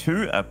up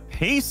 2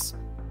 apiece.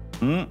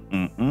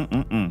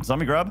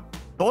 Zombie Grub,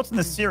 thoughts on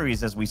the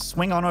series as we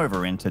swing on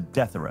over into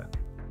Deathera?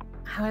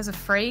 I was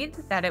afraid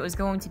that it was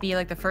going to be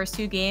like the first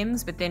 2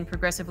 games, but then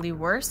progressively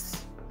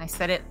worse. I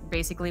said it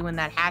basically when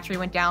that hatchery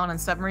went down on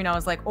Submarine. I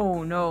was like,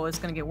 oh no, it's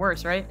going to get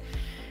worse, right?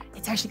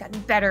 It's actually gotten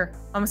better.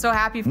 I'm so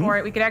happy for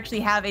it. We could actually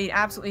have a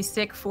absolutely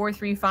sick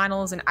 4-3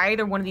 finals in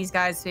either one of these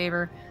guys'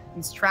 favor.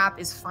 His trap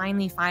is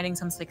finally finding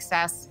some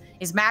success.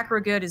 His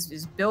macro good,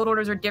 his build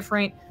orders are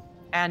different,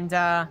 and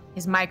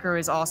his micro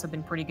has also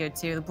been pretty good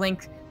too. The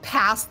blink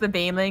past the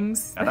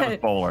Banelings. Yeah, that was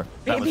baller.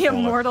 Maybe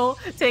Immortal,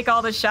 take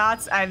all the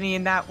shots. I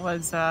mean, that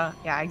was,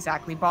 yeah,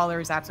 exactly.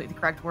 Baller is absolutely the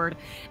correct word.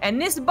 And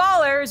this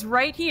baller is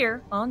right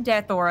here on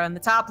Deathera in the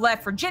top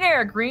left for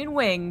generic green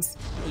wings.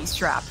 He's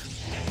trapped.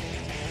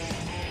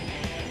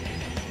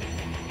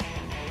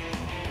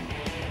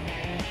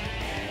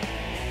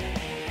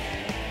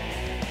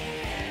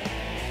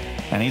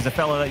 And he's a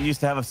fellow that used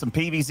to have some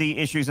PvZ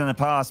issues in the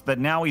past, but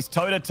now he's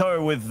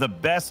toe-to-toe with the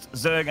best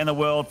Zerg in the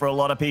world for a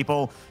lot of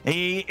people.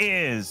 He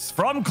is,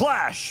 from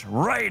Clash,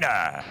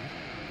 Reynor.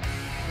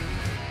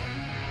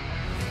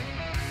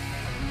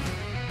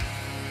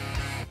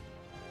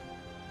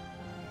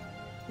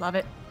 Love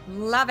it.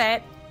 Love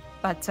it.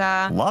 But,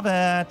 love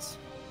it.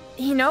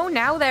 you know,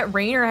 now that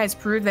Reynor has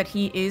proved that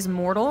he is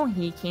mortal,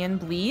 he can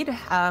bleed,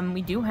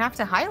 we do have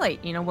to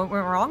highlight, you know, what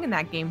went wrong in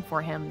that game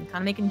for him.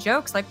 Kind of making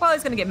jokes like, well,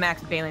 he's going to get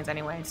maxed with Banelings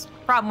anyways.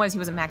 Problem was he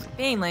wasn't maxed with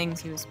Banelings,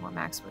 he was more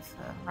maxed with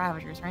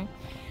Ravagers, right?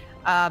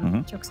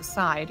 Jokes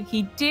aside,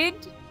 he did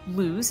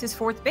lose his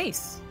 4th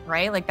base,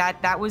 right? Like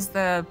that was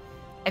the,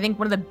 I think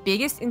one of the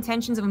biggest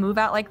intentions of a move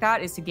out like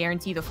that is to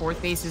guarantee the 4th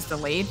base is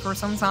delayed for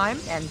some time,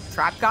 and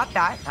Trap got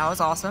that. That was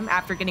awesome,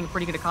 after getting a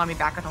pretty good economy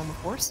back at home,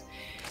 of course.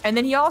 And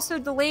then he also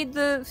delayed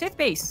the 5th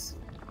base,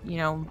 you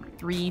know,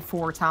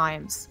 3-4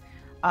 times.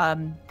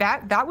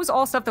 That was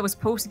all stuff that was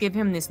supposed to give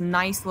him this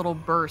nice little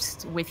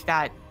burst with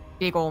that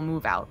big old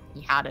move out.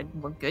 He had a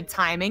good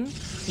timing.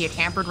 He had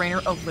hampered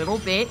Reynor a little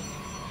bit.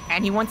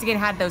 And he once again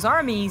had those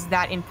armies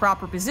that in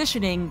proper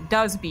positioning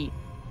does beat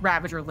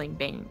Ravager, Ling,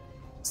 Bane.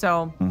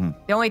 So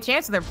the only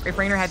chance of if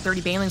Reynor had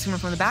 30 Banelings coming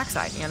from the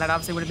backside, you know, that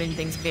obviously would have been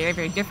things very,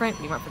 very different.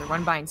 He went for the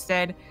run by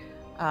instead.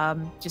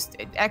 Just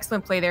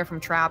excellent play there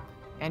from Trap.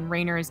 And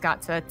Reynor has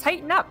got to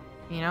tighten up,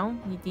 you know?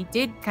 He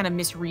did kind of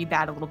misread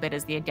that a little bit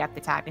as the Adept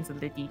attacked into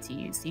the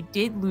DTs. He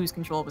did lose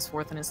control of his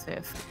 4th and his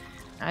 5th.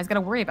 He's got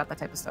to worry about that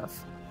type of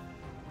stuff.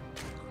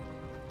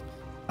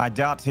 I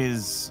doubt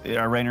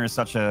Reynor is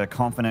such a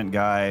confident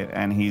guy,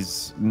 and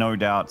he's no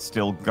doubt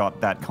still got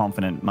that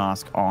confident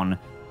mask on,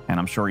 and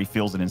I'm sure he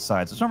feels it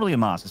inside. So it's not really a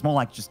mask. It's more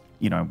like just,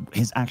 you know,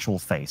 his actual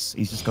face.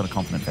 He's just got a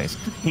confident face.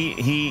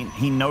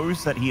 He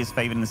knows that he is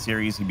favored in the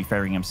series. He'd be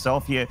favoring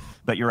himself here,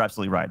 but you're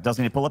absolutely right. Does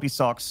need to pull up his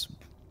socks,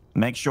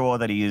 make sure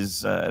that he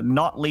is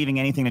not leaving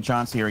anything to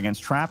chance here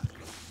against Trap.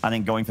 I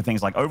think going for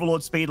things like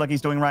Overlord speed like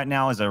he's doing right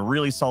now is a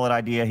really solid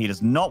idea. He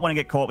does not want to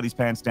get caught with his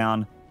pants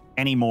down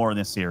anymore in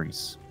this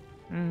series.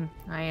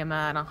 I am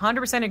in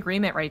 100%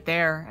 agreement right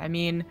there. I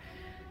mean,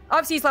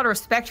 obviously he's a lot of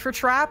respect for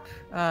Trap.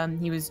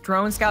 He was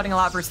drone scouting a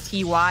lot versus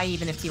TY,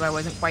 even if TY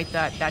wasn't quite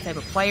that type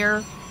of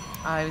player.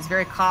 He was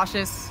very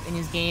cautious in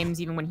his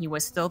games, even when he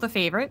was still the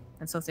favorite.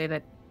 And so say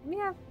that,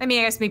 yeah, I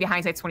mean, I guess maybe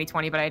hindsight's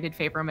 2020, but I did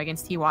favor him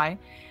against TY.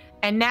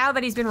 And now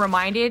that he's been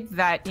reminded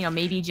that, you know,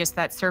 maybe just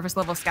that surface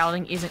level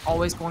scouting isn't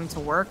always going to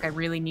work, I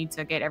really need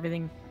to get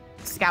everything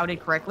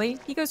scouted correctly,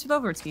 he goes to the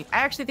overlord speed. I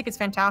actually think it's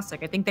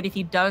fantastic. I think that if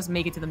he does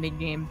make it to the mid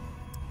game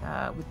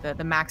with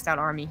the maxed out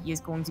army, he is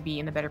going to be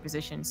in the better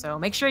position. So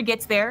make sure he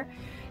gets there.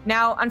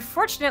 Now,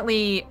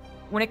 unfortunately,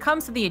 when it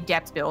comes to the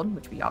Adept build,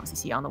 which we obviously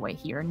see on the way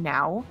here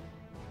now,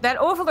 that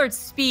overlord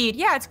speed,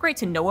 yeah, it's great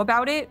to know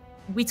about it.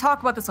 We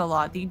talk about this a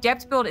lot. The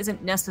Adept build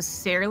isn't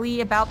necessarily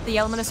about the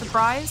element of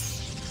surprise.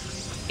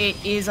 It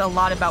is a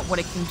lot about what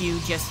it can do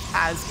just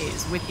as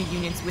is, with the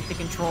units, with the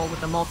control,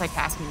 with the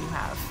multitasking you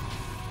have.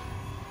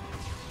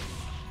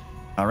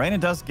 Reynor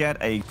does get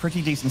a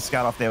pretty decent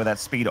scout off there with that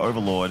speed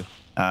overlord.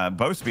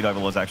 Both speed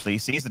overlords actually.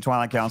 Sees the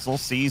Twilight Council,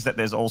 sees that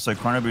there's also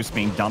chrono boost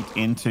being dumped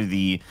into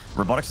the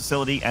robotics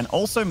facility, and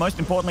also, most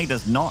importantly,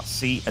 does not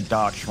see a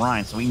dark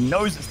shrine. So he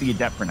knows it's the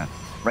Adept printer.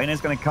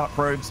 Reynor's going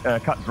to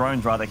cut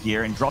drones rather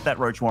here and drop that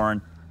Roach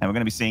Warren, and we're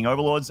going to be seeing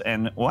overlords,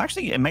 and well,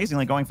 actually,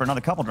 amazingly, going for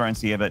another couple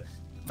drones here. But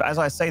as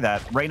I say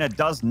that, Reynor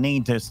does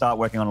need to start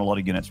working on a lot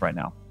of units right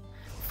now.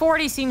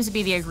 40 seems to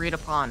be the agreed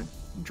upon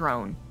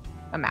drone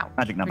amount.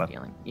 Magic number.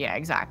 Yeah,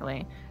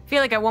 exactly. I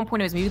feel like at one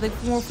point it was maybe like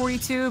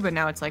 442, but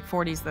now it's like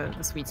 40 is the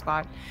sweet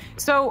spot.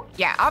 So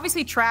yeah,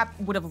 obviously Trap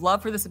would have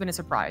loved for this to have been a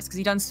surprise because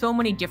he's done so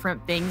many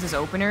different things as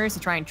openers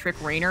to try and trick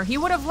Reynor. He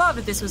would have loved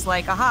if this was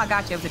like, aha,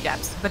 gotcha, with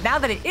Adepts. But now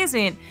that it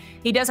isn't,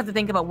 he does have to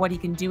think about what he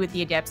can do with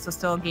the Adepts to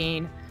still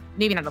gain,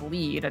 maybe not a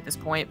lead at this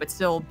point, but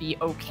still be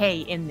okay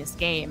in this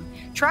game.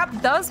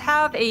 Trap does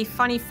have a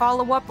funny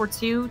follow-up or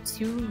two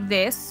to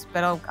this,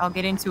 but I'll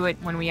get into it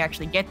when we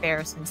actually get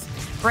there, since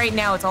right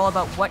now it's all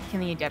about what can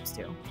the Adepts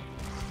do.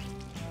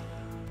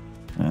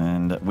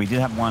 And we did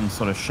have one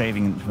sort of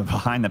shaving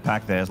behind the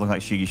pack there. It looked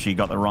like she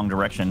got the wrong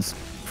directions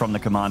from the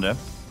commander.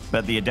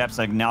 But the Adepts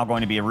are now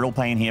going to be a real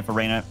pain here for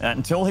Reynor.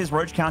 Until his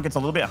Roach count gets a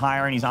little bit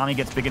higher and his army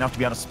gets big enough to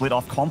be able to split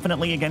off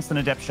confidently against an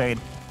Adept Shade,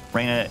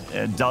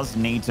 Reynor does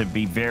need to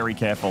be very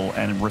careful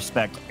and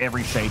respect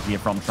every shade here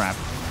from Trap.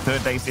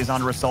 Third base is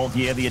under assault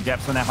here. The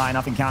Adepts, when they're high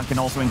enough in count, can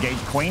also engage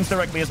Queens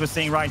directly, as we're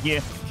seeing right here.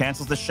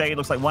 Cancels the shade.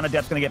 Looks like one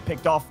Adept's going to get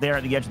picked off there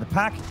at the edge of the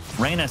pack.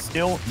 Reynor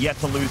still yet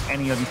to lose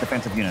any of these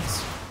defensive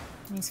units.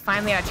 He's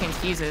finally out of change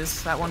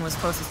fuses. That one was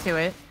closest to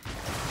it.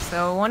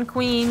 So 1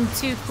 queen,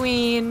 2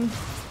 queen,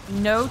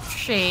 no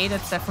shade.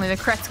 That's definitely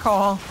the correct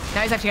call.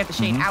 Now he's actually got the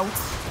shade out,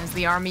 as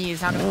the army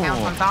is now going to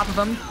count on top of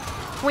him.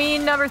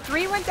 Queen number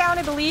 3 went down,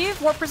 I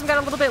believe. Warp Prism got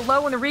a little bit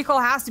low when the recall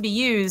has to be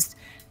used.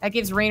 That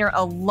gives Reynor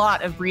a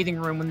lot of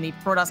breathing room when the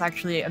Protoss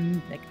actually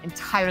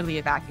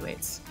entirely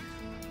evacuates.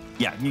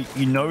 Yeah,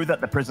 you know that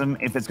the Prism,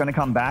 if it's going to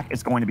come back,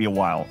 it's going to be a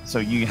while. So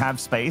you have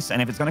space,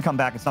 and if it's going to come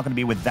back, it's not going to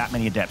be with that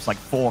many Adepts. Like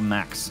 4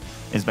 max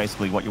is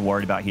basically what you're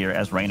worried about here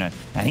as Reynor.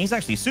 And he's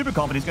actually super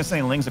confident. He's going to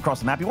send Lings across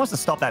the map. He wants to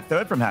stop that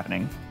third from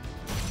happening.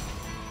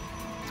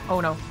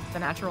 Oh no, the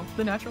natural.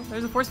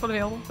 There's a force field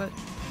available, but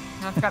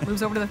I forgot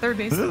moves over to the third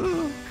base.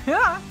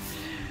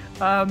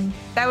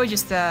 That was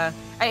just, I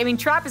mean,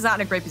 Trap is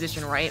not in a great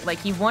position, right? Like,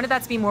 he wanted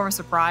that to be more of a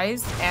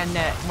surprise, and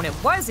when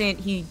it wasn't,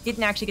 he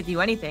didn't actually get to do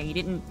anything. He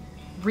didn't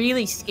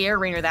really scare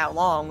Reynor that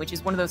long, which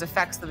is one of those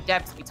effects of the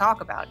depths we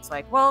talk about. It's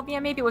like, well, yeah,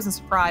 maybe it wasn't a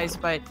surprise,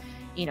 but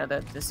you know,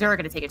 the Zerg are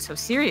going to take it so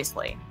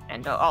seriously.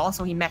 And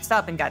also he messed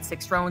up and got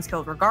 6 drones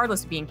killed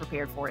regardless of being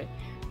prepared for it.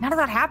 None of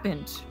that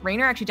happened.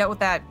 Reynor actually dealt with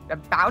that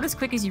about as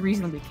quick as you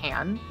reasonably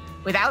can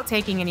without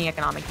taking any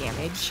economic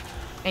damage.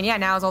 And yeah,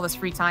 now is all this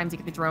free time to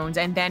get the drones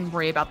and then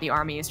worry about the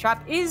army. His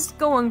trap is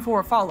going for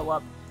a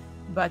follow-up.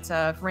 But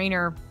if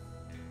Reynor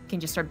can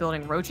just start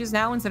building roaches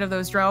now instead of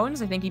those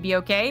drones, I think he'd be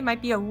okay.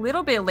 Might be a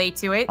little bit late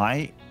to it.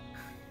 I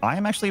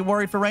am actually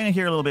worried for Reynor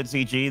here a little bit,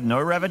 ZG. No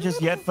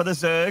Ravages yet for the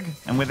Zerg.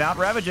 And without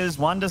Ravages,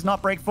 one does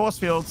not break force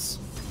fields.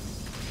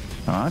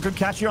 Good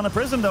catch here on the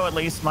Prism, though, at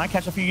least. Might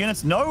catch a few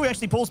units. No, he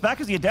actually pulls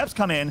back as the Adepts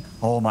come in.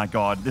 Oh, my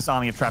God. This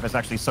army of Trap is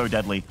actually so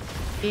deadly.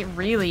 It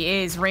really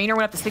is. Reynor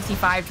went up to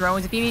 65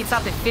 drones. If he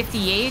stopped at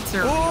 58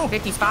 or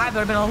 55, that would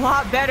have been a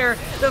lot better.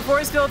 The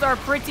force fields are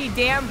pretty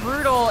damn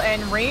brutal,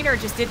 and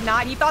Reynor just did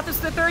not. He thought this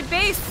was the 3rd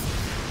base.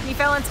 He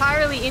fell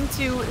entirely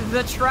into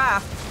the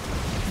trap.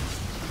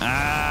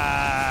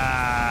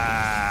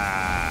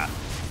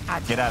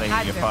 Get out of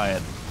here, you're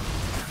fired.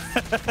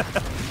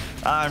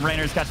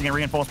 Reynor's catching a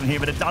reinforcement here,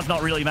 but it does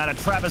not really matter.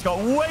 Trap has got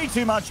way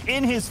too much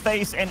in his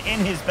face and in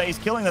his base,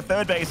 killing the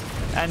 3rd base.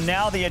 And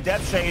now the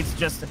Adept Shades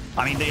just,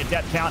 I mean, the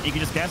Adept count, you can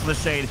just cancel the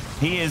Shade.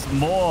 He is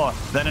more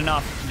than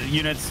enough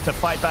units to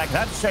fight back.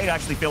 That Shade I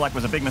actually feel like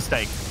was a big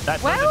mistake.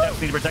 Those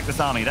Adepts need to protect this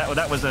army.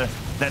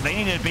 That they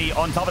needed to be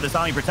on top of this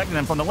army, protecting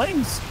them from the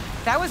Lings.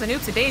 That was an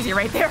oopsie-daisy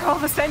right there. All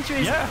the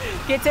sentries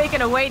get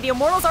taken away. The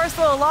Immortals are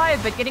still alive,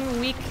 but getting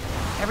weak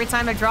every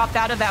time they're dropped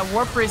out of that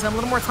Warp Prism. A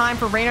little more time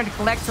for Reynor to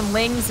collect some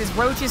Lings. His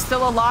Roach is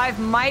still alive.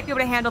 Might be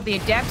able to handle the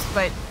Adepts,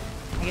 but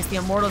I guess the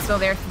Immortals still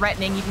there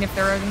threatening, even if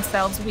they're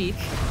themselves weak.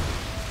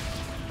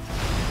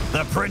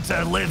 The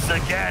printer lives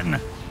again.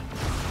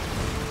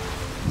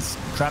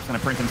 Trap's going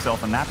to print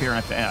himself a map here,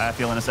 and I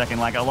feel in a second.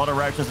 Like, a lot of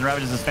Roaches and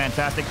Ravages is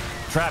fantastic.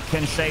 Trap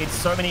can shade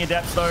so many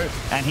Adepts, though,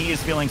 and he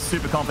is feeling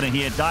super confident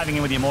here, diving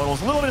in with the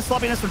Immortals. A little bit of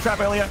sloppiness from Trap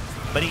earlier,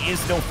 but he is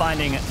still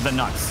finding the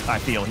nuts, I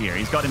feel, here.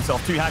 He's got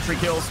himself 2 hatchery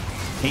kills.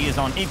 He is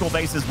on equal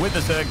bases with the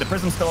Zerg. The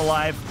Prism's still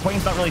alive.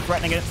 Queen's not really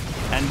threatening it.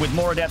 And with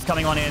more Adepts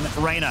coming on in,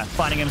 Reynor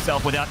finding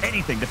himself without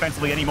anything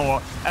defensively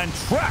anymore. And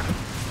Trap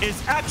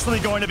is actually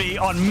going to be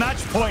on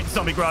match point,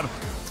 Zombie Grub.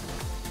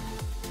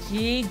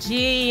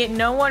 GG.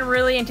 No one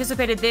really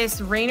anticipated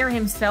this, Reynor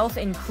himself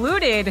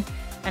included.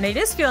 And it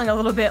is feeling a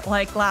little bit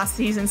like last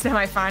season's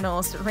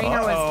semifinals.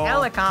 Reynor was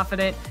hella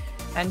confident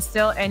and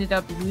still ended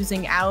up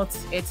losing out.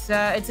 It's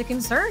a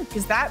concern,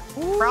 because that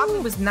probably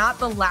was not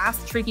the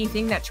last tricky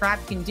thing that Trap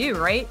can do,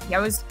 right? I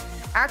was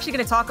actually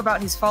going to talk about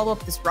his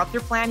follow-up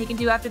Disruptor plan he can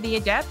do after the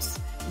Adepts,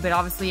 but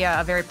obviously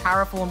a very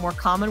powerful and more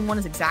common one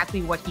is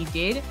exactly what he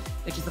did,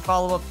 which is the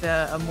follow-up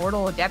the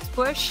Immortal Adepts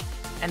push.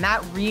 And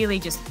that really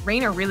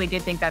Reynor really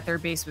did think that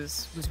 3rd base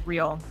was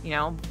real. You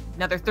know,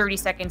 another 30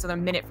 seconds or a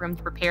minute for him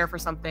to prepare for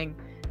something,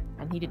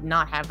 and he did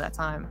not have that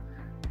time.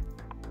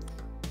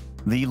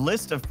 The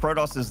list of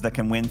Protosses that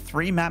can win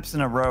 3 maps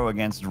in a row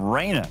against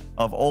Reynor,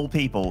 of all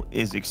people,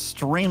 is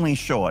extremely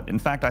short. In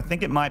fact, I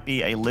think it might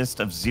be a list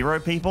of 0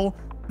 people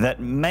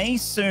that may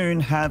soon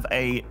have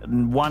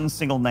one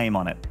single name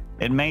on it.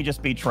 It may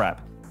just be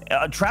Trap.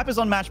 Trap is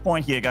on match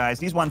point here, guys.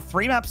 He's won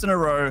 3 maps in a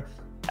row.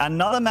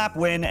 Another map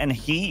win, and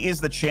he is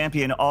the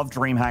champion of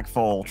DreamHack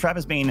Fall. Trap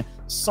has been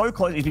so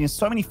close. He's been in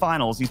so many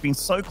finals. He's been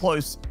so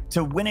close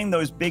to winning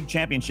those big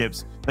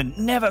championships, but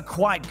never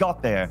quite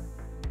got there.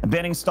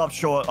 Betting stopped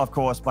short, of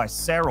course, by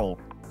Serral,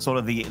 sort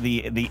of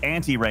the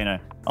anti-Reynor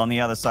on the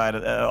other side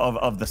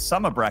of the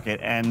summer bracket.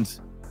 And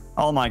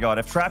oh my God,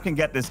 if Trap can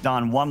get this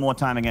done one more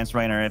time against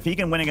Reynor, if he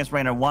can win against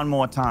Reynor one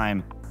more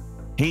time,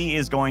 he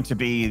is going to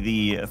be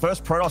the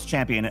first Protoss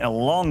champion in a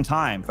long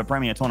time for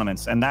Premier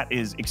tournaments, and that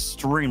is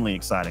extremely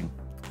exciting.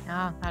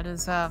 Yeah, that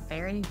is a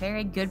very,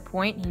 very good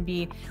point. He'd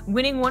be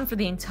winning one for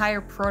the entire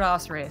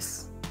Protoss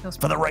race.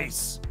 For the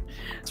race.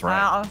 That's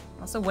right.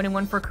 Also winning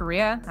one for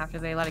Korea after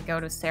they let it go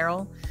to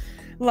Serral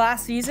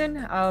last season.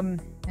 Man,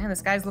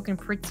 this guy's looking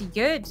pretty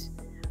good.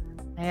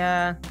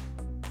 I'm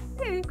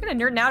kind of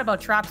nerding out about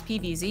Trap's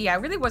PvZ. I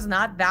really was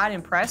not that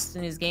impressed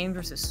in his game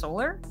versus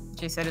Solar,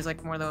 which I said is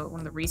like one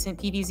of the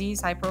recent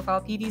PvZs,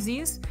 high-profile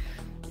PvZs.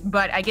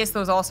 But I guess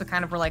those also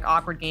kind of were like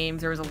awkward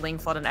games. There was a Ling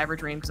Flood and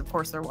Everdream, because of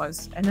course there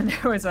was. And then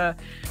there was a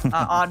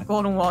odd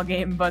Golden Wall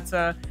game. But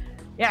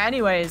yeah,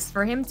 anyways,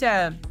 for him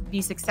to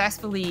be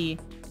successfully,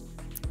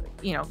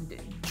 you know,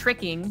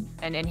 tricking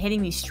and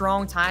hitting these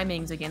strong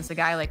timings against a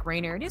guy like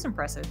Reynor, it is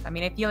impressive. I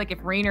mean, I feel like if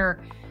Reynor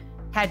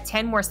had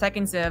 10 more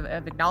seconds of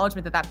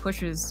acknowledgement that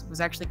push was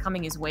actually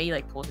coming his way,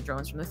 like pulls the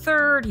drones from the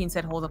 3rd, he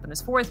instead holds up in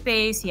his 4th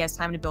base, he has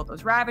time to build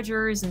those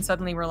Ravagers, and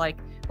suddenly we're like,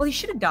 well, he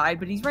should have died,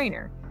 but he's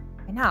Reynor.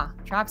 And nah,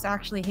 Trap's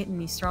actually hitting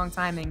these strong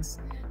timings,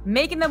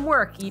 making them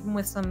work, even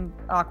with some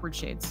awkward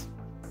shades.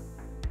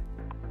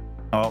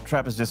 Oh,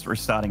 Trap is just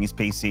restarting his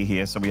PC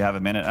here, so we have a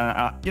minute.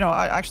 You know,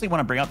 I actually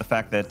want to bring up the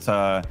fact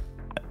that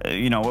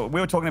you know,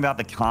 we were talking about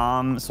the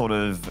calm sort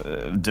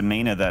of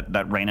demeanor that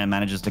Reynor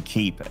manages to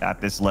keep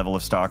at this level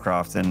of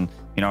StarCraft, and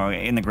You know,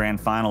 in the grand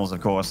finals,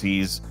 of course,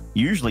 he's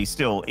usually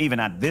still, even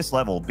at this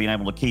level, being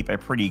able to keep a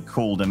pretty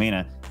cool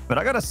demeanor. But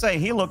I got to say,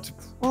 he looked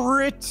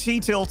pretty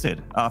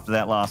tilted after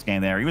that last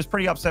game there. He was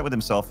pretty upset with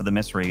himself for the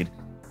misread.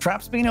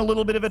 Trap's been a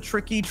little bit of a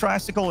tricky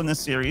tricycle in this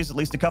series. At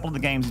least a couple of the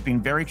games has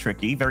been very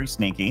tricky, very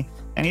sneaky.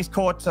 And he's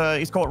caught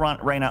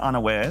Reynor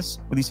unawares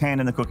with his hand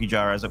in the cookie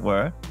jar, as it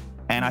were.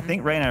 And I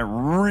think Reynor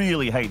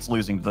really hates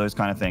losing to those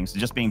kind of things,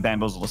 just being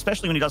bamboozled,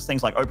 especially when he does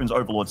things like opens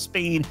Overlord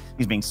speed.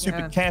 He's being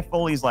super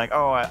careful. He's like,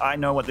 oh, I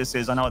know what this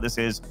is. I know what this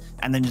is.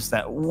 And then just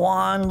that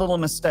one little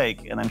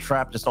mistake, and then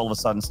Trap just all of a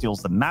sudden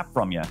steals the map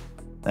from you.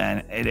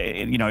 And,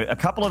 you know, a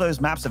couple of those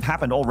maps have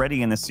happened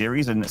already in this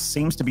series, and it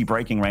seems to be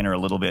breaking Reynor a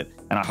little bit.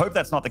 And I hope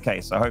that's not the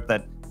case. I hope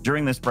that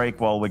during this break,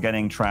 while we're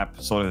getting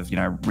Trap sort of, you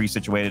know,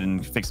 resituated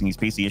and fixing his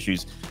PC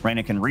issues,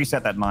 Reynor can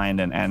reset that mind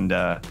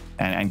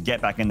and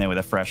get back in there with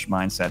a fresh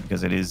mindset,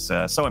 because it is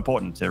so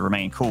important to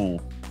remain cool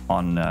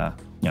on,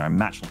 you know,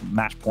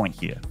 match point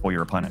here for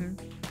your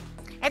opponent.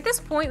 At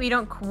this point, we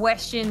don't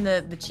question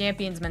the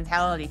champion's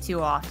mentality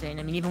too often.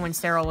 I mean, even when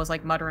Cyril was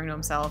like muttering to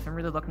himself and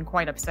really looking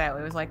quite upset,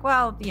 it was like,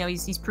 well, you know,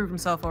 he's proved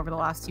himself over the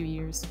last 2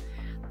 years.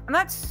 I'm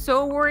not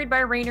so worried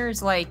by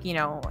Reynor's, like, you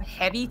know,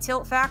 heavy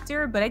tilt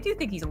factor, but I do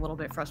think he's a little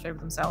bit frustrated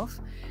with himself.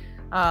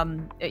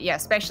 Yeah,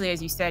 especially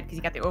as you said, because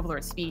he got the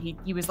Overlord speed.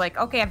 He was like,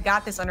 okay, I've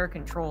got this under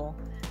control.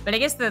 But I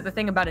guess the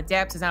thing about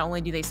Adepts is not only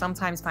do they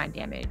sometimes find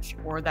damage,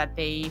 or that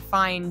they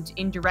find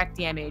indirect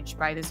damage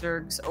by the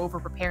Zergs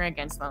over preparing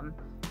against them,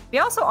 they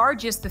also are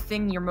just the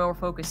thing you're more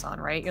focused on,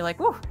 right? You're like,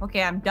 whew,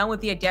 okay, I'm done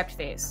with the Adept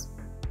phase.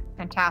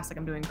 Fantastic,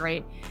 I'm doing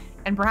great.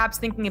 And perhaps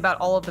thinking about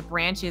all of the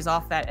branches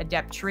off that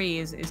Adept tree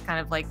is kind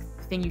of like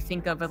the thing you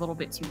think of a little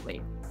bit too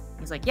late.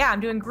 He's like, yeah,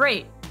 I'm doing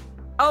great.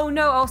 Oh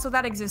no, also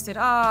that existed.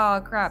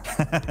 Oh, crap.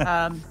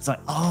 It's like,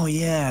 oh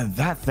yeah,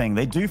 that thing.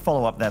 They do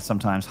follow up that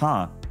sometimes,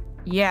 huh?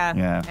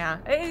 Yeah.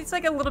 It's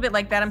like a little bit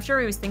like that. I'm sure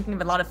he was thinking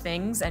of a lot of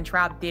things, and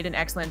Trap did an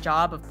excellent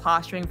job of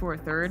posturing for a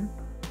third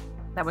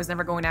that was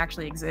never going to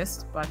actually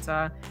exist. But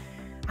I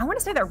want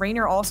to say that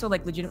Reynor also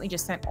like legitimately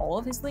just sent all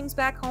of his things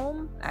back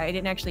home. I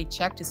didn't actually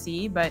check to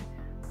see, but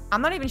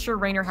I'm not even sure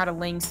Reynor had a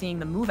ling seeing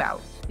the move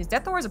out. His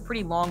Death Door is a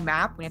pretty long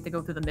map. We have to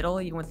go through the middle,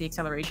 even with the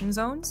acceleration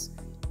zones.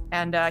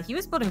 And he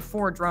was building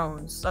 4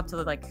 drones up to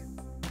like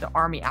the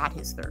army at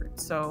his third.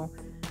 So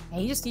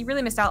he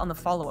really missed out on the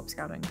follow-up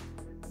scouting.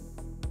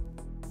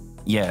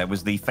 Yeah, it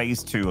was the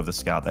phase 2 of the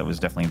scout that was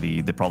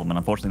definitely the problem, and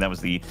unfortunately that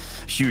was the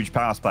huge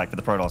power spike for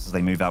the Protoss as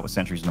they move out with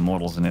Sentries and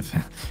Immortals. And if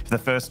the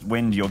first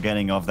wind you're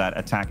getting of that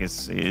attack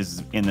is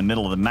in the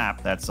middle of the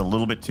map, that's a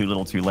little bit too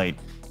little, too late.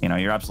 You know,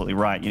 you're absolutely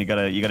right. You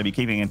gotta be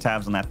keeping in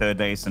tabs on that third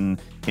base,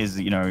 and is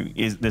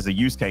there's a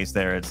use case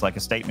there? It's like a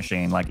state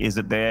machine. Like, is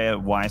it there?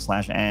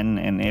 Y/N?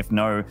 And if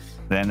no,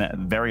 then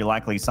very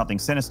likely something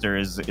sinister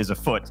is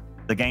afoot.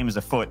 The game is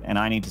afoot, and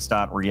I need to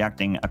start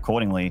reacting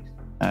accordingly.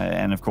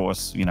 And of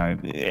course, you know,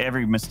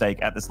 every mistake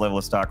at this level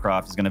of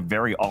StarCraft is going to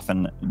very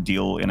often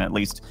deal in at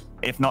least,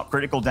 if not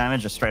critical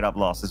damage, a straight up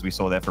loss, as we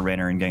saw there for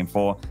Reynor in Game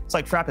 4. It's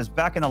like Trap is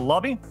back in the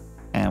lobby,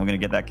 and we're going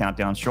to get that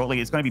countdown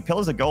shortly. It's going to be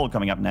Pillars of Gold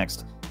coming up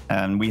next.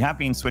 And we have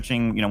been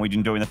switching, you know, we've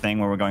been doing the thing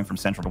where we're going from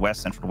central to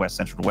west, central to west,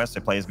 central to west.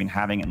 So players have been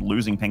having and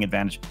losing ping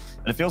advantage.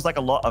 But it feels like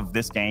a lot of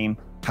this game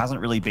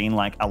hasn't really been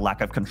like a lack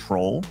of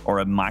control or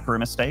a micro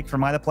mistake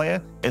from either player.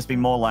 It's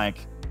been more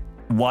like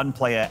one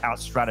player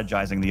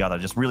out-strategizing the other,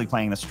 just really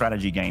playing the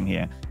strategy game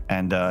here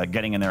and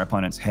getting in their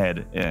opponent's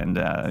head. And,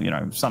 you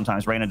know,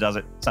 sometimes Reynor does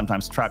it,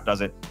 sometimes Trap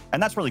does it.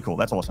 And that's really cool.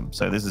 That's awesome.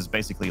 So this is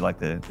basically like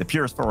the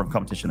purest form of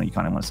competition that you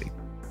kind of want to see.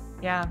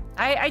 Yeah,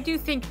 I do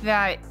think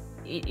that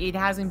it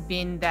hasn't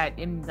been that,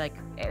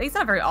 at least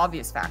not a very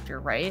obvious factor,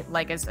 right?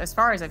 Like, as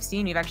far as I've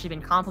seen, we've actually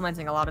been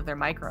complimenting a lot of their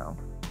micro,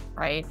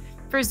 right?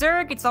 For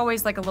Zerg, it's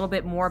always like a little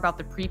bit more about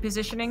the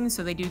pre-positioning,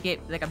 so they do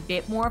get like a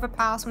bit more of a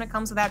pass when it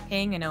comes to that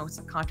ping. I know it's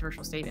a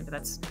controversial statement, but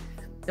that's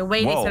the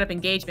way they set up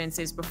engagements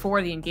is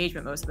before the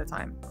engagement most of the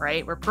time,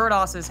 right? Where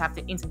Protosses have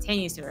to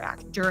instantaneously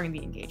react during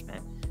the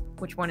engagement.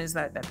 Which one is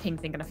that ping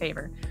thing gonna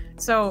favor?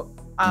 So,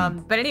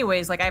 but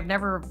anyways, like I've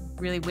never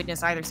really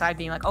witnessed either side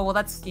being like, oh, well,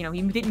 that's, you know,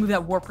 he didn't move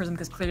that War Prism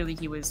because clearly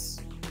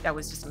that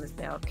was just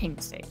a ping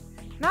mistake.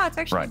 No, it's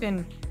actually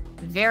been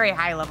very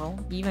high level,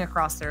 even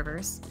across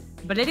servers.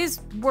 But it is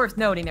worth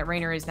noting that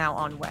Reynor is now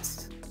on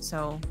West.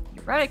 So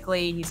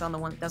theoretically, he's on the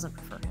one that doesn't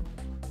prefer him.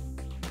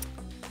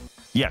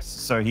 Yes,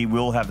 so he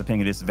will have the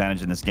ping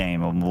disadvantage in this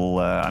game. And we'll,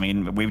 I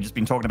mean, we've just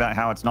been talking about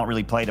how it's not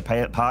really played a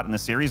part in the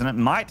series, and it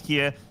might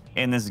here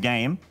in this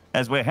game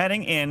as we're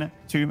heading in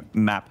to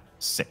map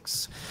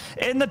 6.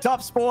 In the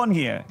top spawn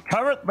here,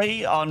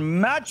 currently on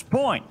match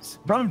point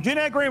from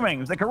DreamHack Green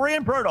Wings, the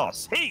Korean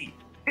Protoss, he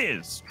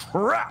is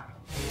Trap.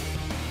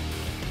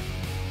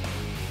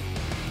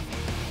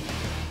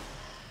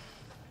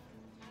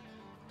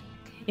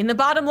 In the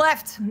bottom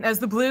left, as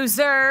the blue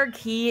Zerg,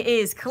 he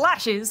is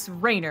Clash's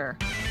Reynor.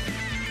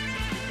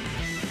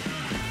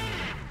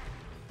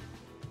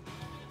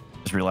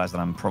 Just realized that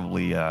I'm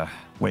probably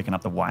waking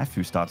up the wife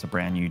who starts a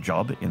brand new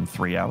job in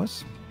 3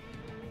 hours.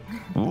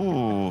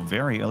 Ooh,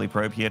 very early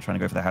probe here, trying to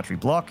go for the hatchery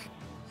block.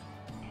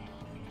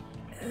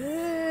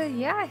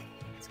 Yeah,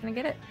 gonna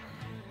get it.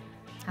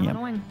 How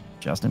annoying.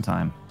 Just in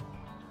time.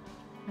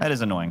 That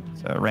is annoying.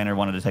 So Reynor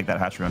wanted to take that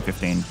hatchery on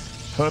 15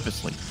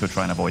 purposely to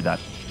try and avoid that.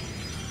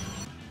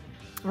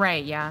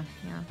 Right, yeah.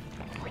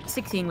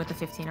 16 with the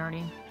 15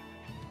 already.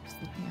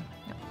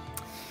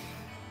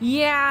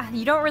 Yeah,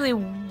 you don't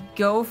really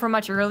go for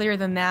much earlier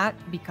than that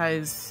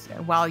because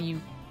while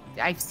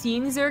I've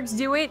seen Zergs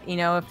do it, you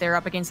know, if they're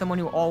up against someone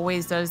who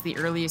always does the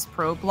earliest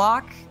pro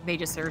block, they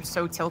just are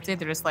so tilted.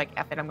 They're just like,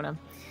 F it, I'm going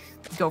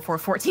to go for a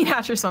 14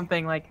 hatch or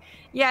something. Like,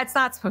 yeah, it's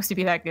not supposed to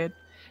be that good.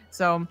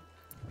 So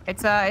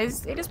it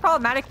is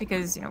problematic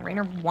because, you know,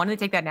 Reynor wanted to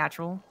take that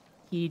natural.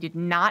 He did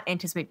not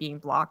anticipate being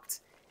blocked.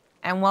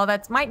 And while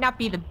that might not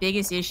be the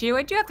biggest issue,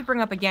 I do have to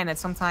bring up again that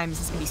sometimes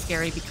it's going to be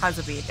scary because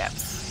of the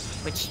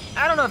Adepts, which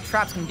I don't know if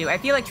Trap's going to do. I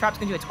feel like Trap's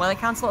going to do a Twilight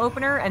Council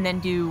opener and then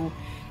do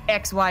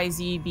X, Y,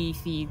 Z, B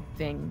feed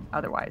thing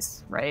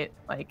otherwise, right?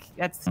 Like,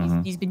 that's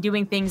he's been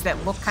doing things that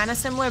look kind of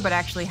similar, but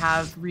actually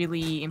have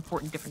really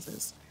important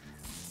differences.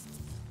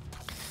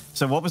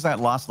 So what was that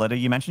last letter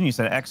you mentioned? You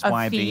said X,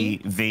 Y,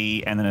 B,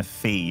 V, and then a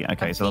phi.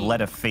 Okay, so the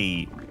letter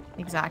phi.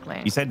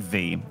 Exactly. You said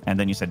V, and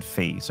then you said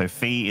phi. So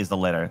phi is the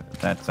letter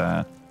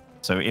that...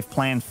 so if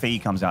plan phi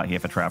comes out here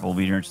for Trap, we'll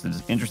be interested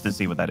to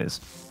see what that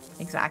is.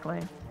 Exactly.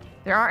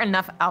 There aren't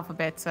enough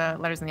alphabet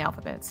letters in the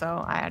alphabet,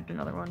 so I added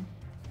another one.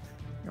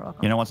 You're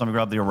welcome. You know what, Zombie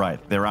Grub? You're right.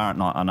 There aren't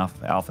not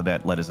enough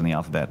alphabet letters in the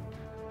alphabet.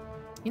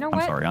 You know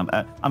what? I'm sorry.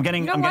 I'm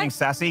getting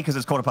sassy because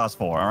it's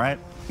 4:15. All right.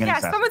 Yeah,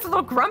 someone's a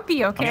little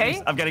grumpy.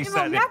 Okay. I'm getting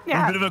sassy.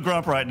 I'm a bit of a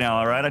grump right now.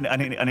 All right. I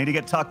need to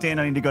get tucked in.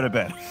 I need to go to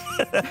bed.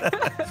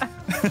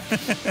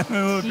 I'm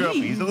a little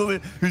grumpy. He's a little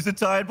bit. Who's a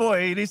tired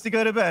boy? He needs to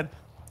go to bed.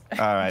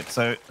 All right.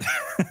 So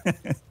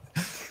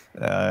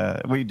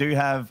we do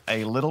have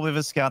a little bit of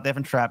a scout there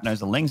from Trap. Knows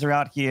the Lings are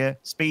out here.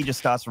 Speed just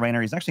starts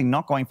Reynor. He's actually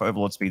not going for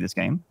Overlord speed this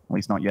game. At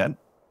least not yet.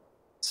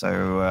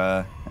 So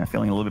I'm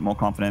feeling a little bit more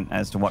confident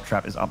as to what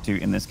Trap is up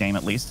to in this game,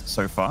 at least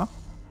so far.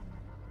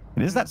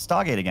 It is that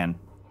Stargate again.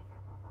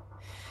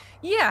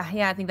 Yeah,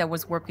 I think that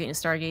was Warp Gate and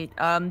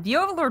Stargate. The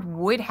Overlord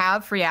would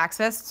have free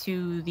access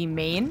to the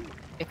main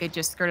if it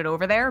just skirted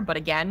over there. But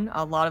again,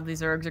 a lot of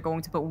these Zergs are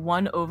going to put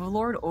one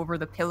Overlord over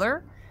the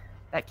pillar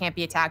that can't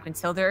be attacked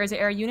until there is an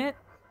air unit.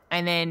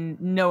 And then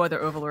no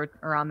other Overlord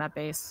around that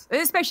base.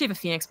 Especially if a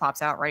Phoenix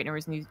pops out, right?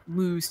 And you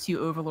lose 2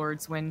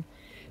 Overlords when...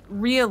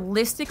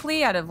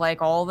 realistically, out of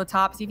like all the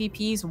top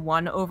CVPs,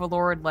 one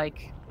Overlord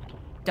like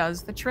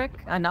does the trick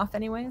enough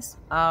anyways.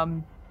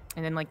 And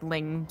then like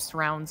Ling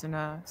surrounds and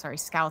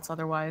scouts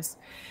otherwise.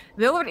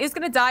 The Overlord is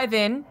gonna dive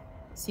in,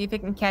 see if it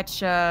can catch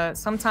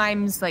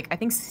sometimes like I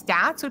think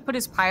Stats would put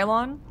his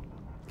pylon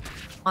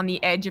on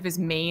the edge of his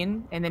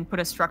main and then put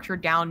a structure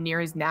down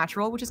near his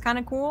natural, which is kind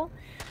of cool.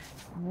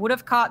 Would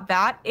have caught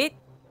that. I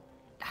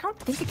don't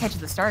think it catches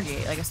the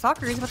Stargate. Like a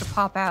Stalker is about to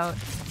pop out.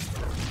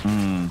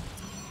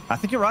 I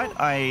think you're right.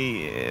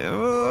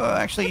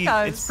 Actually,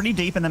 it's pretty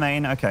deep in the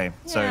main. Okay,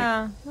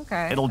 yeah,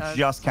 so it'll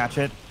just catch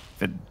it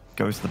if it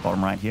goes to the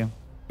bottom right here.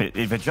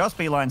 If it just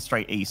beelines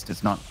straight east,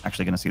 it's not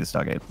actually going to see the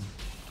Stargate.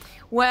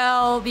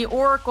 Well, the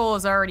Oracle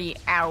is already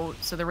out,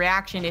 so the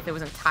reaction, if it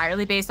was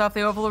entirely based off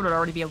the Overlord, would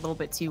already be a little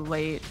bit too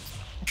late.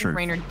 True.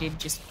 Reynor did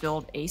just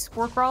build a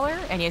Spore Crawler,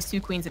 and he has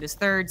 2 Queens at his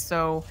 3rd,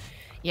 so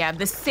yeah,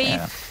 the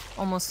safe,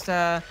 almost,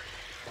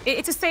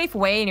 it's a safe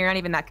way, and you're not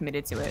even that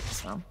committed to it,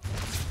 so...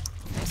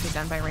 Nicely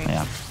done by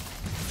Reynor.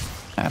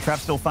 Yeah.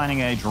 Trap's still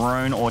finding a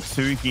drone or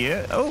 2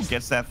 here. Oh,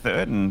 gets that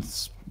 3rd and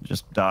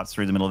just darts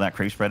through the middle of that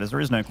creep spread as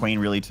there is no Queen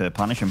really to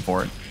punish him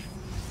for it.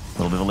 A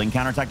little bit of a Ling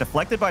counterattack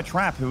deflected by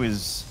Trap, who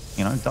is,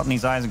 you know, dotting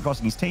his I's and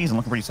crossing his T's and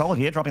looking pretty solid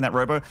here, dropping that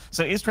Robo.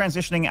 So is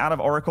transitioning out of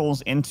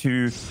Oracles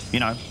into, you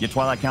know, your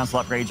Twilight Council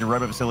upgrades, your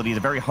Robo facilities, a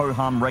very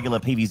ho-hum regular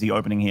PvZ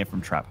opening here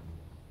from Trap.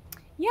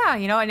 Yeah,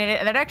 you know, and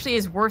that actually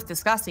is worth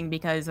discussing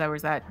because there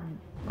was that...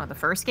 the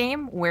first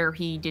game where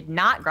he did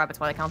not grab a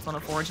Twilight Council on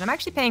a Forge. And I'm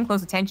actually paying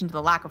close attention to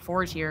the lack of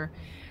Forge here.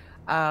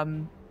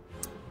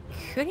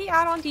 Could he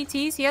add on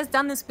DTs? He has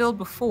done this build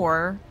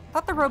before. I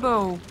thought the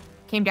Robo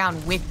came down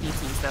with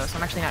DTs though, so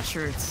I'm actually not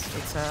sure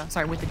it's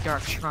sorry, with the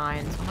Dark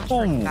Shrine. So I'm not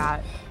sure if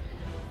that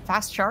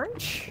fast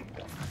charge.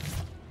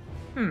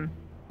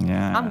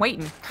 Yeah. I'm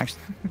waiting.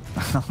 Actually,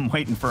 I'm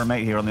waiting for a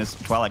mate here on this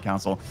Twilight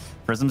Council.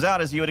 Prism's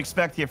out as you would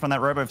expect here from that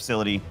Robo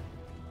facility.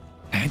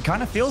 It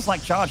kind of feels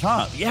like Charge,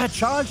 huh? Yeah,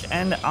 Charge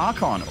and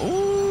Archon.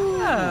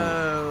 Ooh.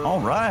 Oh. All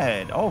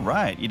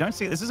right. You don't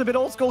see... This is a bit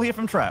old school here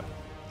from Trap.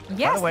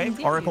 Yes, by the way,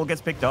 indeed. Oracle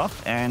gets picked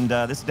off, and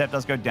this Adept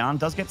does go down.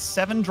 Does get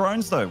 7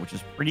 drones, though, which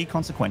is pretty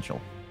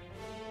consequential.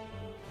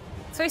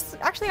 So he's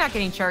actually not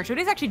getting charged. It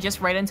is actually just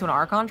right into an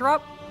Archon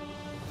drop.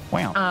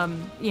 Wow.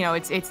 You know,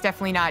 it's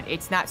definitely not...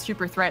 It's not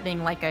super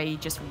threatening like a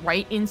just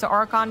right into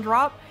Archon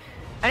drop.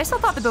 And I still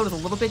thought the build was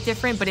a little bit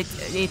different, but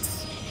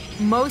it's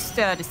most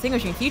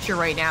distinguishing feature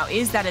right now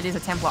is that it is a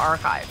Templar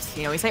Archives.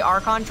 You know, we say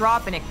Archon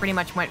drop, and it pretty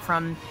much went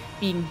from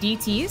being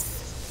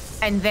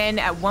DTs, and then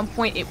at one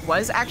point it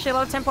was actually a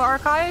lot of Templar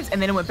Archives,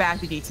 and then it went back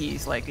to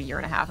DTs like a year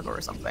and a half ago or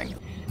something.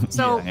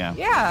 So,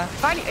 yeah.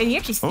 And he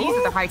actually stays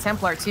with the High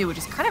Templar too, which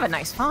is kind of a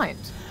nice find.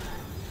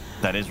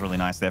 That is really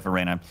nice there for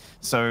Reynor.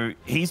 So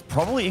he's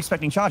probably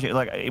expecting charge.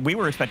 Like we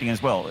were expecting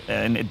as well.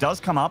 And it does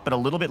come up, but a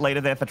little bit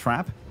later there for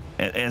Trap,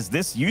 as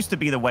this used to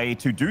be the way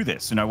to do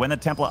this. You know, when the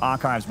Templar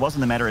Archives was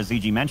in the meta, as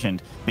ZG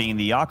mentioned, being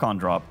the Archon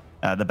drop,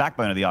 the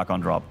backbone of the Archon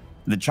drop,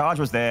 the charge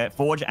was there,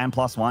 Forge and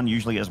 +1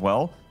 usually as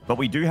well. But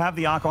we do have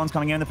the Archons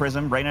coming in the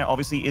Prism. Reynor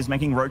obviously is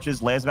making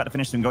Roaches. Lair's about to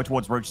finish and go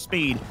towards Roach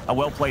speed. A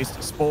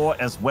well-placed Spore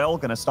as well,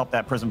 going to stop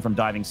that Prism from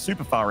diving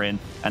super far in.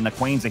 And the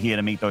Queens are here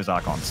to meet those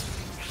Archons.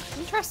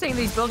 Interesting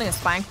that he's building a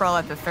Spine Crawl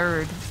at the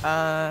third.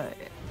 Yeah,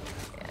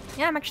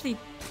 I'm actually...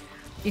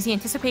 Is he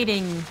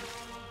anticipating...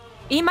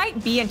 He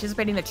might be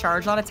anticipating the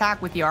charge lot attack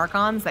with the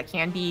Archons that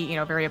can be, you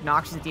know, very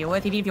obnoxious to deal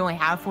with. Even if you only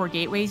have 4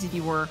 gateways, if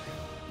you were,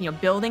 you know,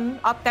 building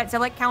up that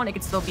Zealot count, it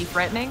could still be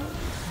threatening.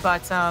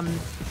 But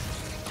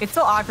it's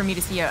still odd for me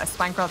to see a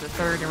Spine Crawl at the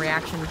third in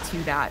reaction to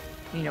that,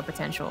 you know,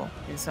 potential.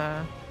 Is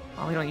well,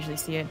 we don't usually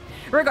see it.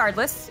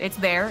 Regardless, it's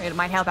there. It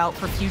might help out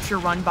for future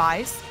run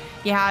buys.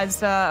 He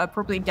has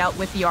appropriately dealt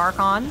with the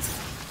Archons,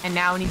 and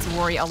now needs to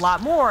worry a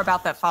lot more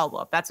about that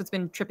follow-up. That's what's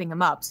been tripping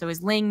him up. So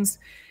his Lings,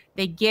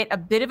 they get a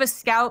bit of a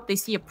scout. They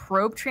see a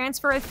probe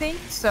transfer, I think.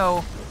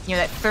 So, you know,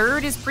 that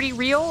third is pretty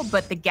real,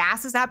 but the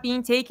gas is not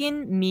being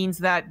taken means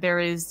that there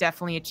is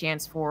definitely a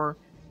chance for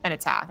an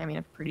attack. I mean,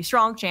 a pretty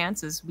strong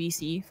chance as we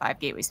see 5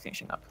 gateways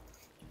finishing up.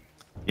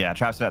 Yeah,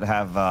 Trap's about to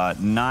have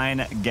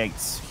 9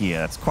 gates here.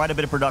 That's quite a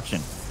bit of production.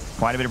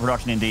 Quite a bit of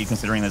production indeed,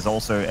 considering there's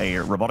also a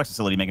robotics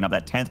facility making up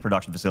that 10th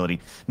production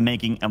facility,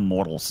 making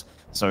Immortals.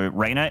 So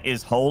Reynor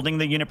is holding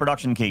the unit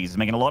production keys,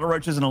 making a lot of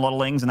Roaches and a lot of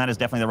Lings, and that is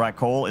definitely the right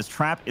call, as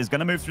Trap is going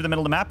to move through the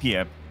middle of the map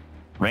here.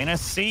 Reynor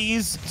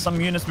sees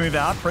some units move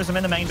out. Prism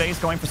in the main base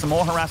going for some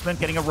more harassment,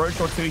 getting a Roach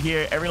or 2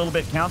 here. Every little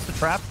bit counts to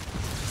Trap.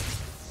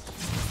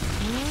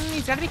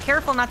 He's got to be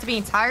careful not to be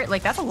entirely...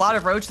 Like, that's a lot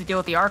of Roach to deal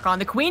with the Archon.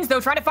 The Queens,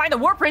 though, trying to find the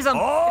War Prism.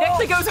 Oh! It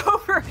actually goes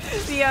over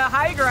the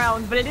high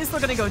ground, but it is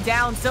still going to go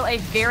down. Still a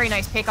very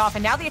nice pickoff,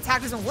 and now the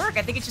attack doesn't work.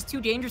 I think it's just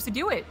too dangerous to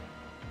do it.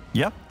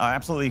 Yep, I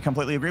absolutely,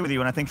 completely agree with you,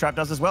 and I think Trap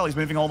does as well. He's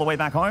moving all the way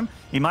back home.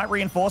 He might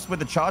reinforce with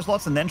the charge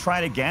lots and then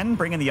try it again,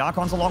 bringing the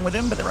Archons along with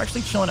him, but they're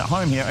actually chilling at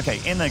home here. Okay,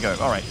 in they go.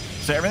 All right,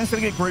 so everything's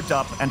going to get grouped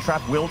up, and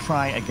Trap will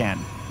try again.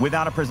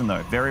 Without a Prism,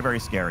 though. Very, very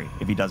scary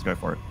if he does go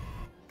for it.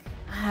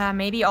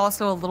 Maybe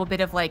also a little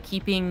bit of like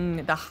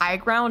keeping the high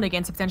ground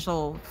against a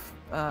potential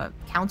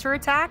counter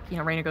attack. You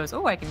know, Reynor goes,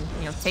 oh, I can,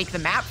 you know, take the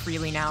map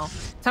freely now.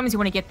 Sometimes you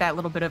want to get that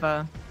little bit of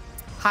a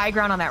high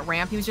ground on that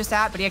ramp he was just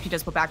at, but he actually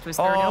does pull back to his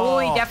third. Oh,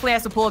 he definitely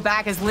has to pull it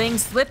back as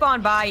Lings slip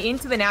on by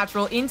into the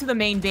natural, into the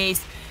main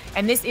base.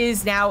 And this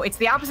is now, it's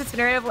the opposite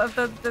scenario of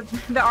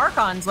the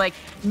Archons. Like,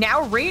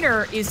 now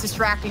Reynor is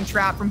distracting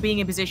Trap from being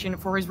in position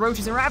for his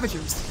Roaches and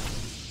Ravagers.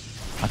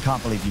 I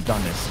can't believe you've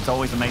done this. It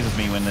always amazes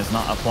me when there's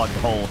not a plugged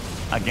hole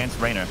against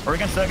Reynor, or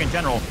against Zerg in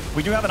general.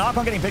 We do have an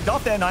Archon getting picked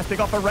off there. Nice pick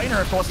off for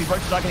Reynor. Of course, these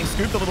Roaches are getting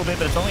scooped a little bit,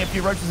 but it's only a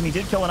few Roaches, and he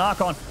did kill an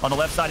Archon. On the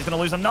left side, he's going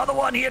to lose another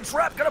one here.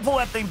 Trap going to pull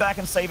that thing back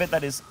and save it.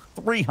 That is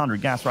 300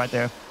 gas right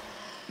there.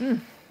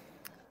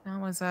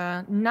 That was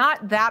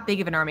not that big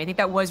of an army. I think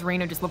that was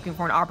Reynor just looking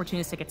for an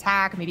opportunistic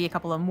attack, maybe a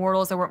couple of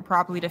Mortals that weren't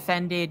properly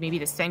defended, maybe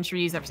the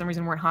Sentries that for some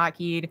reason weren't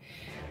hotkeyed,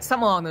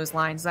 something along those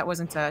lines. That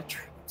wasn't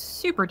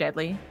super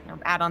deadly. You know,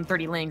 add on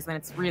 30 Lings, then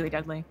it's really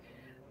deadly.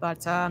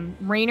 But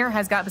Reynor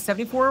has got the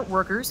 74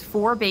 workers,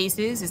 4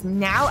 bases, is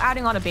now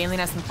adding on a Baneling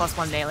Nest and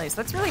 +1 melee. So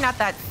that's really not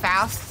that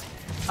fast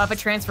of a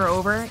transfer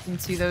over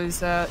into those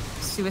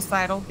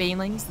suicidal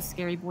Banelings, the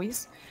scary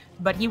boys.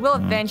 But he will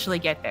eventually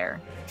get there.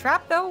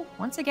 Trap, though,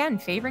 once again,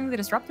 favoring the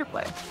Disruptor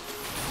play.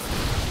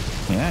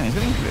 Yeah, he's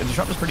getting the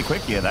Disruptor's pretty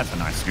quick here. That's a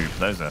nice scoop.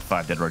 Those are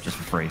 5 dead Roaches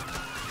for free.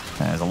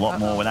 There's a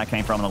lot more where that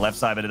came from on the left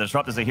side, but the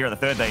Disruptors are here at the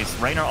third base.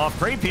 Reynor off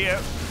creep here.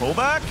 Pull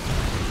back.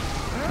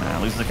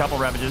 Loses a couple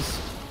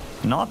Ravages.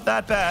 Not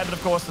that bad, but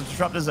of course the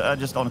Disruptors are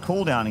just on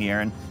cooldown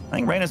here, and I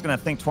think Reynor's going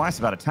to think twice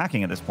about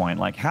attacking at this point.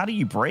 Like, how do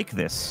you break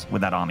this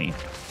with that army?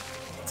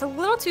 It's a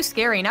little too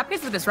scary, not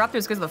because of the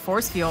Disruptors, because of the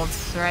force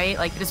fields, right?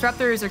 Like, the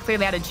Disruptors are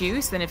clearly out of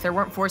juice, and if there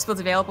weren't force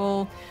fields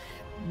available,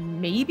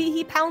 maybe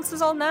he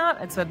pounces on that.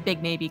 It's a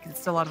big maybe, because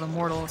it's still a lot of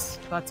Immortals.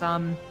 But,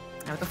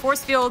 with the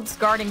force fields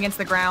guarding against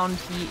the ground,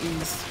 he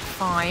is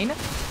fine.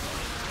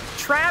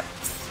 Trap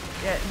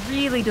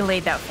really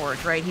delayed that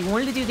Forge, right? He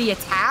wanted to do the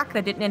attack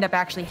that didn't end up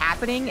actually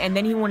happening, and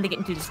then he wanted to get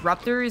into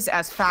Disruptors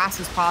as fast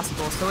as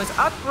possible. So his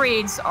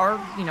upgrades are,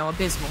 you know,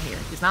 abysmal here.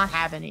 He does not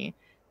have any.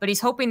 But he's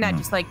hoping that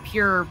just like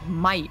pure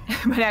might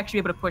might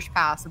actually be able to push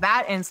past. So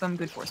that and some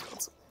good force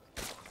fields.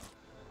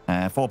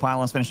 4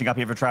 pylons finishing up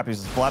here for Trap.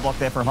 He's a fly block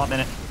there for a hot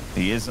minute.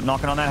 He is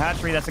knocking on that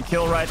hatchery. That's a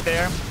kill right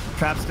there.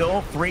 Trap still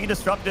 3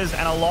 Disruptors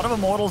and a lot of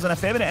Immortals and a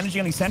fair bit of energy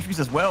on these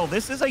Sentries as well.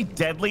 This is a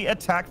deadly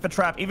attack for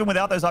Trap. Even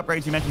without those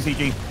upgrades you mentioned,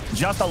 CG,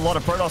 just a lot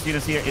of Protoss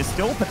units here is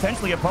still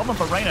potentially a problem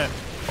for Reynor.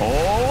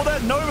 Oh,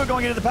 that Nova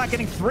going into the pack,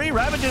 getting 3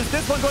 Ravages.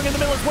 This one going in the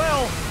middle as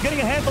well.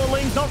 Getting a handful of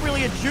Lings, not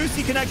really a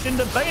juicy connection.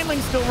 The Baneling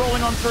still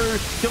rolling on through,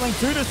 killing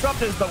 2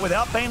 Disruptors, but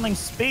without Baneling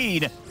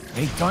speed,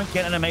 they don't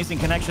get an amazing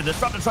connection.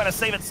 Disruptor trying to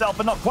save itself,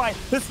 but not quite.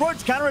 This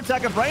Roach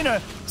counterattack of Reynor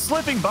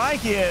slipping by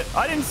here.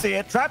 I didn't see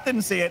it. Trap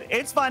didn't see it.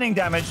 It's finding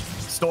damage.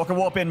 Stalker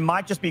Warp in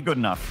might just be good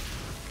enough.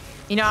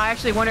 You know, I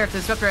actually wonder if the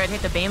Disruptor had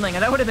hit the Baneling.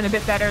 That would have been a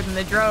bit better than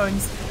the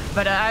drones.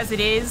 But as it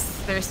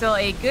is, there's still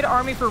a good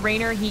army for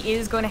Reynor. He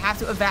is going to have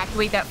to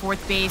evacuate that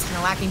 4th base,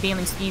 and lacking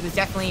Baneling speed was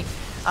definitely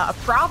a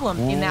problem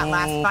in that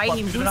last fight.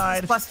 He loses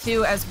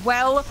 +2 as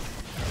well.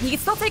 He can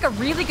still take a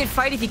really good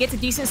fight if he gets a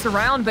decent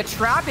surround, but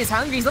Trap is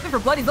hungry. He's looking for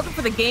blood. He's looking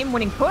for the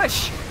game-winning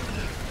push.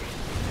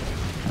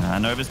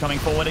 Nova's coming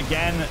forward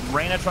again.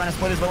 Reynor trying to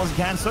split as well as he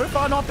can. So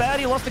far, not bad.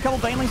 He lost a couple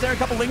Banelings there, a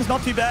couple Lings,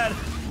 not too bad.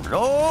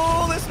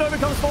 Oh, this Nova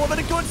comes forward, but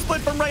a good split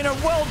from Reynor.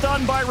 Well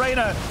done by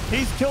Reynor.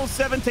 He's killed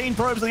 17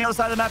 probes on the other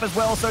side of the map as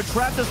well, so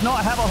Trap does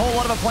not have a whole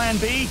lot of a plan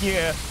B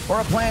here,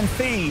 or a plan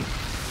C.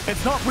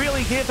 It's not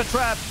really here for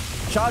Trap.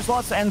 Charge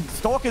lots and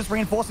Stalkers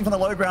reinforcing from the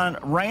low ground.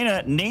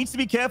 Reynor needs to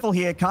be careful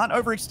here, can't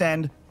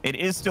overextend. It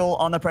is still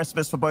on the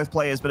precipice for both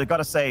players, but I've got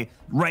to say,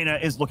 Reynor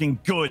is looking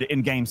good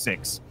in Game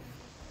 6.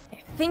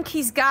 I think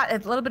he's got a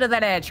little bit of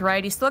that edge,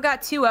 right? He's still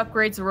got 2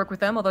 upgrades to work with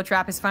them, although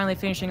Trap is finally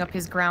finishing up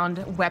his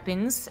ground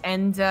weapons,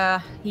 and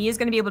he is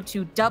going to be able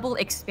to double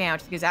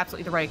expand, which is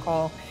absolutely the right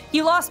call.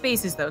 He lost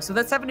bases, though, so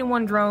that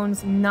 71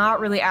 drones, not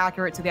really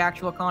accurate to the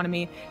actual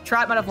economy.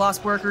 Trap might have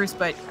lost workers,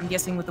 but I'm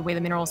guessing with the way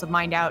the minerals have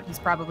mined out, he's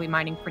probably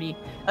mining pretty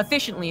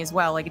efficiently as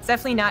well. Like, it's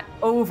definitely not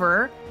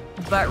over,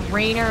 but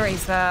Reynor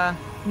is,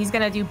 he's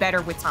going to do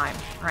better with time,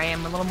 right?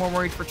 I'm a little more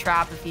worried for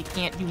Trap if he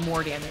can't do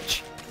more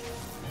damage.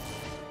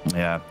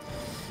 Yeah.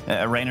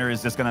 Reynor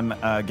is just going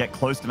to get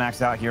close to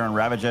max out here on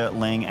Ravager,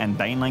 Ling, and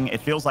Baneling. It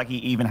feels like he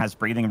even has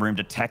breathing room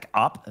to tech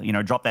up, you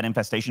know, drop that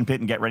infestation pit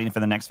and get ready for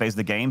the next phase of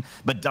the game.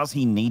 But does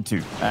he need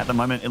to? At the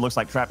moment, it looks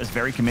like Trap is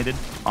very committed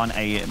on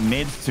a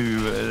mid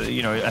to,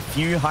 you know, a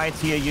few high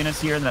tier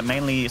units here, and that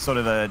mainly sort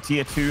of a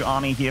tier 2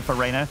 army here for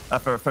Reynor,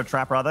 for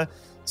Trap rather.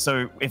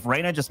 So if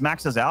Reynor just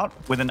maxes out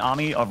with an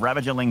army of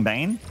Ravager, Ling,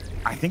 Bane,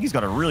 I think he's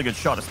got a really good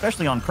shot,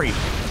 especially on creep,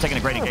 taking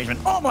a great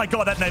engagement. Oh my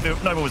god, that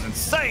Nova was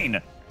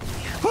insane!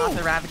 Lots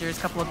of Ravagers,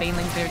 a couple of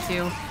Banelings there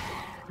too.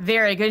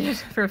 Very good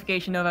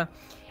purification, Nova.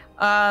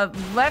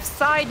 Left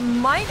side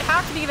might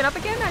have to be even up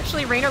again.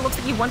 Actually, Reynor looks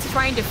like he wants to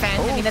try and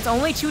defend. I mean, that's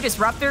only 2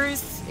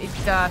 Disruptors. It's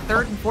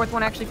 3rd and 4th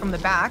one actually from the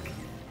back.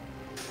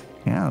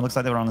 Yeah, it looks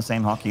like they were on the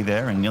same hockey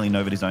there and nearly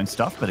Nova'd his own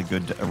stuff, but a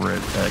good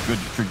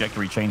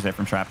trajectory change there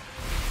from Trap.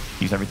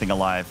 Keeps everything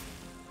alive.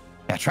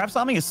 Yeah, Trap's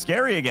army is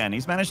scary again.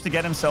 He's managed to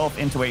get himself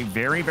into a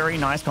very, very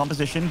nice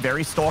composition,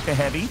 very Stalker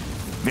heavy,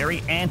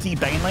 very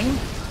anti-Baneling,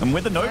 and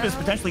with the Novas,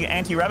 potentially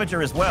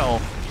anti-Ravager as well.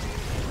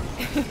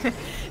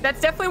 That's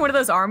definitely one of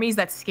those armies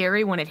that's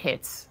scary when it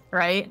hits,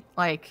 right?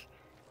 Like,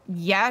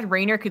 yeah,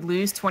 Reynor could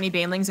lose 20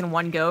 Banelings in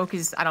one go,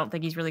 because I don't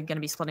think he's really going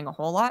to be splitting a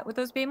whole lot with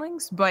those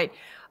Banelings, but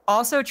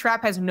also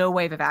Trap has no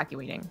way of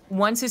evacuating.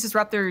 Once his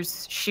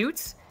Disruptors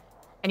shoots,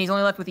 and he's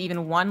only left with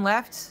even 1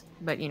 left,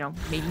 but, you know,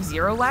 maybe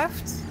 0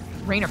 left,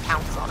 Reynor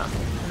pounces on him,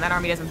 and that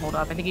army doesn't hold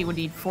up. I think he would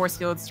need force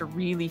fields to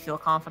really feel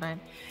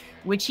confident,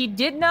 which he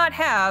did not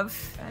have,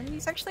 and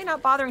he's actually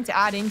not bothering to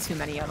add in too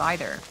many of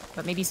either.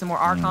 But maybe some more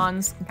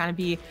Archons can kind of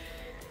be,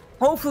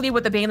 hopefully,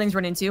 what the Banelings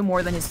run into,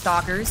 more than his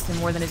Stalkers and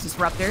more than his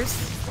Disruptors.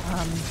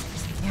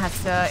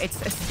 Yeah,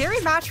 it's a scary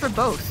match for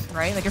both,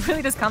 right? Like, it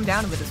really does come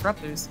down to the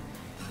Disruptors.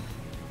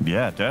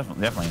 Yeah,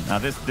 definitely. Now,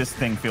 this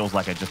thing feels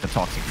like just a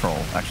toxic troll,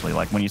 actually.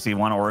 Like, when you see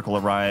one Oracle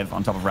arrive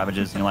on top of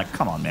Ravagers, and you're like,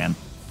 come on, man.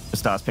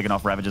 Just starts picking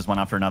off Ravagers one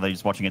after another,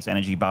 just watching its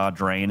energy bar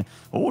drain.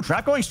 Oh,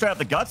 Trap going straight up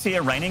the guts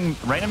here.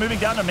 Reynor moving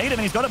down to meet him,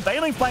 and he's got a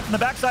Baneling flank from the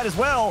backside as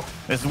well.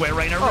 This is where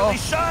Reynor really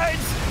shines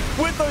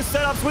with those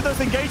setups, with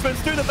those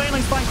engagements. Do the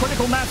Banelings find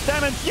critical mass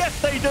damage?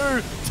 Yes, they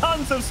do.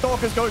 Tons of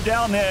Stalkers go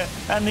down there,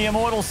 and the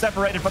Immortals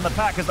separated from the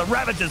pack as the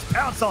Ravagers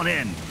pounce on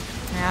in.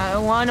 Yeah,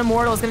 1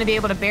 Immortal is going to be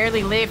able to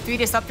barely live. 3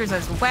 Disruptors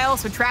as well,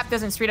 so Trap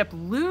doesn't straight up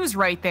lose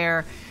right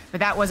there. But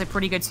that was a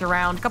pretty good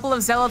surround. A couple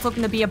of Zealots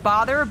looking to be a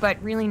bother,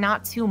 but really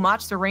not too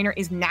much. So Reynor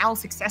is now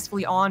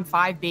successfully on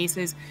 5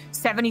 bases,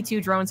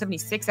 72 drones,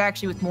 76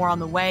 actually, with more on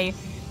the way.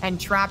 And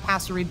Trap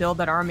has to rebuild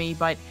that army,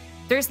 but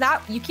there's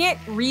not, you can't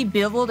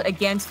rebuild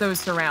against those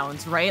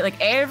surrounds, right? Like,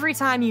 every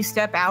time you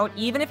step out,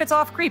 even if it's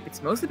off creep,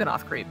 it's mostly been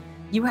off creep,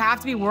 you have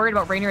to be worried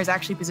about Reynor has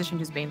actually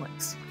positioned his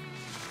Banelings.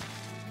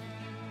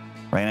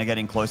 Reynor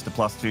getting close to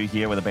 +2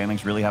 here, where the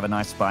Banelings really have a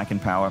nice spike in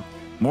power.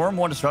 More and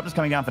more Disruptors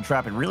coming down for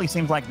Trap. It really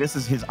seems like this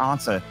is his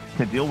answer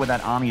to deal with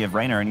that army of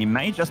Reynor, and you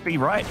may just be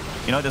right.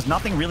 You know, there's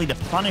nothing really to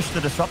punish the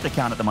Disruptor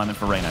count at the moment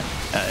for Reynor,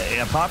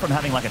 apart from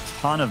having like a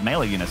ton of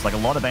melee units, like a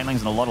lot of Banelings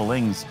and a lot of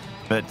Lings.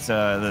 But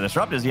the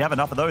Disruptors, you have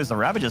enough of those, the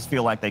Ravagers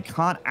feel like they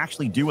can't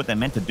actually do what they're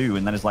meant to do,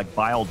 and that is like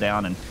bile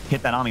down and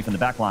hit that army from the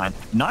back line.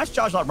 Nice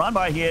charge lot run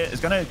by here is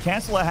going to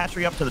cancel a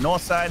hatchery up to the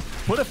north side,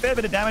 put a fair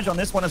bit of damage on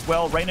this one as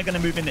well. Reynor going to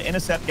move into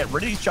intercept, get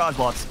rid of these charge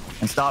lots,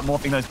 and start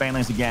morphing those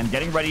Banelings again,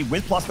 getting ready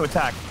with plus to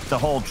attack to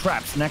hold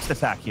Trap's next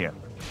attack here.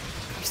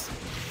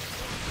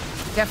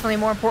 Definitely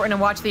more important to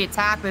watch the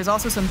attack. There's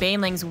also some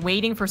Banelings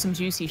waiting for some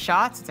juicy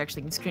shots. It's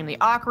actually extremely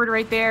awkward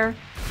right there.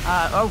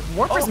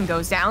 War Prison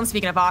goes down,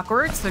 speaking of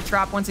awkward. So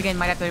Trap, once again,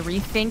 might have to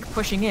rethink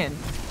pushing in.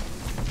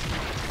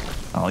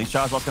 Oh, these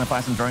charge lots going to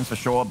find some drones for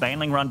sure.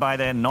 Baneling run by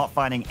there, not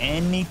finding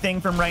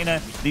anything from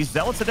Reynor. These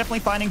Zealots are definitely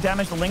finding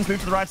damage. The Lings move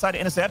to the right side to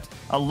intercept.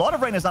 A lot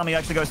of Reynor's army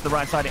actually goes to the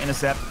right side to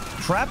intercept.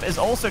 Trap is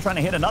also trying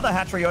to hit another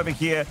hatchery over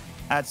here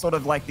at sort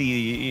of like the,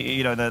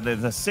 you know, the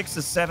 6th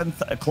or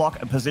 7th o'clock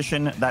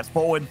position. That's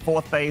forward,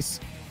 4th base.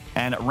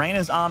 And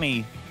Reynor's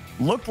army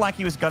looked like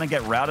he was going to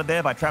get routed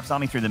there by Trap's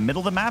army through the middle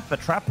of the map, but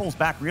Trap pulls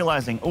back,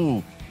 realizing,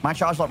 ooh, my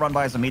charge lot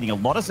run-bys are meeting a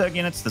lot of Zerg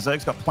units. The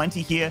Zerg's got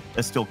plenty here.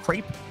 There's still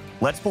creep.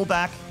 Let's pull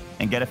back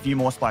and get a few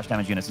more splash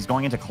damage units. He's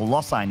going into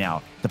Colossi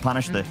now to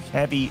punish the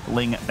heavy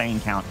Ling Bane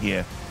count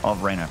here of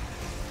Reynor.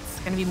 It's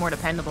going to be more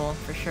dependable,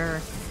 for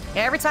sure.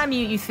 Yeah, every time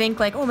you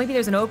think, like, oh, maybe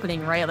there's an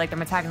opening, right? Like,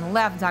 I'm attacking the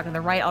left, attacking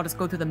the right, I'll just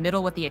go through the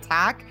middle with the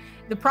attack.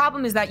 The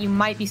problem is that you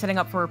might be setting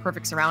up for a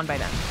perfect surround by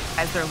them,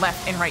 as their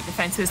left and right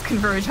defenses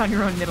converge on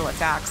your own middle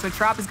attack. So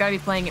Trop has got to be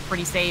playing it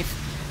pretty safe.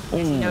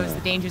 He knows the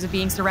dangers of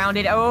being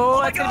surrounded.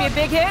 Oh, that's going to be a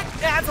big hit.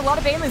 That's a lot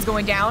of Banelings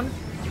going down.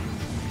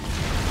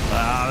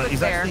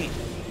 He's actually...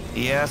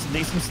 Yeah, some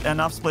decent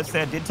enough splits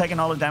there. Did take a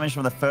lot of damage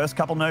from the first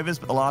couple Novas,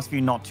 but the last few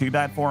not too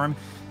bad for him.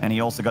 And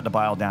he also got to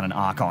bile down an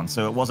Archon,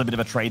 so it was a bit of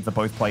a trade for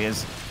both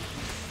players.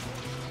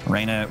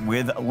 Reynor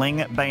with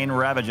Ling Bane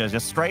Ravager,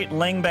 just straight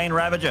Ling Bane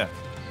Ravager.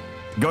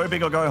 Go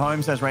big or go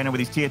home, says Reynor with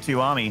his tier 2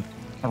 army.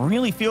 It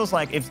really feels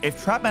like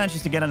if Trap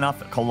manages to get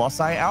enough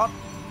Colossi out,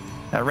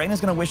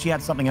 Reynor's going to wish he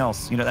had something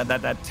else. You know,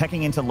 that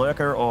teching into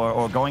Lurker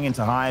or going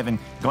into Hive and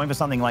going for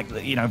something like,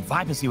 you know,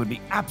 Viper Sea would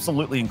be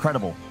absolutely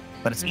incredible.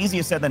 But it's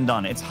easier said than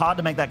done. It's hard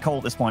to make that call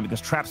at this point because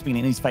Trap's been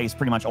in his face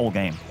pretty much all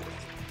game.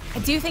 I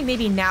do think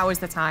maybe now is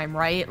the time,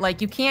 right?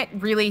 Like, you can't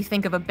really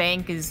think of a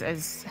bank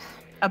as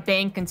a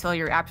bank until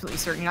you're absolutely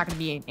certain you're not going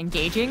to be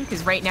engaging,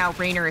 because right now,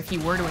 Reynor, if he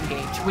were to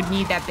engage, would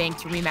need that bank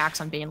to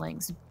remax on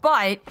Banelings.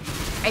 But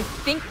I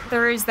think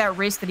there is that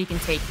risk that he can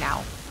take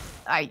now.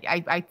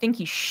 I think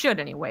he should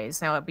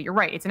anyways. Now, but you're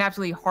right. It's an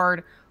absolutely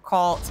hard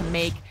call to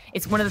make.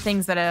 It's one of the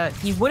things that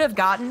he would have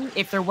gotten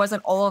if there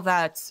wasn't all of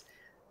that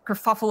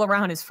kerfuffle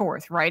around his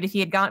 4th, right? If he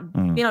had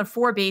been on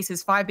 4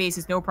 bases, 5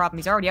 bases, no problem.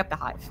 He's already up the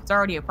Hive. It's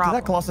already a problem.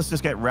 Did that Colossus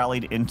just get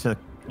rallied into...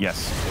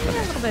 Yes. Yeah,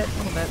 a little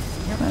bit.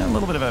 Yep. A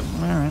little bit of a...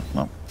 All right,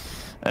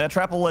 well.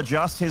 Trap will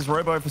adjust his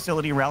robo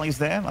facility rallies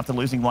there after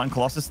losing 1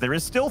 Colossus. There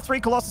is still 3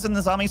 Colossus in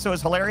this army, so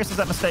as hilarious as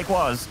that mistake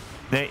was,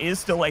 there is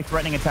still a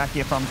threatening attack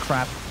here from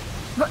Trap.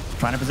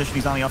 Trying to position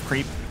his army off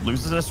creep.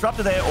 Loses a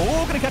Disruptor there.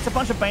 Oh, going to catch a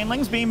bunch of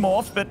Banelings being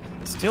morphed, but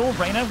still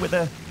Reynor with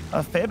a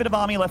fair bit of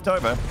army left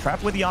over.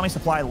 Trap with the army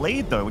supply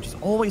lead, though, which is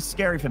always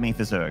scary for me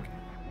for Zerg.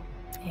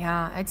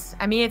 Yeah, it's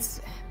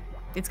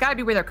got to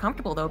be where they're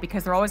comfortable, though,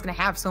 because they're always going to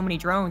have so many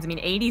drones. I mean,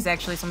 80 is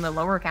actually some of the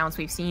lower counts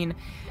we've seen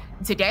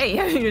today.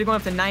 You're going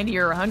up to 90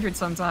 or 100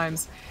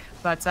 sometimes.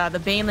 But the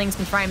Banelings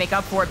can try and make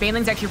up for it.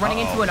 Banelings actually running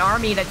into an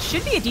army that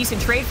should be a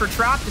decent trade for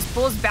Trap. Just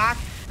pulls back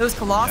those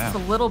Colossus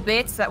a little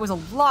bit. So that was a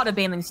lot of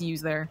Banelings to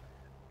use there.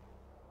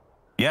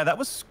 Yeah, that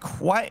was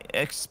quite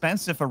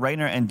expensive for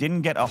Reynor and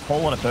didn't get a whole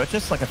lot of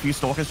purchase, like a few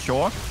Stalkers,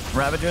 sure.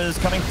 Ravagers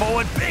coming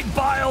forward. Big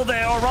bile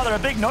there, or rather a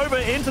big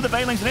Nova into the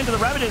Banelings and into the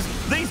Ravagers.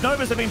 These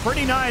Novas have been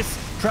pretty nice.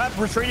 Trap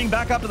retreating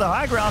back up to the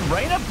high ground.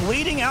 Reynor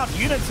bleeding out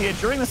units here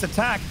during this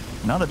attack.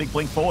 Another big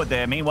blink forward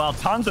there. Meanwhile,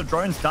 tons of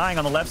drones dying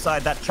on the left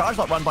side. That charge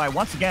lot run by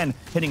once again,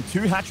 hitting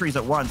 2 hatcheries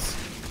at once.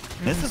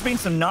 This has been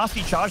some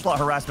nasty charge lot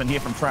harassment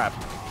here from Trap.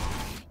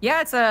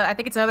 Yeah, I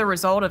think it's another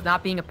result of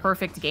not being a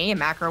perfect game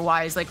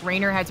macro-wise. Like,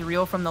 Reynor had to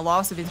reel from the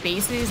loss of his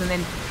bases and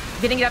then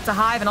getting it up to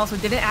Hive and also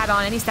didn't add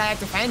on any static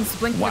defense.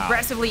 Blinking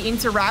aggressively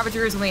into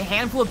Ravagers, only a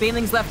handful of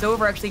Banelings left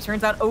over. Actually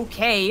turns out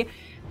okay.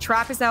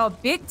 Trap is now a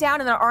bit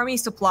down in their army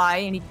supply,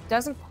 and he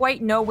doesn't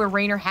quite know where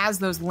Reynor has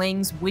those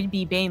Lings,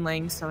 would-be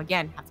Banelings. So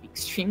again, have to be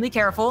extremely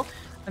careful.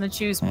 I'm going to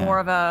choose more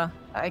of a,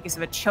 I guess,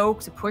 of a choke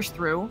to push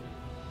through.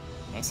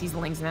 I see the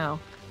Lings now.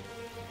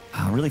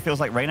 It really feels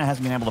like Reynor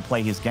hasn't been able to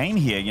play his game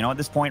here. You know, at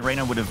this point,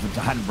 Reynor would have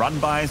had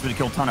run-bys, would have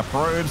killed a ton of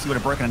probes, he would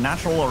have broken a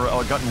natural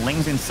or gotten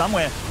Lings in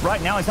somewhere.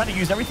 Right now, he's had to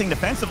use everything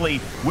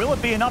defensively. Will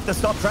it be enough to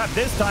stop Trap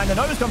this time? The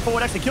Nova's come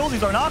forward, actually kills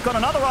his own Archon.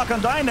 Another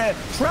Archon dying there.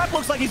 Trap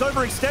looks like he's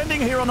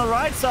overextending here on the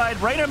right side.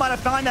 Reynor might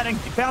have found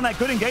that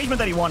good engagement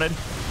that he wanted.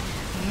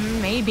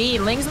 Maybe.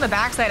 Lings on the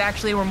backside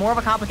actually were more of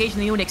a complication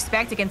than you would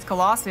expect against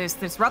Colossus.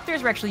 The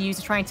Disruptors were actually used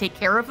to try and take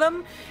care of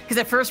them, because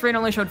at first Reynor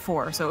only showed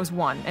 4, so it was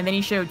 1, and then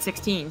he showed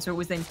 16, so it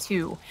was then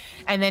 2.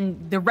 And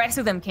then the rest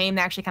of them came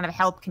to actually kind of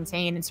help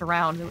contain and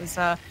surround. It was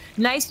a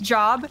nice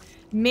job.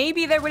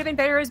 Maybe there would have been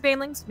better as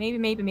Banelings,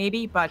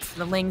 maybe, but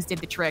the Lings did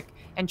the trick.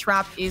 And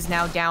Trap is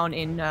now down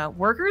in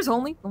workers,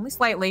 only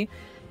slightly,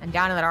 and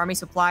down in that army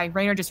supply.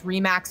 Reynor just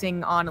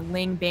remaxing on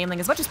Ling, Baneling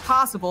as much as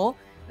possible.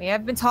 We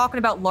have been talking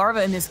about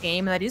Larva in this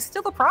game, and that is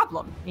still a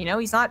problem. You know,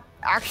 he's not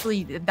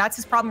actually, that's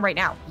his problem right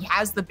now. He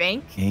has the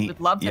bank, he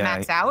would love to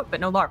max out, but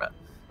no Larva.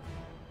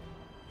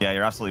 Yeah,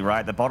 you're absolutely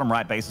right. The bottom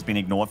right base has been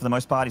ignored for the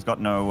most part. He's got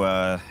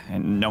no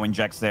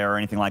injects there or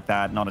anything like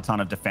that. Not a ton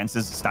of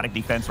defenses, static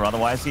defense or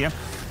otherwise here.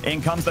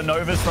 In comes the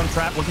Novas from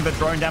Trap, looking for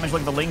drone damage,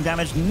 looking for Ling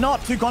damage.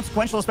 Not too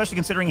consequential, especially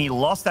considering he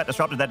lost that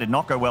Disruptor. That did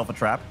not go well for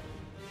Trap.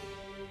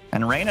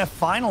 And Reynor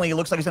finally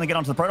looks like he's going to get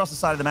onto the Protoss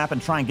side of the map and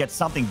try and get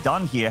something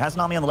done here. Has an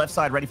army on the left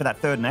side ready for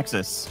that 3rd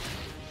Nexus.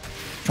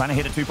 Trying to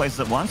hit it 2 places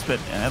at once, but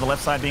the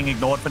left side being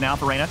ignored for now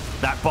for Reynor.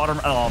 That bottom,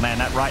 oh man,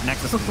 that right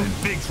Nexus is in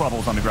big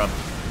trouble, Zombie Grub.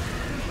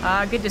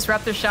 Good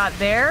disruptor shot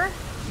there.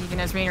 Even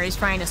as Reynor is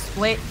trying to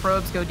split,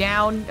 probes go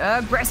down.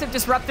 Aggressive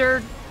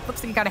disruptor.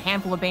 Looks like he got a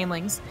handful of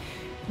banelings.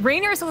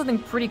 Reynor is something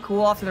pretty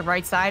cool off to the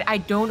right side. I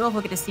don't know if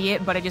we'll get to see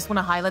it, but I just want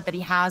to highlight that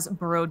he has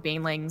burrowed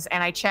banelings.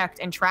 And I checked,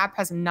 and Trap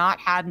has not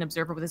had an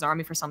observer with his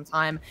army for some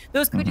time.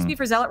 Those could just be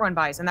for zealot run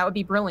bys, and that would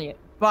be brilliant.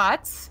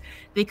 But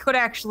they could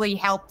actually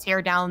help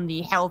tear down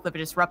the health of a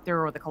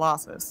disruptor or the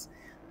Colossus.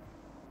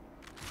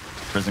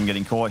 Prism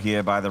getting caught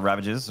here by the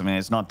Ravages. I mean,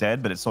 it's not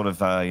dead, but it's sort of,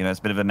 you know, it's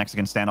a bit of a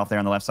Mexican standoff there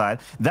on the left side.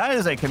 That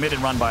is a committed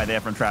run by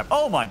there from Trap.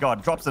 Oh my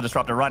god, drops the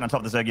Disruptor right on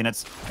top of the Zerg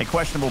units. A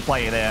questionable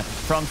play there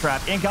from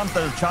Trap. In comes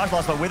the charge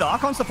loss, but with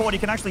Archon support, he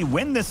can actually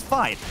win this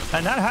fight.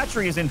 And that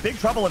hatchery is in big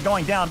trouble of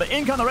going down, but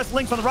in come the rest of the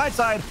Lings on the right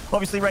side.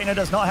 Obviously, Reynor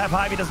does not have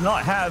Hive, he does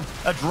not have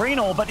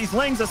Adrenal, but these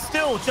Lings are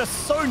still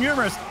just so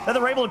numerous that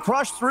they're able to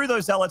crush through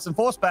those Zealots and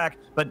force back,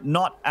 but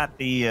not at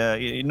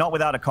the, not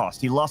without a cost.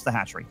 He lost the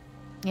hatchery.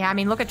 Yeah, I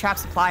mean, look at Trap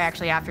Supply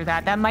actually after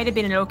that. That might have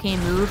been an okay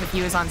move if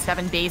he was on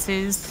 7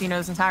 bases, you know,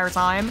 this entire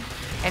time.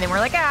 And then we're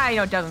like, you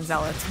know, a dozen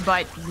Zealots.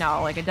 But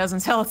no, like a dozen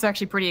Zealots is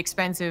actually pretty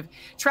expensive.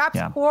 Trap's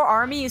core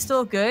army is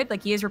still good.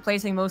 Like, he is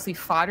replacing mostly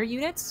fodder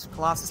units.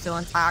 Colossus still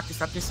intact,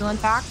 Disruptor still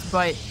intact.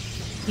 But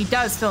he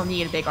does still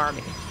need a big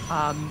army.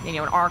 You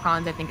know, and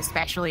Archons, I think,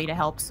 especially to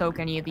help soak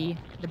any of the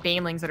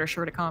banelings that are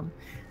sure to come.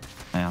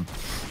 Yeah.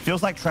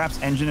 Feels like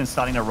Trap's engine is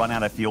starting to run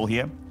out of fuel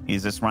here.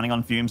 He's just running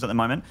on fumes at the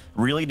moment.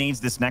 Really needs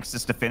this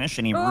Nexus to finish,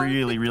 and he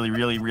really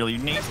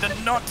needs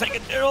to not take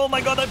it. Oh my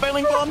god, that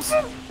bailing bombs!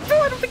 I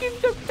don't think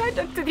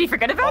he did he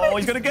forget about it? Oh,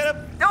 he's gonna get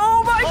it!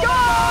 Oh my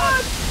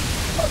god!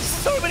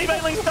 So many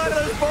bailings died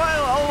of those fire!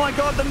 Oh my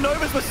god, the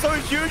Novas were so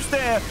huge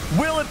there!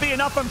 Will it be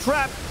enough from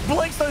Trap?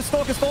 Blinks those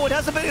Stalkers forward,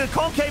 has a bit of a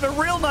concave, a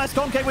real nice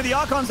concave with the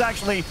Archons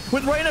actually,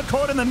 with Reynor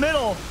caught in the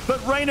middle, but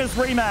Reynor's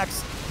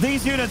Remax.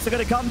 These units are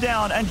going to come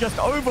down and just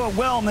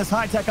overwhelm this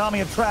high-tech army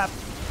of Trap.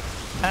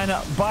 And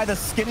by the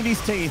skin of his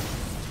teeth,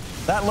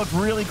 that looked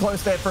really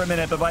close there for a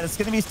minute, but by the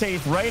skin of his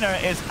teeth,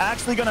 Reynor is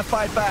actually going to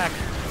fight back.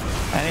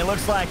 And it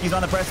looks like he's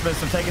on the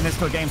precipice of taking this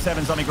to a Game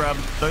 7 zombie grub.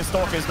 Those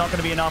Stalkers not going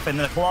to be enough, and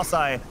the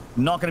Colossi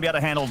not going to be able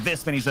to handle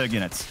this many Zerg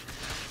units.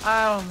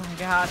 Oh my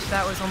gosh,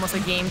 that was almost a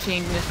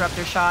game-changing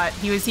disruptor shot.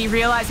 He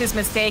realized his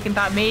mistake and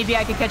thought maybe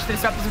I could catch the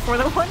disruptors before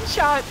the one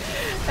shot,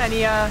 and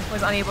he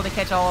was unable to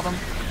catch all of them.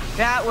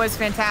 That was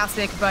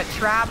fantastic, but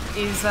Trap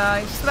is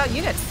just about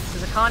units.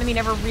 His economy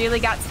never really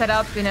got set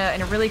up in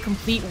a really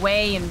complete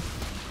way, and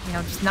you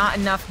know, just not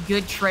enough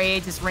good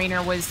trades as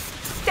Reynor was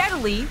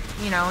steadily,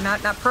 you know,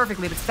 not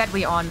perfectly, but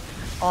steadily on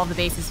all the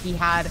bases he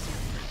had.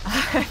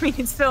 I mean,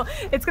 it's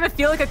gonna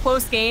feel like a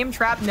close game.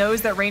 Trap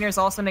knows that Reynor's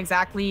also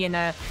exactly in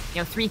a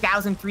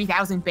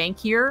 3,000 bank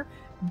here,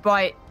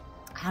 but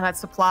that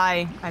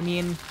supply, I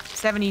mean,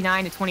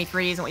 79 to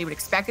 23 isn't what you would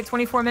expect at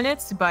 24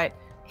 minutes, but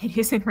it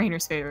is in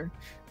Reynor's favor.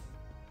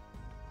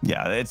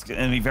 Yeah, it's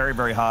going to be very,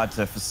 very hard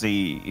to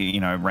foresee,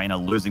 you know,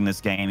 Reynor losing this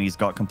game. He's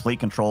got complete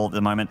control at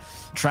the moment.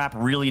 Trap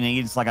really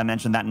needs, like I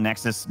mentioned, that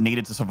Nexus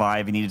needed to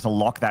survive. He needed to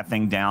lock that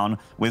thing down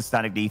with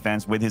static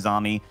defense, with his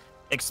army.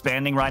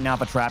 Expanding right now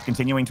for Trap,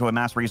 continuing to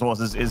amass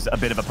resources is a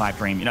bit of a pipe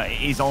dream. You know,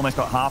 he's almost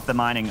got half the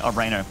mining of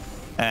Reynor.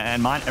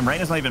 And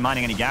Reynor's not even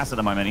mining any gas at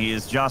the moment. He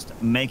is just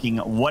making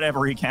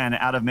whatever he can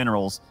out of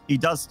minerals. He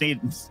does need,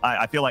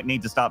 I feel like,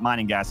 need to start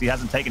mining gas. He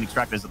hasn't taken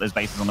extractors at those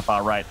bases on the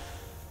far right.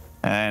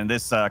 And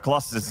this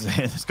Colossus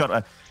has got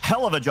a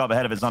hell of a job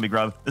ahead of its zombie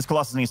grub. This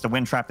Colossus needs to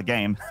win Trap the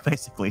game,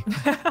 basically.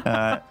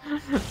 Yeah,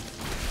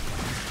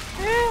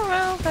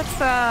 well,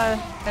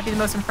 that'd be the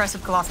most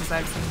impressive Colossus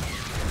I've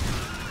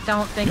seen.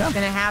 Don't think it's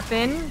going to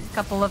happen. A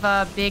couple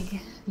of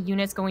big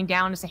units going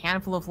down, just a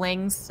handful of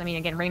Lings. I mean,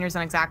 again, Reynor's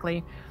not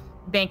exactly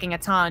banking a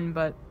ton,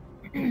 but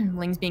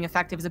Lings being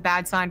effective is a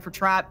bad sign for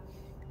Trap.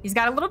 He's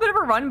got a little bit of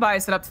a run by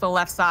set up to the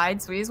left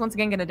side, so he's once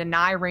again going to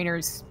deny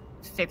Reynor's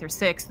 5th or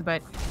 6th,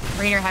 but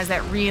Reynor has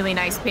that really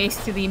nice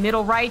pace to the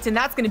middle right, and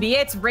that's going to be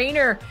it.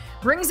 Reynor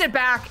brings it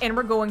back, and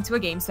we're going to a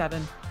Game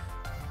 7.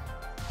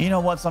 You know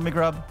what, Zombie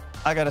Grub?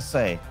 I gotta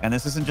say, and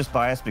this isn't just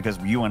biased because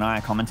you and I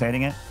are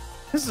commentating it,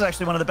 this is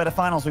actually one of the better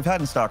finals we've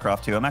had in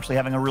StarCraft 2. I'm actually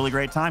having a really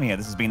great time here.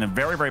 This has been a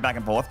very, very back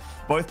and forth.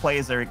 Both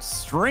players are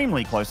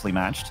extremely closely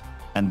matched,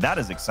 and that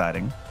is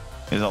exciting.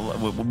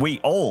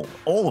 We all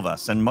of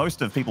us, and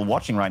most of people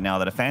watching right now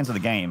that are fans of the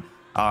game,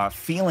 are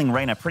feeling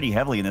Reynor pretty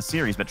heavily in this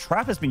series, but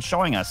Trap has been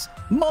showing us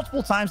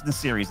multiple times in the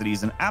series that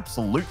he's an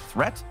absolute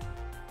threat,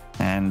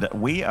 and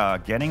we are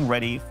getting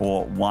ready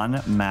for one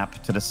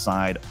map to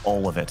decide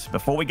all of it.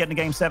 Before we get into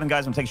Game 7, guys,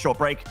 I'm going to take a short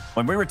break.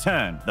 When we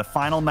return, the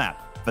final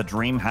map for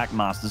DreamHack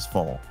Masters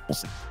Fall. We'll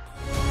see.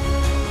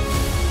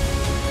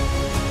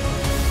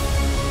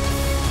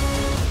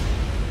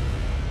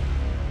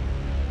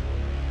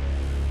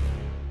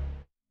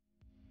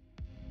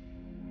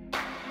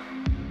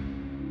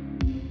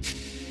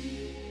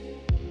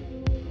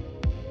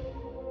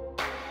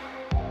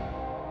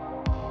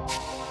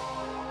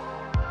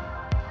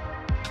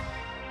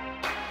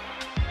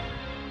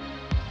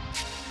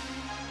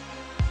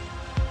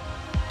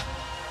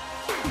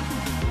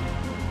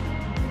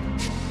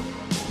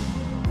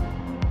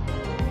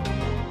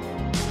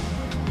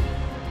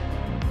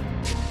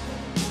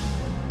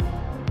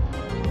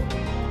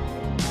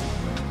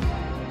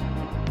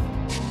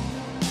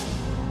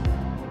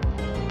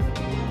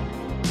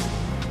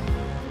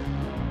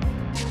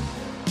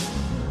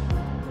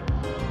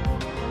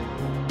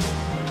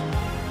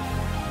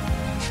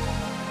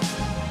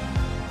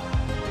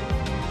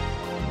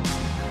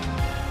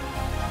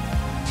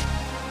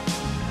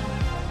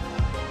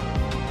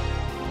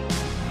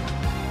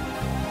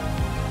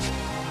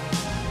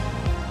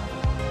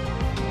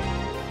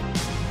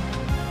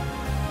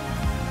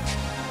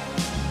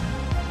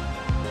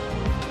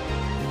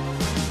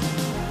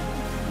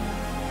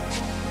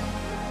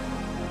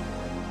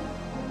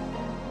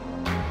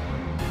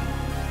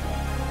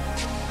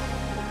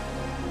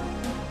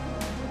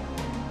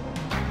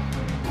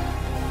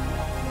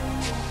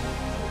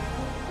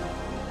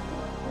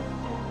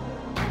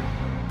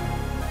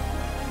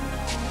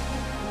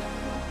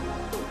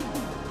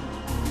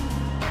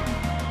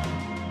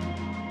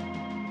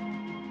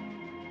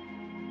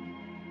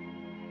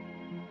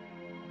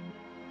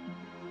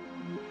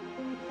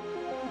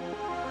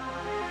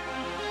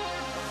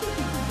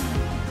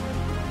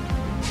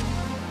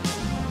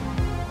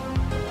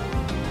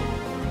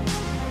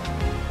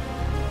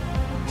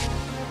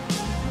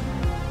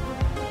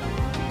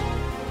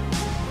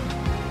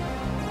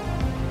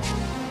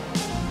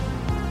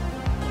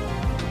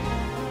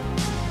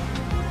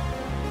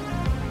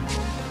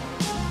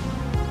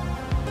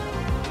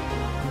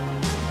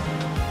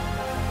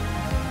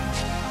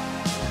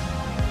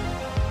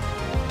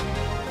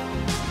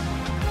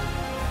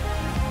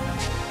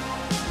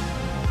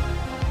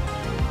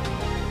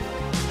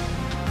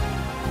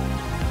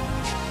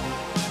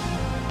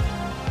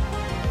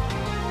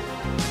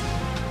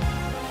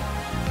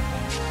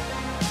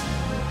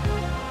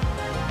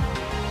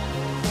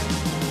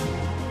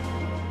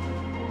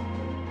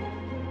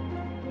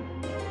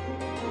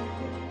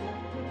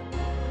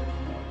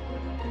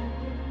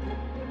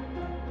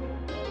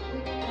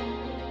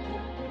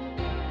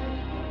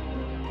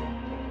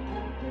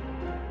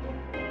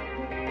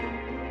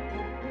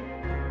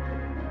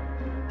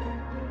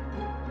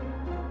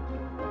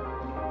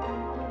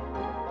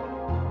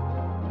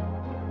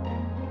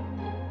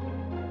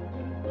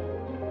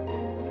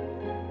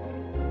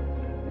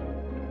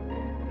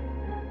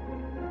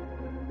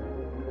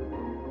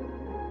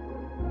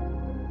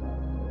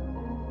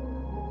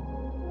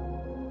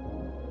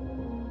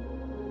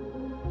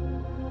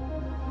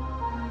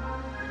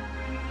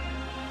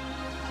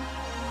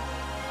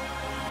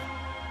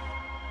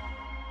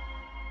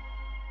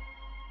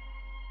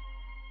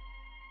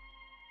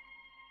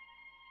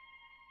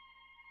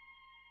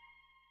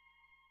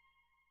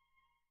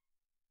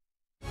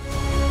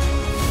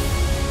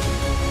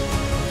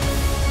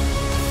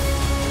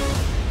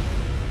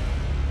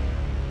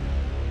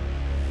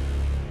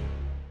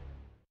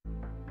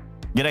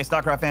 G'day,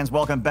 StarCraft fans.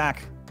 Welcome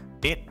back.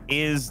 It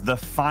is the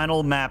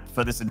final map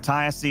for this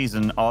entire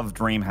season of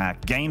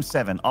DreamHack. Game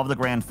 7 of the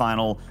grand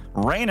final.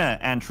 Reynor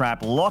and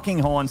Trap locking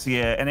horns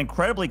here. An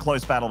incredibly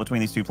close battle between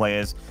these two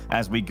players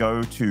as we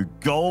go to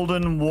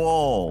Golden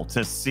Wall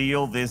to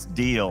seal this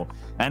deal.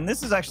 And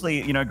this is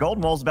actually, you know,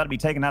 Golden Wall's about to be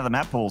taken out of the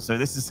map pool. So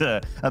this is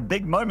a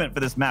big moment for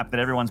this map that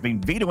everyone's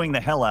been vetoing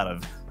the hell out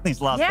of these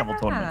last couple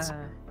tournaments.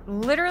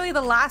 Literally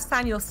the last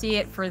time you'll see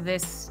it for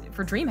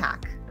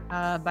DreamHack.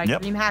 By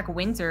DreamHack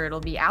Winter, it'll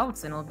be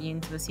out and it'll be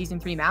into the Season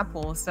 3 map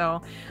pool.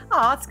 So,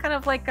 it's kind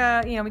of like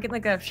we get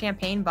like a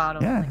champagne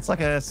bottle. Yeah, like, it's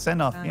like a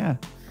send-off, yeah.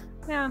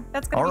 Yeah,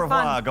 that's gonna be fun. Au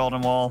revoir, fun.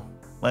 Golden Wall.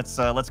 Let's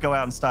go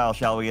out in style,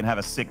 shall we, and have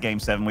a sick Game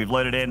 7. We've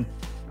loaded in.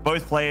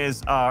 Both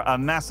players are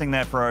amassing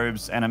their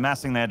probes and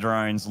amassing their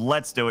drones.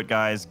 Let's do it,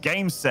 guys.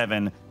 Game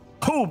 7.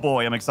 Oh,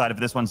 boy, I'm excited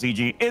for this one,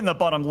 CG. In the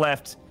bottom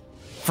left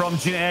from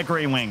Jinair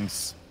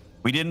Greenwings.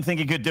 We didn't think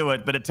he could do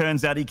it, but it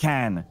turns out he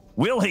can.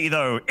 Will he,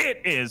 though?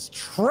 It is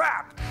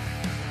Trap.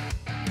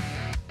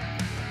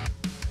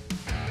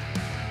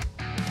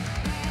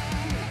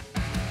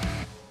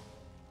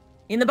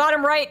 In the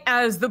bottom right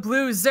as the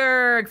blue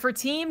Zerg for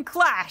Team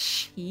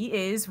Clash, he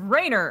is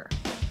Reynor.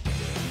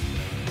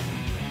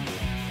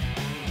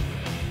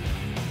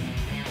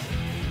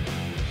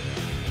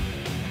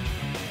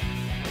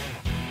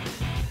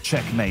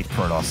 Checkmate,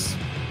 Protoss.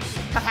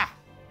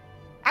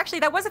 Actually,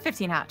 that was a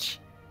 15 hatch.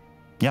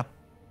 Yeah.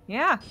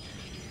 Yeah.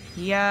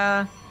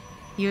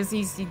 He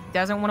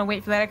doesn't want to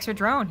wait for that extra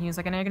drone. He was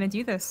like, I'm not gonna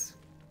do this.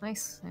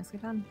 Nicely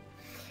done.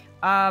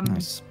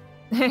 Nice.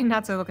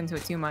 Not to look into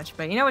it too much,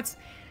 but you know, it's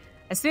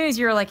as soon as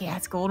you're like, yeah,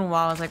 it's Golden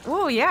Wall, I was like,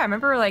 oh yeah, I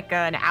remember like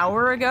an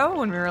hour ago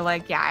when we were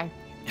like, yeah, I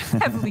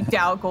heavily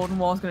doubt Golden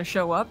Wall is gonna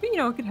show up, but you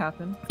know, it could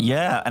happen.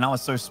 Yeah, and I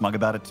was so smug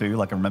about it too.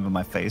 Like, I remember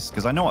my face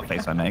because I know what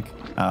face I make.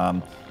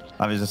 I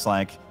was just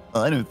like,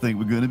 I don't think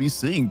we're gonna be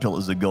seeing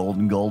pillars of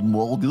Golden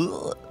Wall.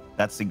 Ugh.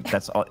 That's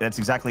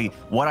exactly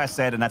what I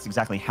said, and that's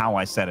exactly how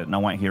I said it, and I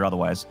won't hear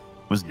otherwise.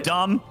 It was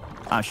dumb.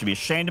 I should be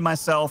ashamed of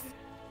myself.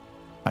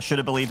 I should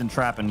have believed in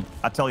Trap, and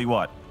I tell you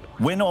what,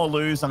 win or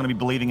lose, I'm going to be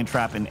believing in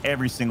Trap in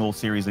every single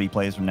series that he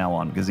plays from now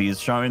on, because he has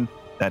shown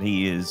that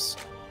he is,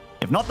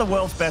 if not the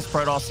world's best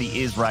Protoss,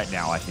 he is right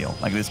now, I feel.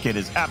 Like, this kid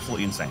is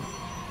absolutely insane.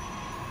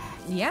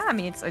 Yeah, I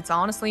mean, it's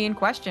honestly in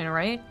question,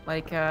 right?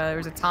 Like, there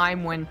was a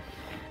time when,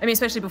 I mean,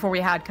 especially before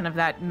we had kind of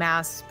that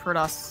mass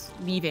Protoss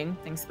leaving,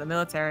 thanks to the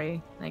military.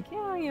 Like,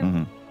 yeah, you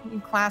know,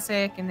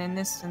 Classic, and then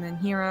this, and then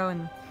Hero,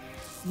 and,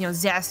 you know,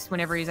 Zest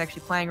whenever he's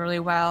actually playing really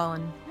well.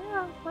 And,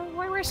 yeah,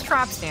 where's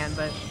Trap stand?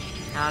 But,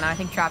 I don't know, I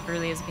think Trap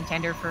really is a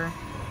contender for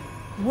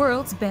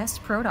world's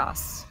best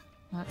Protoss.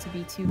 Not to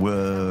be too...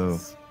 Whoa.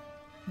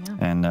 Yeah.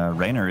 And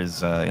Reynor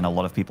is, in a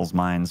lot of people's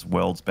minds,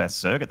 world's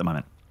best Zerg at the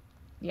moment.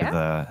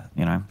 Yeah. With,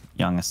 you know,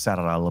 young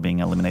Satellite being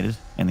eliminated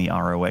in the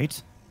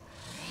RO8.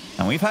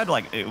 And we've had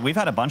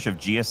a bunch of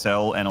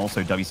GSL and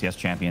also WCS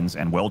champions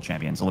and world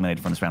champions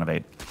eliminated from this round of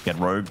 8. We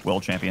had Rogue,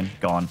 world champion,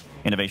 gone.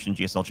 Innovation,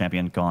 GSL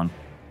champion, gone.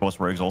 Of course,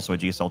 Rogue's also a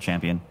GSL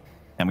champion.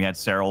 And we had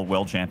Serral,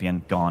 world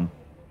champion, gone.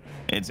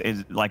 It's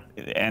like,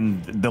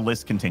 and the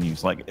list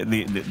continues. Like,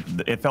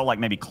 it felt like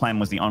maybe Clem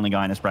was the only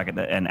guy in this bracket,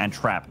 and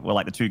Trap were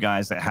like the two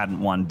guys that hadn't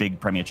won big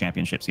Premier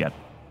Championships yet.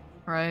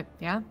 Right,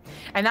 yeah.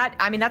 And that,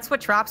 I mean, that's what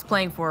Trap's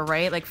playing for,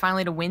 right? Like,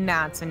 finally to win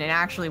that and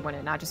actually win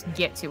it, not just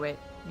get to it.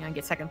 You know,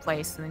 get second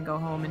place and then go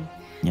home and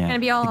kind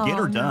of be all, get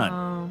her done.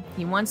 No.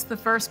 He wants the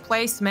first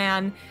place,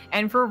 man.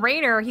 And for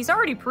Reynor, he's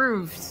already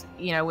proved,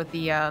 you know, with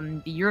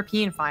the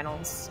European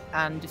finals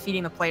and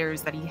defeating the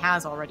players that he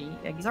has already.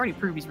 Like, he's already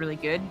proved he's really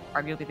good,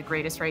 arguably the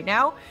greatest right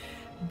now.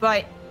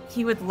 But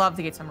he would love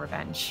to get some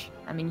revenge.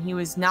 I mean, he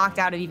was knocked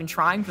out of even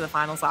trying for the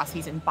finals last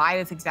season by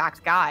this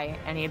exact guy,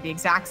 and he had the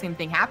exact same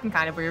thing happen,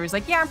 kind of, where he was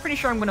like, yeah, I'm pretty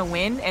sure I'm going to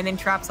win. And then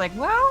Trap's like,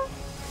 well,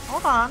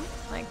 hold on.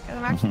 Like,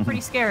 I'm actually pretty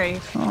scary.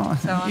 Oh,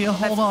 so yeah,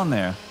 hold on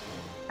there.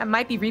 That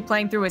might be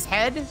replaying through his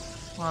head,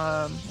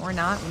 or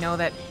not. We know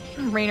that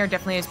Reynor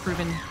definitely has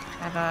proven to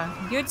have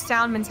a good,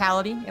 sound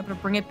mentality, able to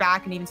bring it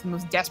back in even some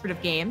of the most desperate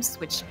of games,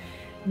 which,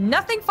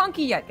 nothing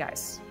funky yet,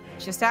 guys.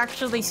 Just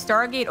actually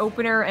Stargate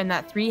opener and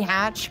that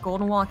 3-hatch.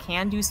 Golden Wall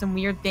can do some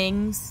weird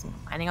things,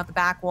 lining out the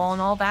back wall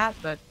and all that,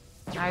 but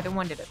neither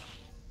one did it.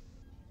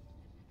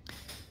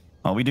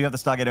 Well, we do have the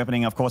Stargate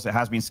opening. Of course, it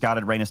has been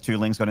scouted. Reynor's 2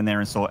 links got in there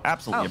and saw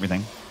absolutely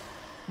everything.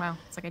 Wow.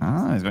 It's like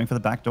he's going for the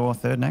backdoor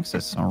third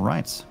Nexus. All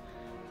right.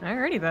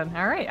 Alrighty then.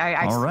 All right.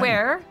 I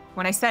swear,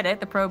 when I said it,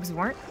 the probes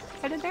weren't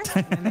headed there.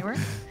 And they were.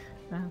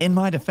 In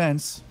my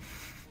defense.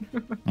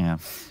 Yeah.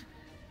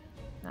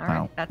 All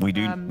right.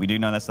 Well, we do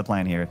know that's the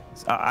plan here.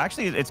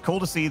 Actually, it's cool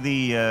to see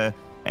the...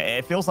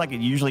 it feels like it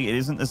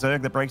isn't the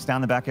Zerg that breaks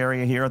down the back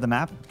area here of the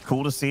map.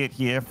 Cool to see it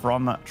here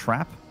from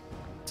Trap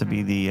to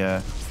be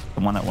the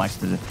one that likes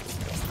to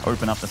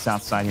open up the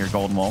south side here,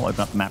 Golden Wall, open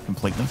up the map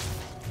completely.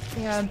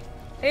 Yeah.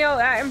 You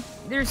know,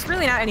 there's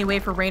really not any way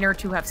for Reynor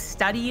to have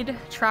studied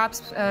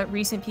Trap's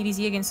recent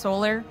PvZ against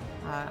Solar.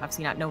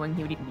 Obviously not knowing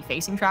he would even be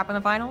facing Trap in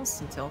the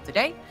finals until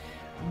today.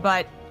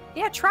 But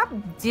yeah, Trap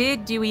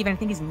did do even, I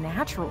think, his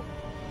natural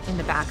in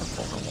the back of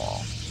Golden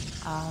Wall.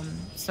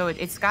 So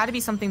it's got to be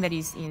something that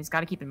he's got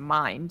to keep in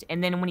mind.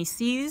 And then when he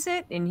sees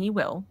it, and he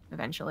will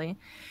eventually,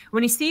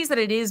 when he sees that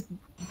it is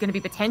going to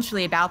be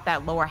potentially about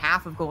that lower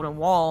half of Golden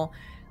Wall,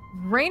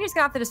 Reynor's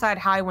gonna have to decide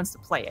how he wants to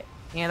play it.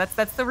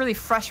 That's the really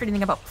frustrating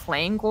thing about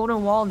playing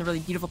Golden Wall, and the really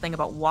beautiful thing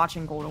about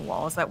watching Golden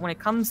Wall is that when it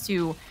comes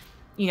to,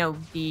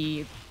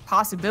 the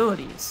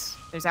possibilities,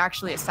 there's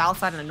actually a south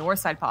side and a north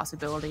side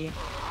possibility.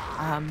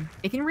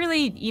 It can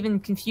really even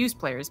confuse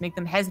players, make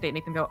them hesitate,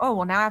 make them go, oh,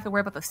 well, now I have to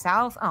worry about the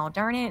south. Oh,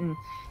 darn it. And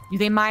do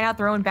they mine out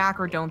their own back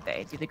or don't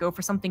they? Do they go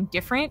for something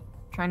different,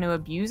 trying to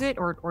abuse it,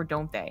 or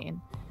don't they?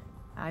 And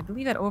I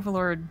believe that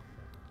Overlord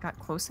got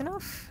close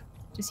enough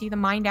to see the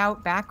mined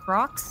out back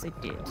rocks. It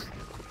did.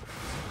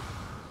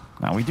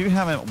 Now, we do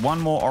have one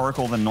more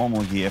Oracle than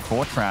normal here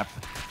for Trap.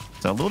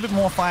 So a little bit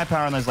more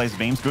firepower on those laser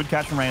beams. Good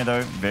catch from Reynor,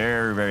 though.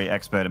 Very, very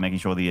expert at making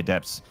sure the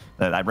Adepts,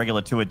 that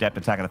regular 2 Adept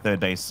attack at the third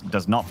base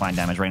does not find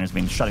damage. Reynor's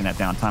been shutting that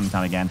down time and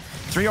time again.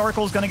 3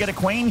 Oracles going to get a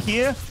Queen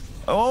here.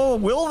 Oh,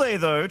 will they,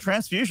 though?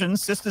 Transfusions.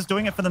 Sisters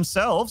doing it for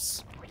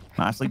themselves.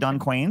 Nicely done,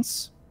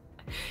 Queens.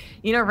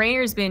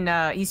 Reynor's been,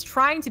 he's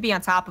trying to be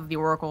on top of the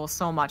Oracle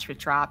so much with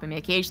Trap. I mean,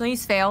 occasionally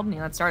he's failed.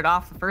 It started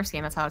off the first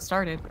game. That's how it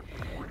started.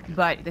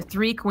 But the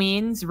 3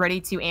 Queens ready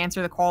to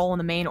answer the call on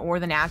the main or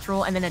the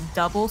natural, and then a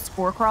double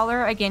Spore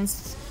Crawler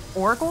against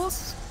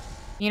Oracles.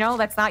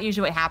 That's not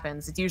usually what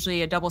happens. It's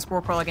usually a double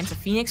Spore Crawler against a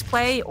Phoenix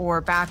play,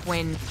 or back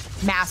when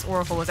Mass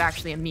Oracle was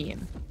actually a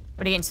meme.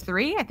 But against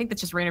 3, I think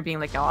that's just Reynor being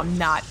like, no, I'm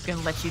not going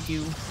to let you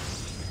do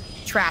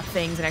Trap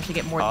things and actually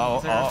get more than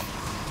you deserve.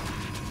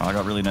 I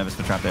got really nervous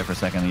for Trap there for a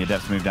second. The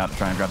Adepts moved out to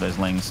try and grab those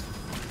Lings.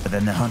 But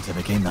then the Hunter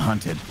became the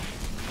hunted.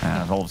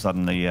 All of a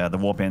sudden, the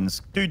Warp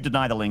Ends do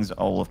deny the Lings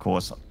all, of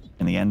course,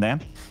 in the end there.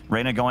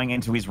 Reynor going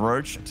into his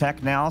Roach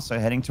tech now, so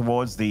heading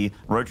towards the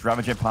Roach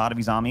Ravager part of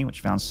his army,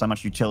 which found so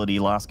much utility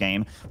last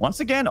game.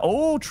 Once again,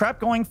 Trap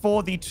going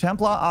for the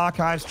Templar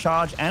Archives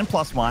charge and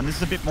 +1. This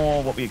is a bit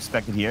more what we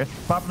expected here.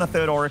 Apart from the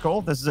 3rd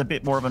Oracle, this is a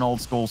bit more of an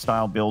old school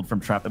style build from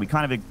Trap that we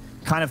kind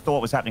of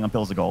thought was happening on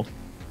Pillars of Gold.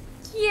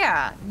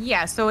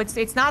 Yeah. So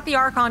it's not the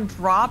Archon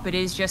drop. It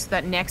is just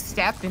that next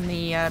step in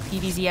the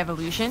PvZ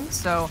evolution.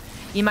 So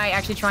you might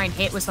actually try and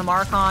hit with some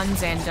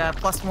Archons and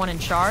 +1 in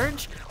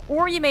charge,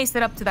 or you may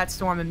set up to that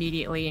Storm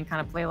immediately and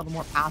kind of play a little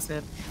more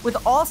passive. With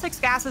all 6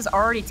 gases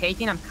already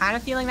taken, I'm kind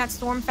of feeling that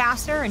Storm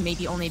faster and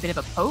maybe only a bit of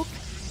a poke,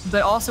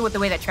 but also with the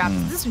way that Trap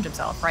positioned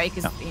himself, right?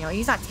 Because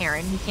he's not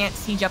Terran. He can't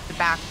siege up the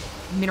back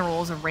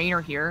minerals of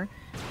Reynor here,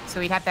 so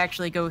he'd have to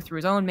actually go through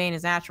his own main,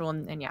 his natural,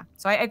 and yeah.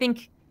 So I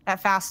think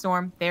that fast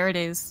Storm, there it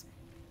is.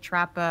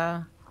 Trap,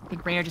 I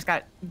think Reynor just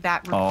got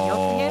that revealed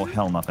to him. Oh,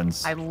 hell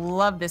muffins. I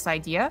love this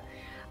idea.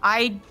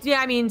 I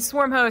mean,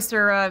 Swarm Host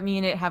or I don't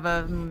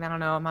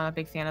know, I'm not a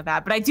big fan of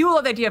that. But I do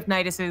love the idea of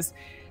Niduses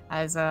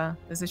as the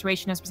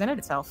situation has presented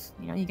itself.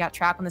 You got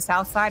Trap on the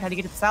south side. How do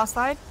you get to the south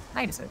side?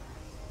 Nidus it.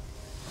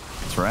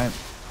 That's right.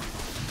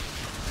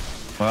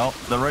 Well,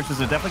 the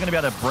Roaches are definitely going to be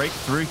able to break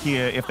through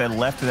here if they're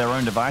left to their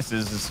own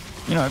devices.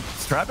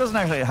 Trap doesn't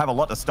actually have a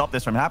lot to stop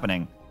this from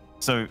happening.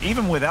 So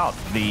even without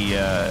the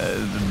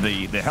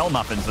Hell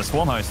Muffins, the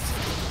Swarm Hosts,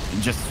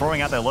 just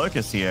throwing out their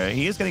Locusts here,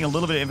 he is getting a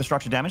little bit of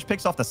infrastructure damage.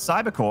 Picks off the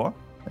Cyber Core.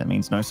 That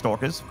means no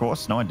Stalkers, of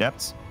course, no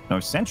Adepts, no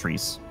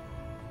Sentries.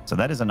 So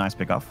that is a nice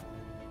pickoff.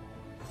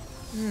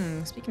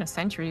 Speaking of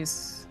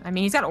Sentries, I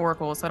mean, he's got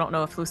Oracle, so I don't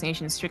know if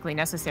Hallucination is strictly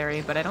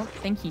necessary, but I don't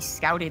think he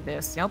scouted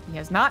this. Nope, he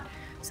has not.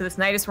 So this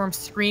Nidus Swarm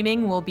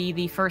Screaming will be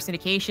the first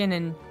indication,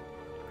 and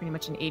pretty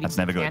much an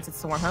 80% chance it's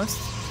Swarm Host.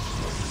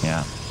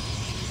 Yeah.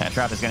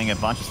 Trap is getting a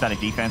bunch of static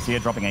defense here,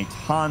 dropping a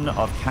ton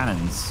of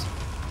cannons.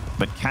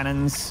 But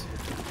cannons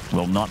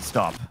will not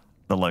stop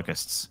the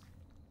Locusts.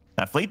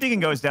 Fleet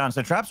Digging goes down,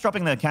 so Trap's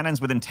dropping the cannons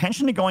with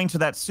intention of going to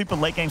that super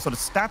late game sort of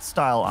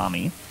stat-style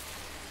army.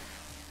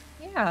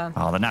 Yeah.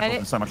 Oh, the Natural's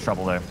in so much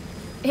trouble, though.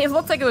 It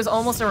looked like it was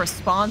almost a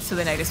response to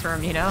the Nidus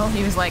Swarm,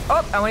 He was like,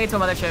 oh, I want to get to a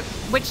mothership,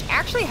 which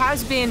actually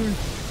has been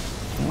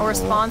a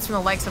response from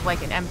the likes of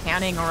like an M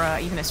Canning or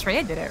even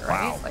Estrella did it,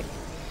 right? Wow. Like,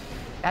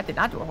 that did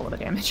not do a whole lot of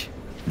damage.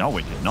 No,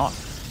 it did not.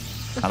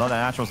 I thought that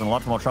Natural was in a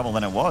lot more trouble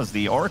than it was.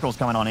 The Oracle's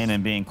coming on in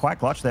and being quite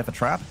clutch there for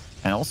Trap,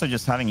 and also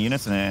just having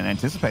units and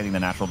anticipating the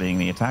Natural being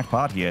the attack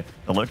part here.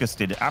 The Locust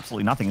did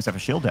absolutely nothing except for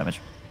shield damage.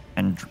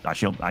 And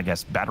I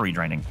guess, battery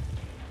draining.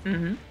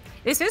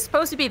 This is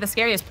supposed to be the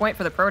scariest point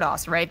for the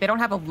Protoss, right? They don't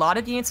have a lot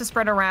of units to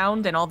spread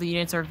around, and all the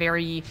units are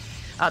very...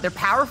 they're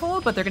powerful,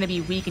 but they're going to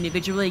be weak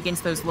individually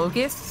against those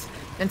Locusts.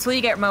 Until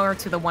you get more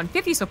to the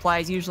 150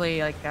 supplies,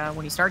 usually like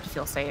when you start to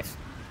feel safe.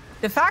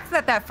 The fact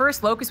that that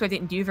first Locust wave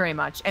didn't do very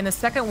much, and the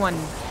second one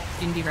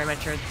didn't do very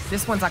much, or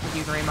this one's not going to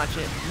do very much.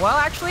 Well,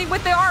 actually,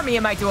 with the army,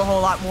 it might do a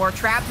whole lot more.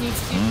 Trap needs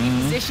to be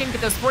positioned,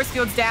 get those force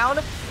fields down,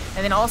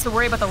 and then also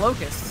worry about the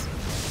Locusts.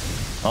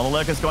 Well, the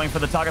Locust going for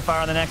the target fire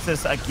on the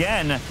Nexus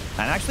again, and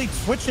actually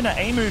switching to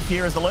A move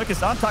here as the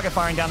Locusts aren't target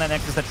firing down that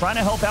Nexus. They're trying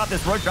to help out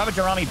this Roach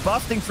Ravager army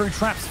busting through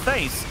Trap's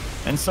face.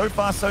 And so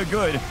far, so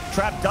good.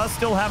 Trap does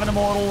still have an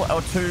Immortal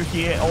or two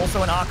here.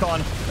 Also an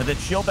Archon, but the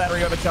shield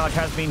battery overcharge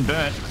has been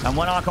burnt. And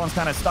one Archon's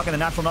kind of stuck in the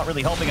natural, not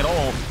really helping at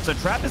all. So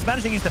Trap is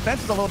managing his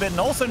defenses a little bit, and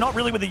also not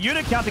really with the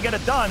unit count to get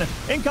it done.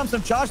 In comes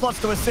some charge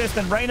lots to assist,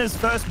 and Reynor's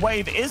first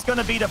wave is going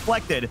to be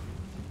deflected.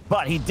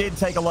 But he did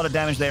take a lot of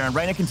damage there, and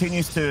Reynor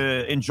continues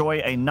to enjoy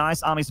a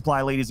nice army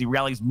supply lead as he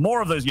rallies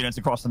more of those units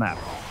across the map.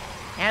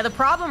 Yeah, the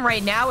problem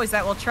right now is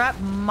that, well, Trap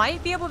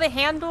might be able to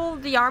handle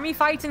the army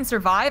fights and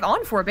survive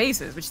on 4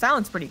 bases, which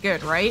sounds pretty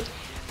good, right?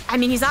 I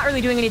mean, he's not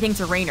really doing anything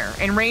to Reynor,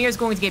 and Reynor's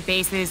going to get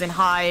bases and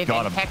Hive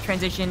and tech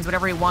transitions,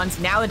 whatever he wants.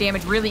 Now the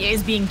damage really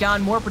is being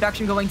done, more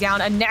production going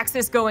down, a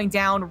Nexus going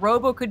down,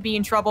 Robo could be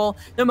in trouble.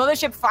 The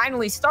Mothership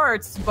finally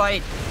starts,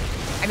 but,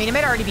 I mean, it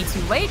might already be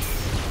too late.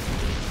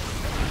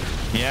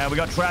 Yeah, we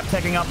got Trap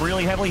teching up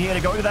really heavily here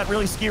to go to that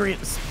really scary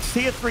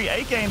tier 3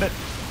 8 game, but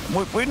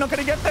we're not going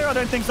to get there, I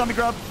don't think, Zombie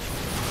Grub.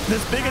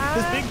 This big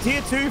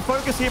tier 2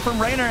 focus here from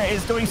Reynor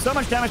is doing so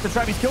much damage to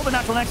Trap. He's killed the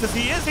natural Nexus.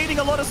 He is eating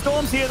a lot of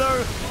storms here,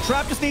 though.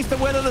 Trap just needs to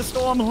weather the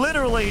storm,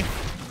 literally,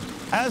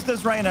 as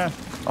does Reynor.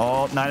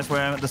 Oh, Nidus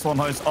Worm, the Swarm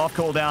Host off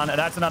cooldown.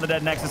 That's an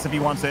undead Nexus if he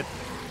wants it.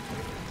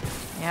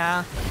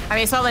 Yeah, I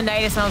mean, I saw the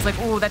Nidus and I was like,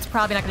 ooh, that's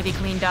probably not going to be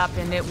cleaned up,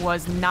 and it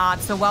was not.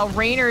 So while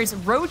Reynor's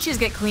roaches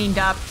get cleaned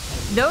up,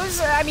 those,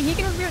 I mean, he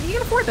can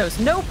afford those,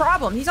 no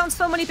problem. He's on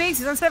so many bases,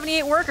 he's on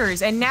 78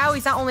 workers, and now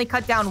he's not only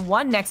cut down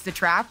 1 Nexus to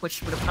Trap,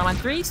 which would have come on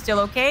 3, still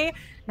okay.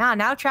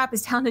 Now Trap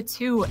is down to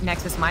 2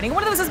 Nexus mining.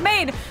 One of those is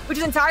made, which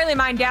is entirely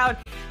mined out,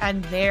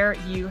 and there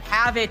you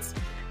have it.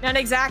 Not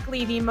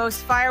exactly the most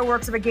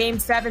fireworks of a Game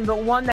 7, but one that